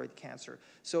medullary thyroid cancer.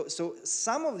 So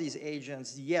some of these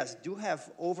agents, yes, do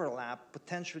have overlap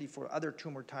potentially for other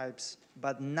tumor types,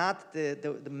 but not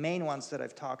the main ones that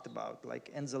I've talked about, like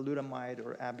enzalutamide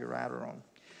or abiraterone.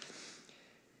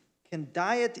 Can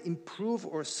diet improve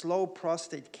or slow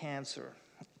prostate cancer?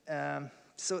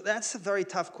 So that's a very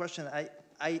tough question.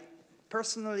 I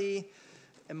personally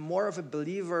am more of a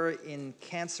believer in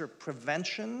cancer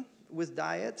prevention with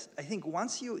diet. I think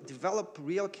once you develop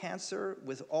real cancer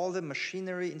with all the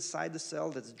machinery inside the cell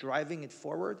that's driving it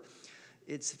forward,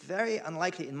 it's very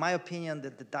unlikely, in my opinion,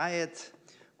 that the diet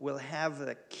will have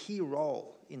a key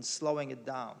role in slowing it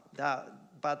down.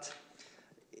 But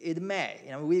it may.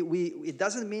 You know, it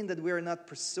doesn't mean that we're not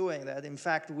pursuing that. In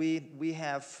fact, we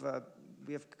have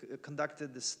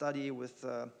conducted the study with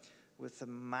a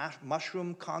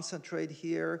mushroom concentrate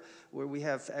here, where we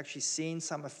have actually seen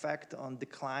some effect on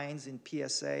declines in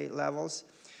PSA levels.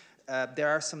 There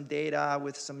are some data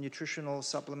with some nutritional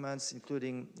supplements,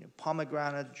 including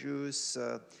pomegranate juice,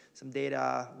 some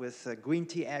data with green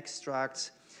tea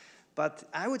extracts. But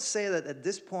I would say that at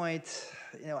this point,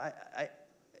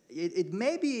 it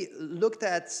may be looked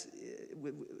at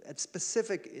in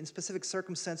specific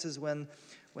circumstances when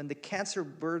the cancer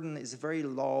burden is very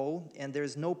low and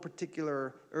there's no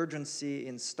particular urgency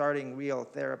in starting real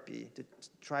therapy, to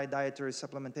try dietary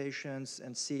supplementations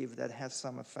and see if that has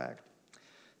some effect.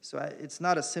 So it's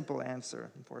not a simple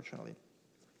answer, unfortunately.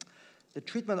 The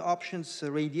treatment options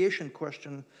radiation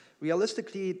question.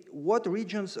 Realistically, what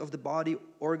regions of the body,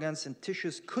 organs, and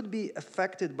tissues could be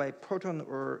affected by proton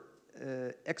or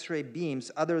X-ray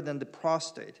beams other than the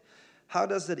prostate? How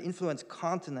does that influence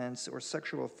continence or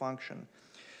sexual function?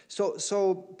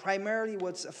 So primarily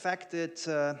what's affected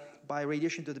by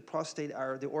radiation to the prostate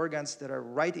are the organs that are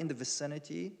right in the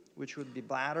vicinity, which would be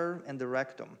bladder and the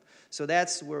rectum. So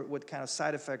that's what kind of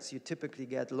side effects you typically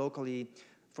get locally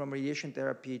from radiation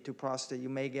therapy to prostate. You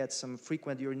may get some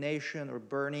frequent urination or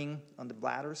burning on the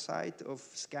bladder side of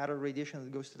scattered radiation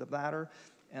that goes to the bladder.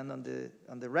 and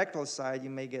on the rectal side, you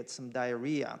may get some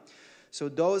diarrhea. So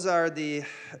those are the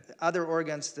other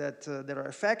organs that are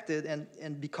affected,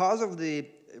 and because of the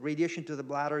radiation to the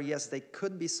bladder, yes, there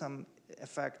could be some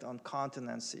effect on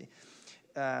continency.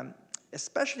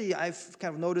 Especially, I've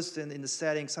kind of noticed in the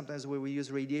setting sometimes where we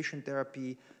use radiation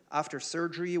therapy after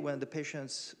surgery when the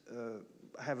patients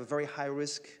have a very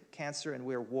high-risk cancer and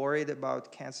we're worried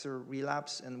about cancer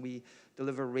relapse, and we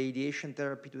deliver radiation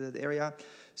therapy to that area.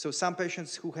 So some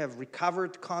patients who have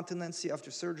recovered continency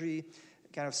after surgery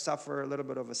kind of suffer a little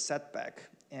bit of a setback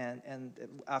and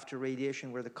after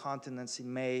radiation where the continency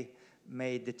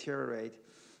may deteriorate.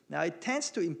 Now, it tends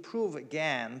to improve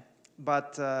again,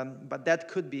 but that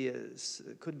could be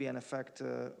an effect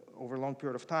over a long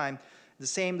period of time. The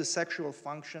same, the sexual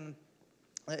function.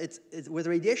 With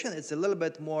radiation, it's a little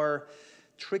bit more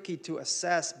tricky to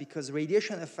assess because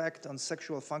radiation effect on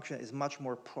sexual function is much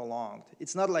more prolonged.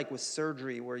 It's not like with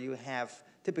surgery where you have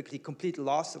typically complete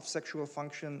loss of sexual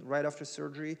function right after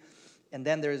surgery, and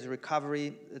then there is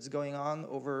recovery that's going on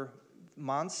over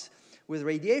months. With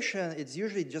radiation, it's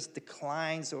usually just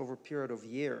declines over a period of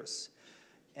years.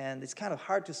 And it's kind of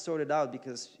hard to sort it out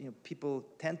because people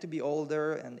tend to be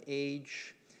older and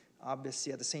age,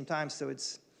 obviously, at the same time. So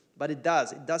but it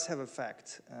does have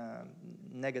effect,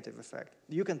 negative effect.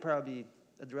 You can probably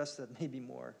address that maybe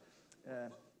more.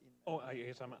 I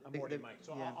guess I'm already Mike.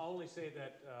 So yeah. I'll only say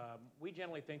that we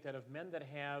generally think that of men that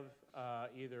have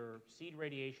either seed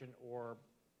radiation or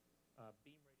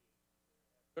beam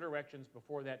radiation, good erections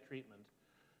before that treatment,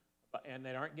 and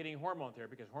that aren't getting hormone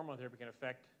therapy, because hormone therapy can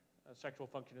affect sexual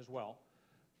function as well.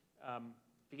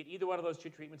 If you get either one of those two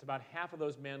treatments, about half of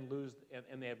those men lose,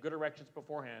 and they have good erections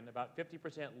beforehand, about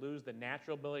 50% lose the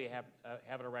natural ability to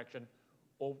have an erection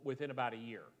within about a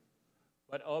year.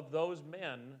 But of those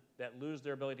men that lose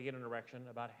their ability to get an erection,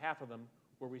 about half of them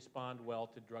will respond well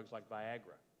to drugs like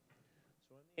Viagra.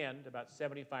 So in the end, about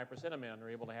 75% of men are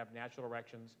able to have natural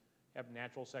erections, have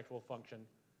natural sexual function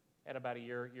at about a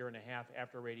year, year and a half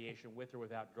after radiation with or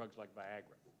without drugs like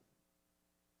Viagra.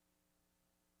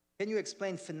 Can you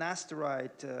explain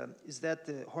finasteride? Is that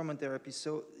the hormone therapy?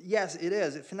 So yes, it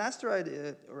is.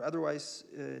 Finasteride, or otherwise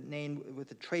named with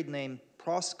the trade name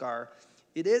Proscar,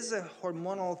 it is a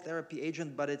hormonal therapy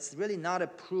agent, but it's really not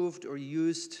approved or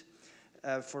used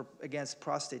against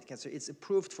prostate cancer. It's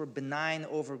approved for benign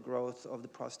overgrowth of the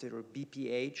prostate, or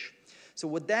BPH. So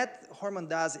what that hormone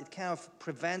does, it kind of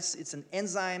prevents, it's an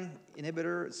enzyme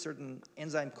inhibitor, a certain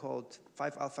enzyme called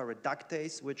 5-alpha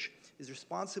reductase, which is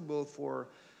responsible for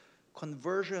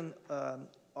conversion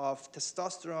of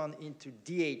testosterone into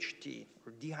DHT,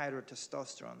 or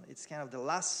dihydrotestosterone. It's kind of the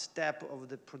last step of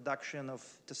the production of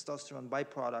testosterone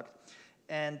byproduct,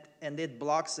 and it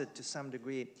blocks it to some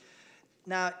degree.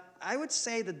 Now, I would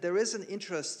say that there is an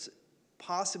interest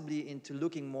possibly into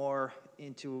looking more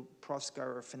into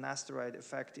Proscar or finasteride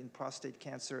effect in prostate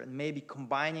cancer, and maybe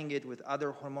combining it with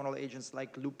other hormonal agents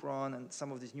like Lupron and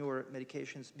some of these newer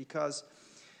medications, because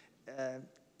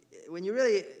when you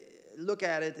really look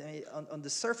at it, I mean, on the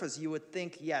surface, you would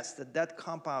think, yes, that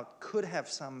compound could have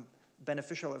some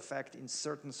beneficial effect in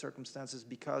certain circumstances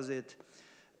because it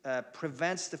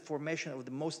prevents the formation of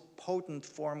the most potent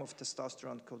form of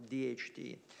testosterone called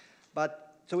DHT.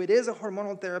 So it is a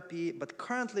hormonal therapy, but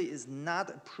currently is not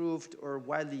approved or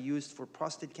widely used for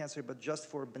prostate cancer, but just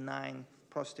for benign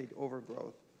prostate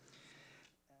overgrowth.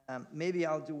 Maybe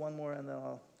I'll do one more and then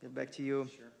I'll get back to you.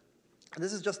 Sure.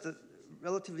 This is just a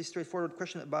relatively straightforward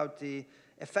question about the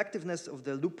effectiveness of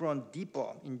the Lupron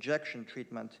depot injection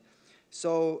treatment.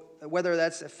 So whether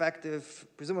that's effective,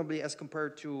 presumably as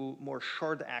compared to more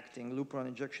short-acting Lupron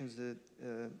injections that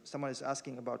someone is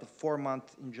asking about, a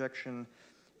 4-month injection.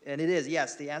 And it is,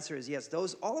 yes, the answer is yes.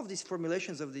 All of these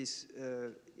formulations of these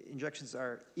injections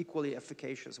are equally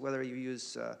efficacious, whether you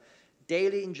use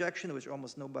daily injection, which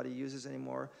almost nobody uses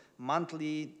anymore,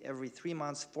 monthly, every 3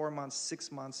 months, 4 months,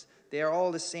 6 months. They are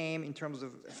all the same in terms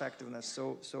of effectiveness,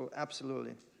 so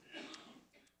absolutely.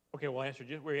 Okay, well, answer.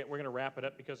 We're going to wrap it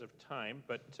up because of time,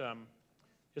 but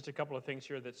just a couple of things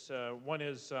here. One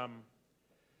is,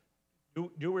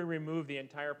 do we remove the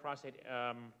entire prostate?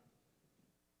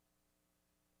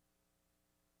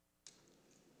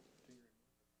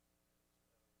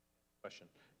 Question.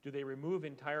 Do they remove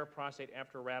entire prostate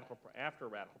after radical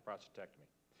prostatectomy?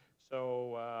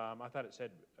 So I thought it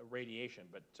said radiation,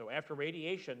 but so after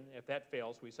radiation, if that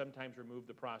fails, we sometimes remove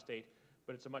the prostate,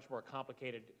 but it's a much more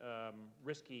complicated,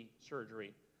 risky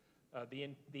surgery. But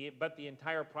the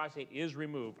entire prostate is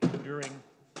removed during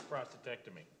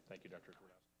prostatectomy. Thank you, Dr.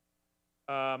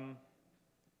 Twardowski.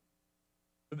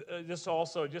 This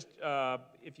also, just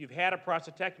if you've had a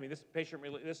prostatectomy, this patient,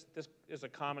 this is a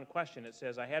common question. It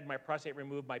says, I had my prostate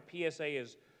removed, my PSA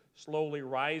is slowly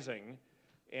rising,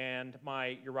 and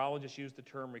my urologist used the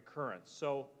term recurrence.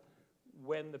 So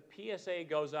when the PSA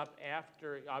goes up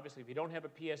after, obviously if you don't have a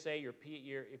PSA, if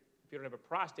you don't have a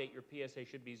prostate, your PSA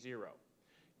should be 0.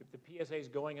 If the PSA is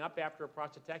going up after a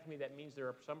prostatectomy, that means there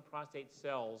are some prostate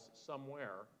cells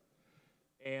somewhere,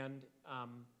 and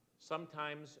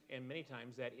sometimes, and many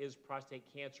times, that is prostate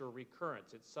cancer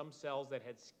recurrence. It's some cells that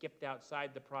had skipped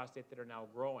outside the prostate that are now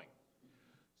growing.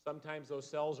 Sometimes those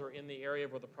cells are in the area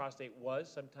where the prostate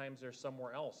was. Sometimes they're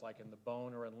somewhere else, like in the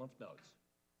bone or in lymph nodes.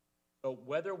 So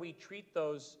whether we treat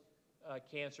those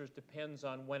cancers depends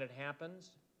on when it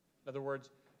happens. In other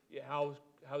words, how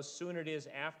soon it is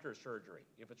after surgery.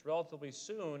 If it's relatively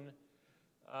soon,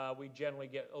 we generally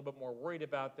get a little bit more worried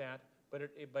about that.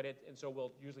 And so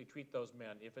we'll usually treat those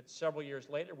men. If it's several years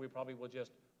later, we probably will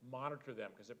just monitor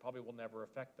them because it probably will never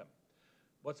affect them.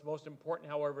 What's most important,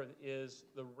 however, is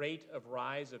the rate of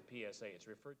rise of PSA. It's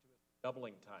referred to as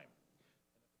doubling time.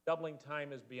 Doubling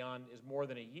time is more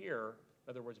than a year.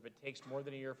 In other words, if it takes more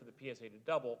than a year for the PSA to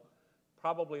double,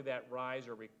 probably that rise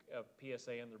of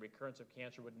PSA and the recurrence of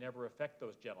cancer would never affect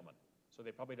those gentlemen. So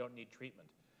they probably don't need treatment.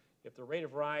 If the rate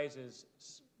of rise is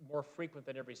more frequent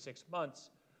than every 6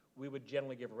 months, we would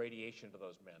generally give radiation to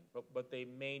those men, but they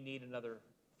may need another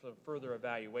further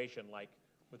evaluation, like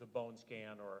with a bone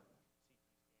scan or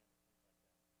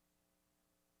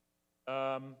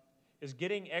is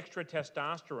getting extra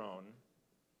testosterone,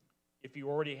 if you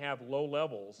already have low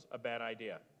levels, a bad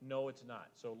idea? No, it's not.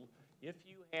 So if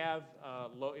you have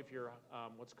if you're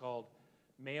what's called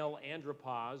male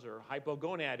andropause or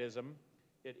hypogonadism,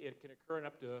 it can occur in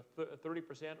up to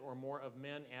 30% or more of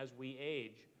men as we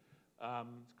age.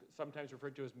 Sometimes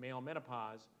referred to as male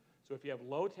menopause. So if you have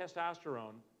low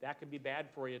testosterone, that can be bad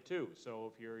for you too.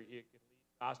 So if it can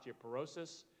lead to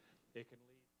osteoporosis, it can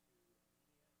lead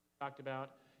to, talked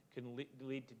about, can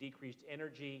lead to decreased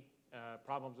energy,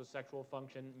 problems with sexual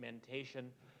function,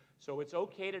 mentation. So it's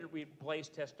okay to replace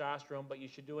testosterone, but you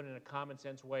should do it in a common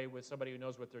sense way with somebody who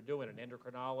knows what they're doing, an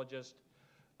endocrinologist,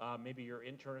 maybe your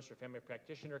internist or family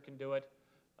practitioner can do it,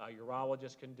 a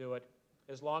urologist can do it,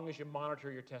 as long as you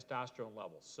monitor your testosterone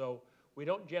levels. So we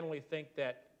don't generally think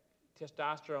that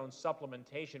testosterone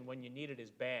supplementation when you need it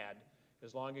is bad,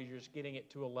 as long as you're just getting it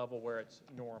to a level where it's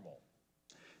normal.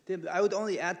 Tim, I would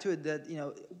only add to it that, you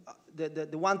know,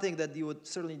 the one thing that you would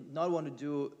certainly not want to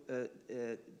do,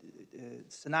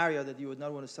 scenario that you would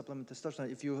not want to supplement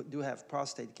testosterone if you do have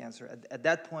prostate cancer. At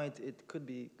that point, it could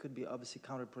be obviously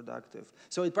counterproductive.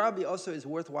 So it probably also is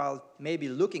worthwhile maybe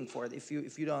looking for it if you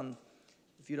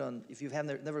have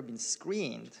never been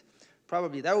screened.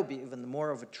 Probably that would be even more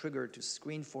of a trigger to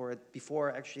screen for it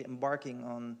before actually embarking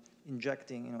on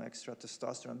injecting, you know, extra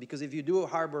testosterone. Because if you do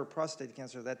harbor prostate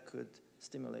cancer, that could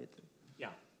stimulate it. Yeah.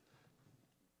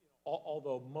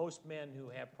 Although most men who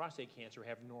have prostate cancer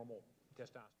have normal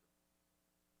testosterone.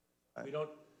 Right. We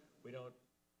don't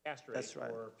castrate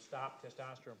or stop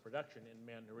testosterone production in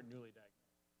men who are newly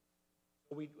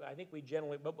diagnosed. I think we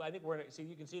generally, but I think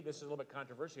you can see this is a little bit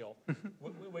controversial,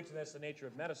 which that's the nature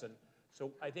of medicine.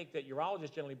 So I think that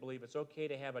urologists generally believe it's okay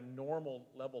to have a normal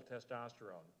level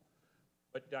testosterone.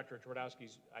 But Dr.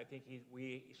 Twardowski's, I think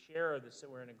we share this,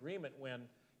 we're in agreement when,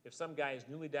 if some guy is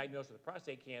newly diagnosed with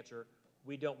prostate cancer,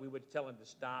 we would tell him to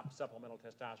stop supplemental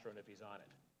testosterone if he's on it.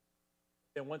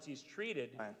 Then once he's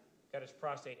treated, got his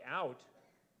prostate out,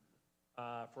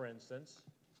 for instance,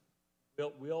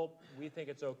 we think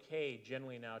it's okay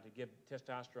generally now to give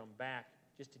testosterone back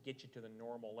just to get you to the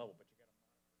normal level. But you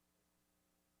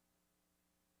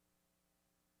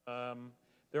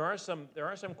got to there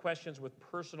are some questions with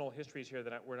personal histories here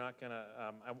that we're not going to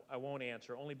I won't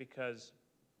answer, only because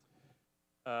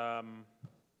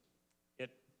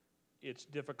it's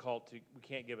difficult to, we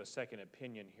can't give a second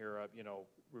opinion here. You know,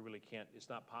 we really can't. It's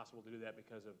not possible to do that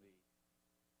because of the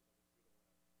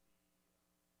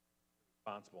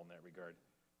responsible in that regard.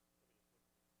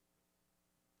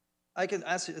 I can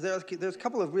answer. There's a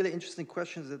couple of really interesting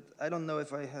questions that I don't know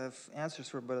if I have answers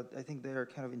for, but I think they are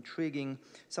kind of intriguing.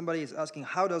 Somebody is asking,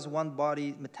 how does one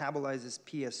body metabolizes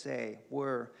PSA?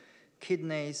 Where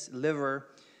kidneys, liver,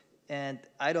 and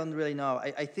I don't really know.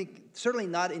 I think certainly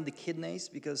not in the kidneys,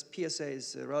 because PSA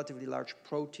is a relatively large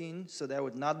protein, so that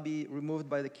would not be removed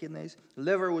by the kidneys.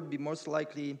 Liver would be most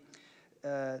likely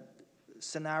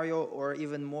scenario, or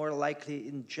even more likely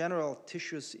in general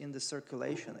tissues in the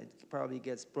circulation. It probably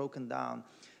gets broken down.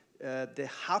 The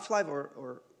half-life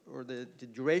or the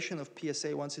duration of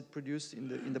PSA once it's produced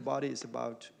in the body is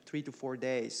about 3 to 4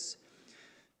 days.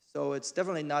 So it's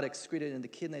definitely not excreted in the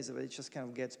kidneys, but it just kind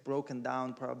of gets broken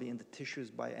down probably in the tissues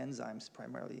by enzymes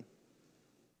primarily.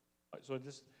 So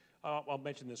this, I'll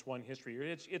mention this one history here.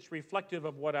 It's reflective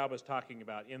of what I was talking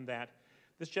about in that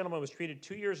this gentleman was treated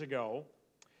 2 years ago.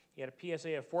 He had a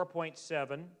PSA of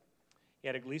 4.7. He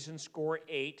had a Gleason score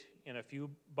 8 in a few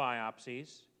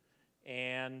biopsies,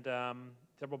 and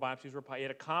several biopsies were. He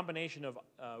had a combination of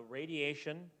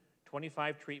radiation,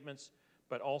 25 treatments,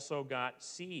 but also got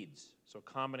seeds, so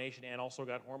combination, and also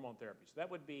got hormone therapy. So that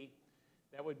would be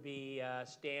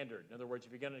standard. In other words,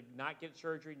 if you're going to not get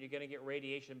surgery and you're going to get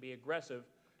radiation and be aggressive,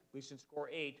 Gleason score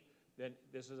 8, then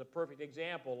this is a perfect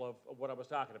example of what I was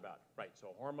talking about. Right,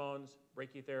 so hormones,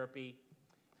 brachytherapy,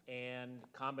 and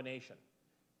combination.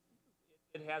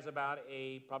 It has about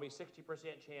a probably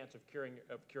 60% chance of curing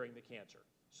the cancer.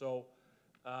 So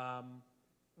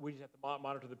we just have to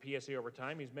monitor the PSA over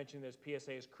time. He's mentioning this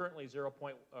PSA is currently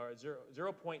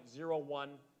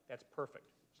 0.01. That's perfect.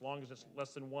 As long as it's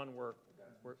less than 1, we're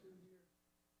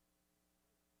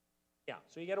yeah.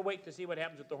 So you got to wait to see what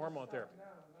happens with the hormone therapy.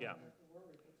 Yeah.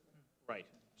 Right.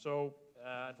 So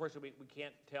unfortunately, we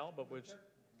can't tell, but we're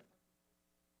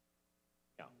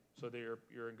yeah. So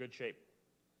you're in good shape.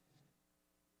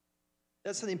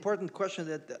 That's an important question.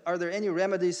 That are there any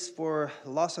remedies for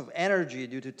loss of energy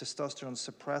due to testosterone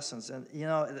suppressants? And you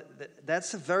know,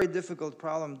 that's a very difficult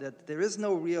problem. That there is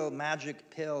no real magic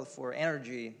pill for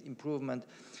energy improvement.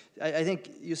 I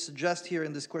think you suggest here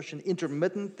in this question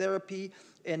intermittent therapy,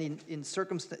 and in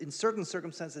certain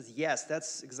circumstances, yes,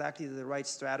 that's exactly the right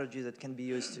strategy that can be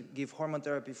used to give hormone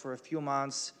therapy for a few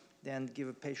months, then give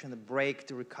a patient a break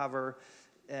to recover,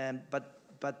 but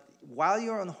while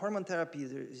you're on hormone therapy,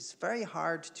 it's very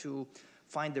hard to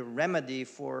find a remedy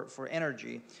for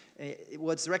energy.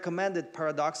 What's recommended,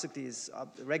 paradoxically, is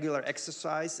regular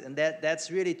exercise, and that's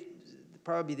really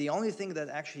probably the only thing that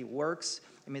actually works.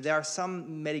 I mean, there are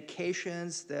some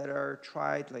medications that are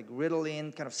tried, like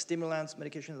Ritalin, kind of stimulants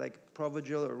medications like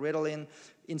Provigil or Ritalin.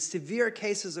 In severe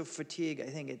cases of fatigue, I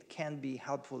think it can be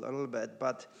helpful a little bit,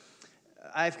 but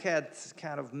I've had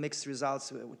kind of mixed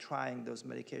results with trying those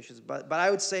medications, but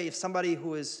I would say if somebody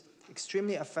who is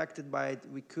extremely affected by it,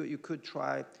 you could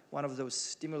try one of those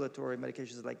stimulatory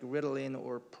medications like Ritalin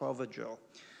or Provigil.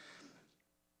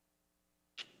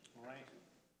 All right.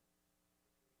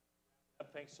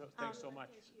 Thanks so much.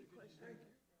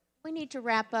 We need to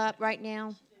wrap up right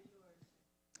now.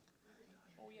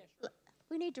 Oh, yeah, sure.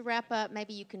 We need to wrap up.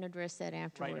 Maybe you can address that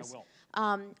afterwards. Right,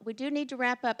 I will. We do need to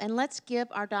wrap up, and let's give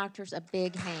our doctors a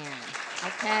big hand,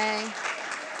 okay?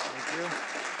 Thank you.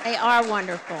 They are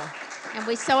wonderful, and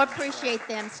we so appreciate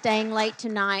them staying late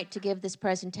tonight to give this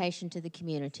presentation to the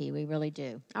community. We really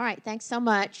do. All right, thanks so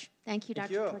much. Thank you,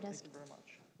 Dr. Twardowski. Thank you very much.